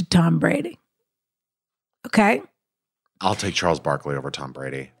message to Tom Brady. Okay? I'll take Charles Barkley over Tom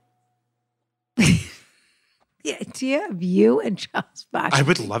Brady. The idea of you and Charles Barkley I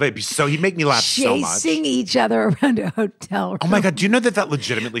would love it. He'd make me laugh so much. chasing each other around a hotel room. Oh my God. Do you know that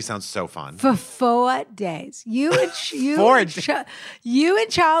legitimately sounds so fun? For 4 days. You and you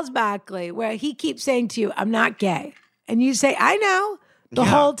and Charles Barkley, where he keeps saying to you, I'm not gay. And you say, I know, the Yeah.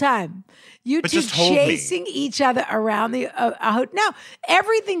 whole time. You But two just hold me. chasing each other around the no,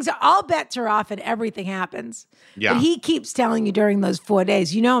 all bets are off and everything happens. Yeah. But he keeps telling you during those 4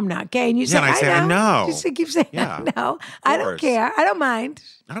 days, you know I'm not gay. And you say, and I say, I know. You just keep saying, Yeah, I know. I don't course. care. I don't mind.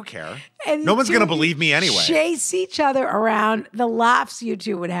 I don't care. And No you one's going to two believe me anyway. Chase each other around, the laughs you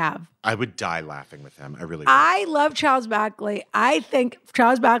two would have. I would die laughing with him. I really would. I love Charles Barkley. I think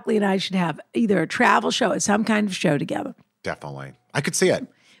Charles Barkley and I should have either a travel show or some kind of show together. Definitely. I could see it.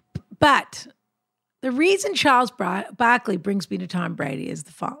 But the reason Charles Barkley brings me to Tom Brady is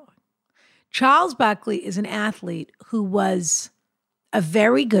the following. Charles Barkley is an athlete who was a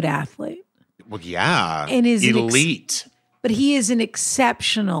very good athlete, Well, yeah. And is an elite. but he is an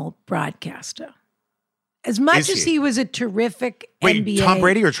exceptional broadcaster. As much Is as he? he was a terrific Wait, NBA. Tom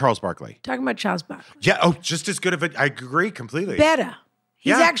Brady or Charles Barkley? Talking about Charles Barkley. Yeah. Oh, just as good of a. I agree completely. Better.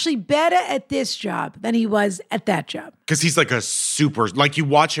 He's Yeah. actually better at this job than he was at that job. Because he's like a super. Like you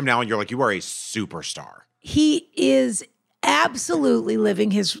watch him now and you're like, you are a superstar. He is absolutely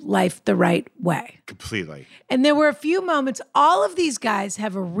living his life the right way. Completely. And there were a few moments, all of these guys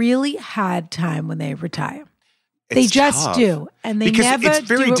have a really hard time when they retire. They It's just tough. do. And they because never it's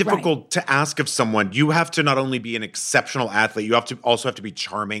very do it difficult to ask of someone. You have to not only be an exceptional athlete, you also have to be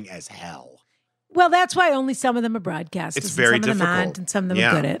charming as hell. Well, that's why only some of them are broadcasters. It's and very some of them difficult. aren't, and some of them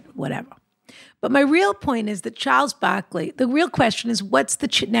Yeah. are good at whatever. But my real point is that Charles Barkley, the real question is what's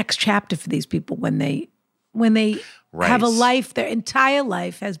the next chapter for these people when they have a Right. life, their entire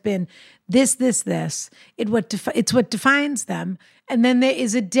life has been this. It's what defines them. And then there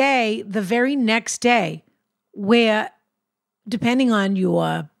is a day, the very next day, where depending on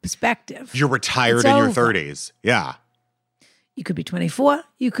your perspective, You're retired It's in your over. 30s. Yeah. you could be 24,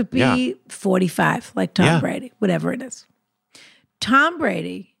 you could be Yeah. 45, like Tom Yeah. Brady, whatever it is. Tom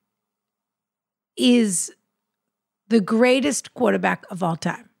Brady is the greatest quarterback of all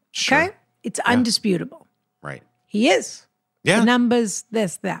time. Okay? Sure. It's undisputable. Right. He is. Yeah. The numbers,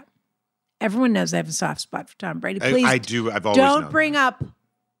 this, that. Everyone knows I have a soft spot for Tom Brady. Please I do. I've always don't known bring that. up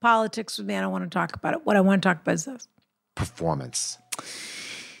politics with me. I don't want to talk about it. What I want to talk about is this. Performance.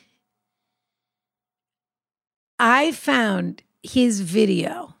 I found his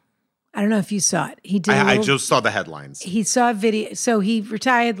video. I don't know if you saw it. He did. I just saw the headlines. He saw a video. So he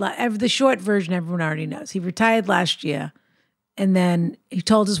retired. The short version, everyone already knows. He retired last year. And then he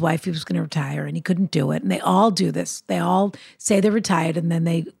told his wife he was going to retire and he couldn't do it. And they all do this. They all say they're retired and then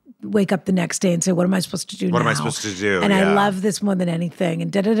they wake up the next day and say, what am I supposed to do now? What am I supposed to do? And I Yeah. love this more than anything.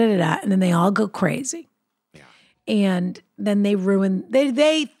 And da-da-da-da-da. And then they all go crazy. Yeah. And then they ruin,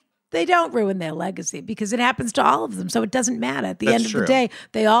 they don't ruin their legacy because it happens to all of them. So it doesn't matter. At the That's end of true. the day,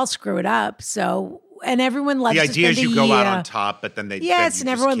 they all screw it up. So and everyone loves The to idea spend is a you go out year- on top, but then they Yes, then and you just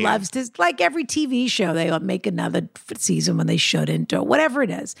everyone can't. loves to, like every TV show, they make another season when they shouldn't, or whatever it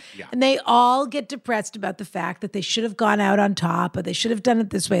is. Yeah. And they all get depressed about the fact that they should have gone out on top, or they should have done it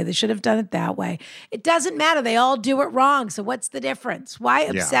this way, they should have done it that way. It doesn't matter. They all do it wrong. So what's the difference? Why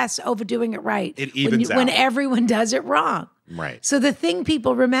obsess over doing it right It evens when out. everyone does it wrong? Right. So the thing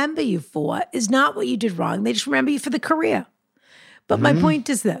people remember you for is not what you did wrong. They just remember you for the career. But my point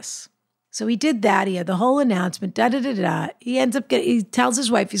is this. So he did that. He had the whole announcement, da-da-da-da. He ends up he tells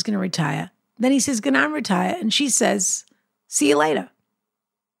his wife he's going to retire. Then he says, "Gonna retire." And she says, "See you later."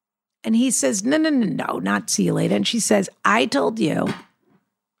 And he says, no, not see you later. And she says, "I told you,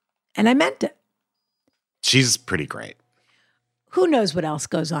 and I meant it." She's pretty great. Who knows what else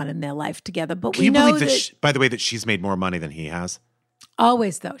goes on in their life together? But Can we you know believe that, by the way, that she's made more money than he has?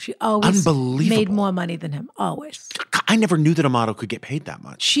 always, though, she always Unbelievable. made more money than him, always. I never knew that a model could get paid that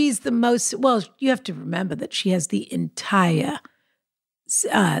much. She's the most, well, you have to remember that she has the entire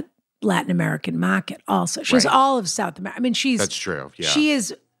Latin American market also. She has Right. all of South America. I mean, That's true. Yeah. she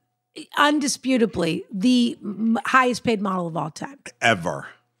is undisputably the highest paid model of all time. Ever.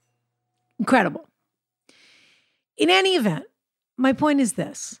 Incredible. In any event, my point is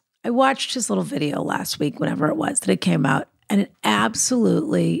this. I watched his little video last week, whenever it was that it came out, and it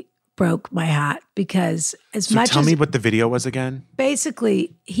absolutely broke my heart because as So much tell as me what the video was again.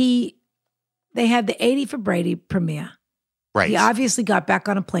 basically they had the 80 for Brady premiere. Right. He obviously got back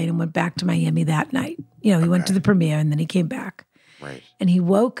on a plane and went back to Miami that night. You know, he went to the premiere and then he came back. Right. And he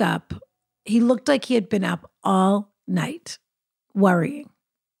woke up. He looked like he had been up all night worrying.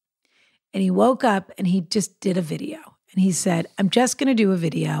 And he woke up and he just did a video. And he said, "I'm just going to do a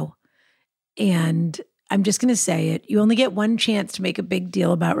video and I'm just going to say it. You only get one chance to make a big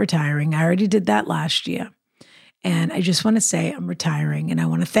deal about retiring. I already did that last year. And I just want to say I'm retiring and I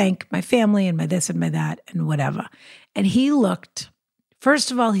want to thank my family and my this and my that and whatever." And he looked, first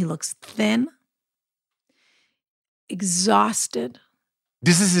of all, he looks thin, exhausted,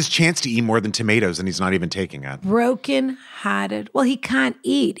 This is his chance to eat more than tomatoes, and he's not even taking it. broken-hearted. Well, he can't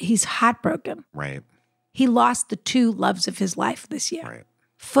eat. He's heartbroken. Right. He lost the two loves of his life this year, Right.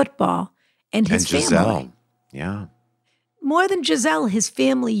 football and his And Giselle. family. Yeah. More than Giselle, his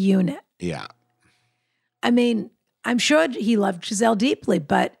family unit. Yeah. I mean, I'm sure he loved Giselle deeply,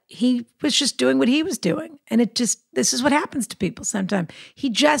 but he was just doing what he was doing. And this is what happens to people sometimes. He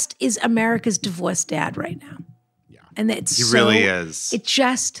just is America's divorced dad right now. Yeah. And it's He really is. It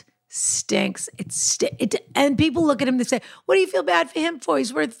just stinks. And people look at him and say, "What do you feel bad for him for?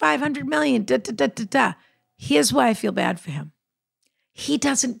 He's worth $500 million. Da, da, da, da, da." Here's why I feel bad for him. He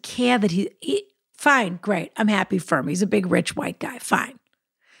doesn't care that fine, great. I'm happy for him. He's a big, rich white guy. Fine.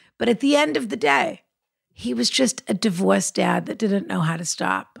 But at the end of the day, he was just a divorced dad that didn't know how to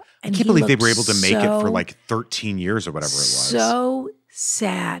stop. And I can't believe they were able to make it for like 13 years or whatever it was. So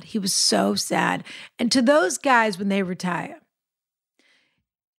sad. He was so sad. And to those guys, when they retire,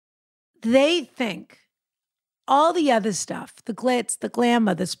 they think all the other stuff, the glitz, the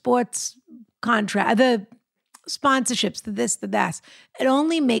glamour, the sports contract, the sponsorships, the this, the that, it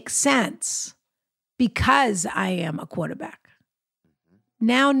only makes sense because I am a quarterback.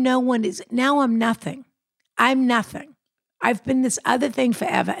 Now I'm nothing. I'm nothing. I've been this other thing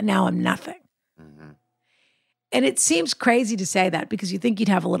forever, and now I'm nothing. Mhm. And it seems crazy to say that because you think you'd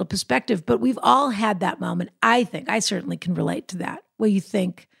have a little perspective, but we've all had that moment. I think I certainly can relate to that, where you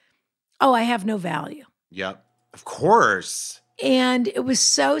think, "Oh, I have no value." Yep. Of course. And it was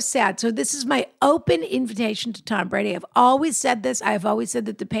so sad. So this is my open invitation to Tom Brady. I've always said this. I've always said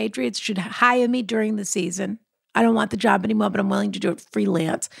that the Patriots should hire me during the season. I don't want the job anymore, but I'm willing to do it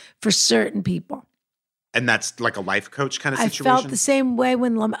freelance for certain people. And that's like a life coach kind of I situation? felt the same way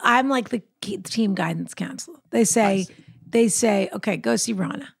when I'm like the team guidance counselor. They say, "Okay, go see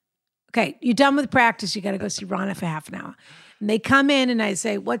Rana. Okay, you're done with practice. You got to go see Rana for half an hour." And they come in and I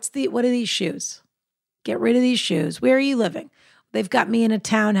say, what are these shoes? Get rid of these shoes. Where are you living? They've got me in a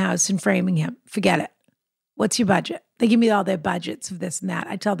townhouse in Framingham. Forget it. What's your budget? They give me all their budgets of this and that.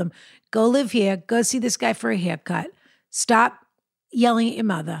 I tell them, go live here. Go see this guy for a haircut. Stop yelling at your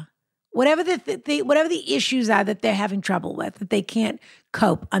mother. Whatever the issues are that they're having trouble with, that they can't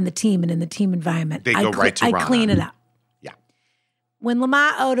cope on the team and in the team environment, They go right to I Rana. clean it up. Yeah. When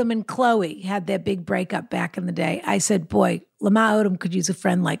Lamar Odom and Chloe had their big breakup back in the day, I said, "Boy, Lamar Odom could use a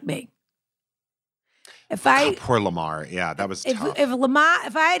friend like me." Oh, poor Lamar. Yeah, that was tough.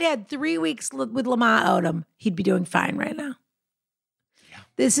 If I had 3 weeks with Lamar Odom, he'd be doing fine right now. Yeah.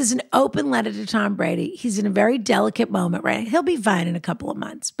 This is an open letter to Tom Brady. He's in a very delicate moment right now. He'll be fine in a couple of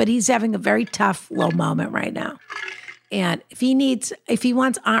months, but he's having a very tough, low moment right now. And if he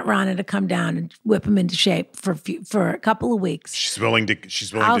wants Aunt Rana to come down and whip him into shape for a couple of weeks, She's willing to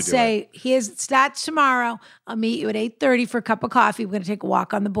I'll do say, it starts tomorrow. I'll meet you at 8:30 for a cup of coffee. We're going to take a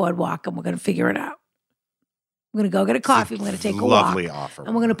walk on the boardwalk and we're going to figure it out. We're going to go get a coffee. We're going to take a walk. Lovely offer.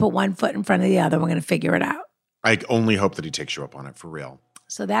 And we're going to put one foot in front of the other. We're going to figure it out. I only hope that he takes you up on it for real.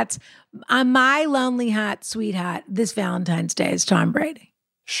 So that's on my lonely heart, sweetheart. This Valentine's Day is Tom Brady.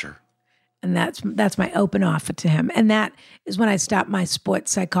 Sure. And that's my open offer to him. And that is when I stopped my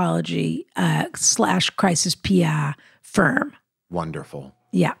sports psychology / crisis PR firm. Wonderful.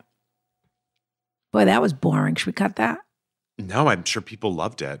 Yeah. Boy, that was boring. Should we cut that? No, I'm sure people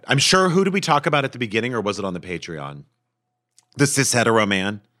loved it. I'm sure, who did we talk about at the beginning, or was it on the Patreon? The cis hetero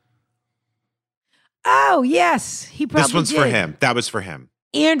man? Oh, yes. He probably This one's did. for him. That was for him.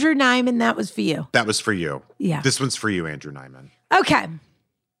 Andrew Nyman, that was for you. That was for you. Yeah. This one's for you, Andrew Nyman. Okay.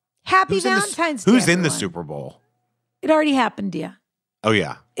 Happy Valentine's Day. Who's in the everyone. Super Bowl? It already happened, dear. Oh,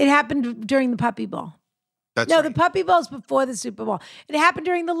 yeah. It happened during the Puppy Bowl. That's No, right. the Puppy Bowl's before the Super Bowl. It happened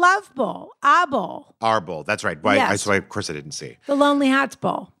during the Love Bowl, our bowl, Our bowl. That's right. Why? Yes. So of course I didn't see. the Lonely Hearts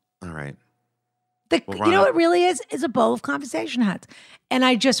Bowl. All right. You Well, know Rana- what it really is? Is a bowl of conversation hearts. And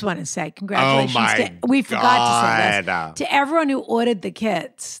I just want to say congratulations. Oh, my to, we forgot to say God. this. To everyone who ordered the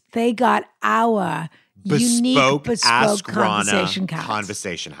kits, they got our unique bespoke Ask conversation Rana cards.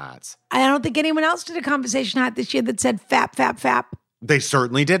 conversation hats. I don't think anyone else did a conversation hat this year that said fap, fap, fap. They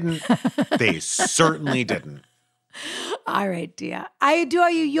certainly didn't. They certainly didn't. All right, dear. I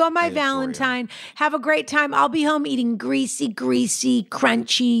adore you. You're my adore you. Valentine. Have a great time. I'll be home eating greasy,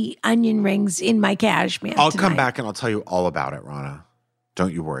 crunchy onion rings in my cashmere. I'll come tonight. back and I'll tell you all about it, Rana.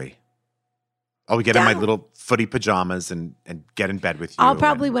 Don't you worry. I'll get in my little footy pajamas and get in bed with you. I'll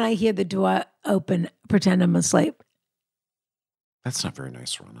probably, and- when I hear the door open, pretend I'm asleep. That's not very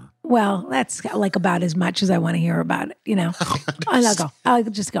nice, Rana. Well, that's like about as much as I want to hear about it, you know. I'll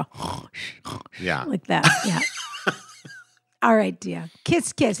just go Yeah. like that. Yeah. All right, dear.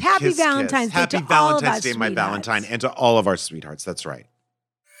 Kiss, kiss. Happy Kiss, kiss. Valentine's Day Happy to all of Valentine's our Day, my sweethearts. Valentine, and to all of our sweethearts. That's right.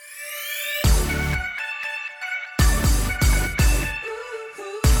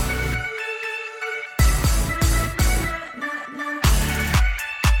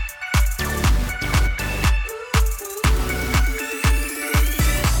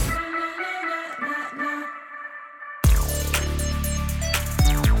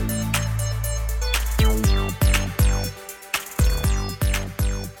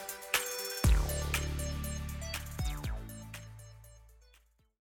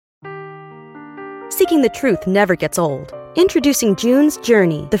 Seeking the truth never gets old. Introducing June's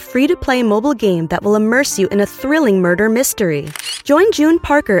Journey, the free-to-play mobile game that will immerse you in a thrilling murder mystery. Join June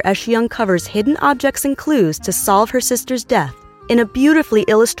Parker as she uncovers hidden objects and clues to solve her sister's death in a beautifully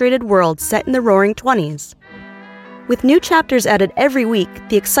illustrated world set in the Roaring '20s. With new chapters added every week,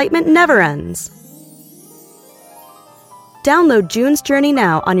 the excitement never ends. Download June's Journey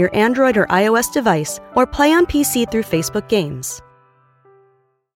now on your Android or iOS device, or play on PC through Facebook Games.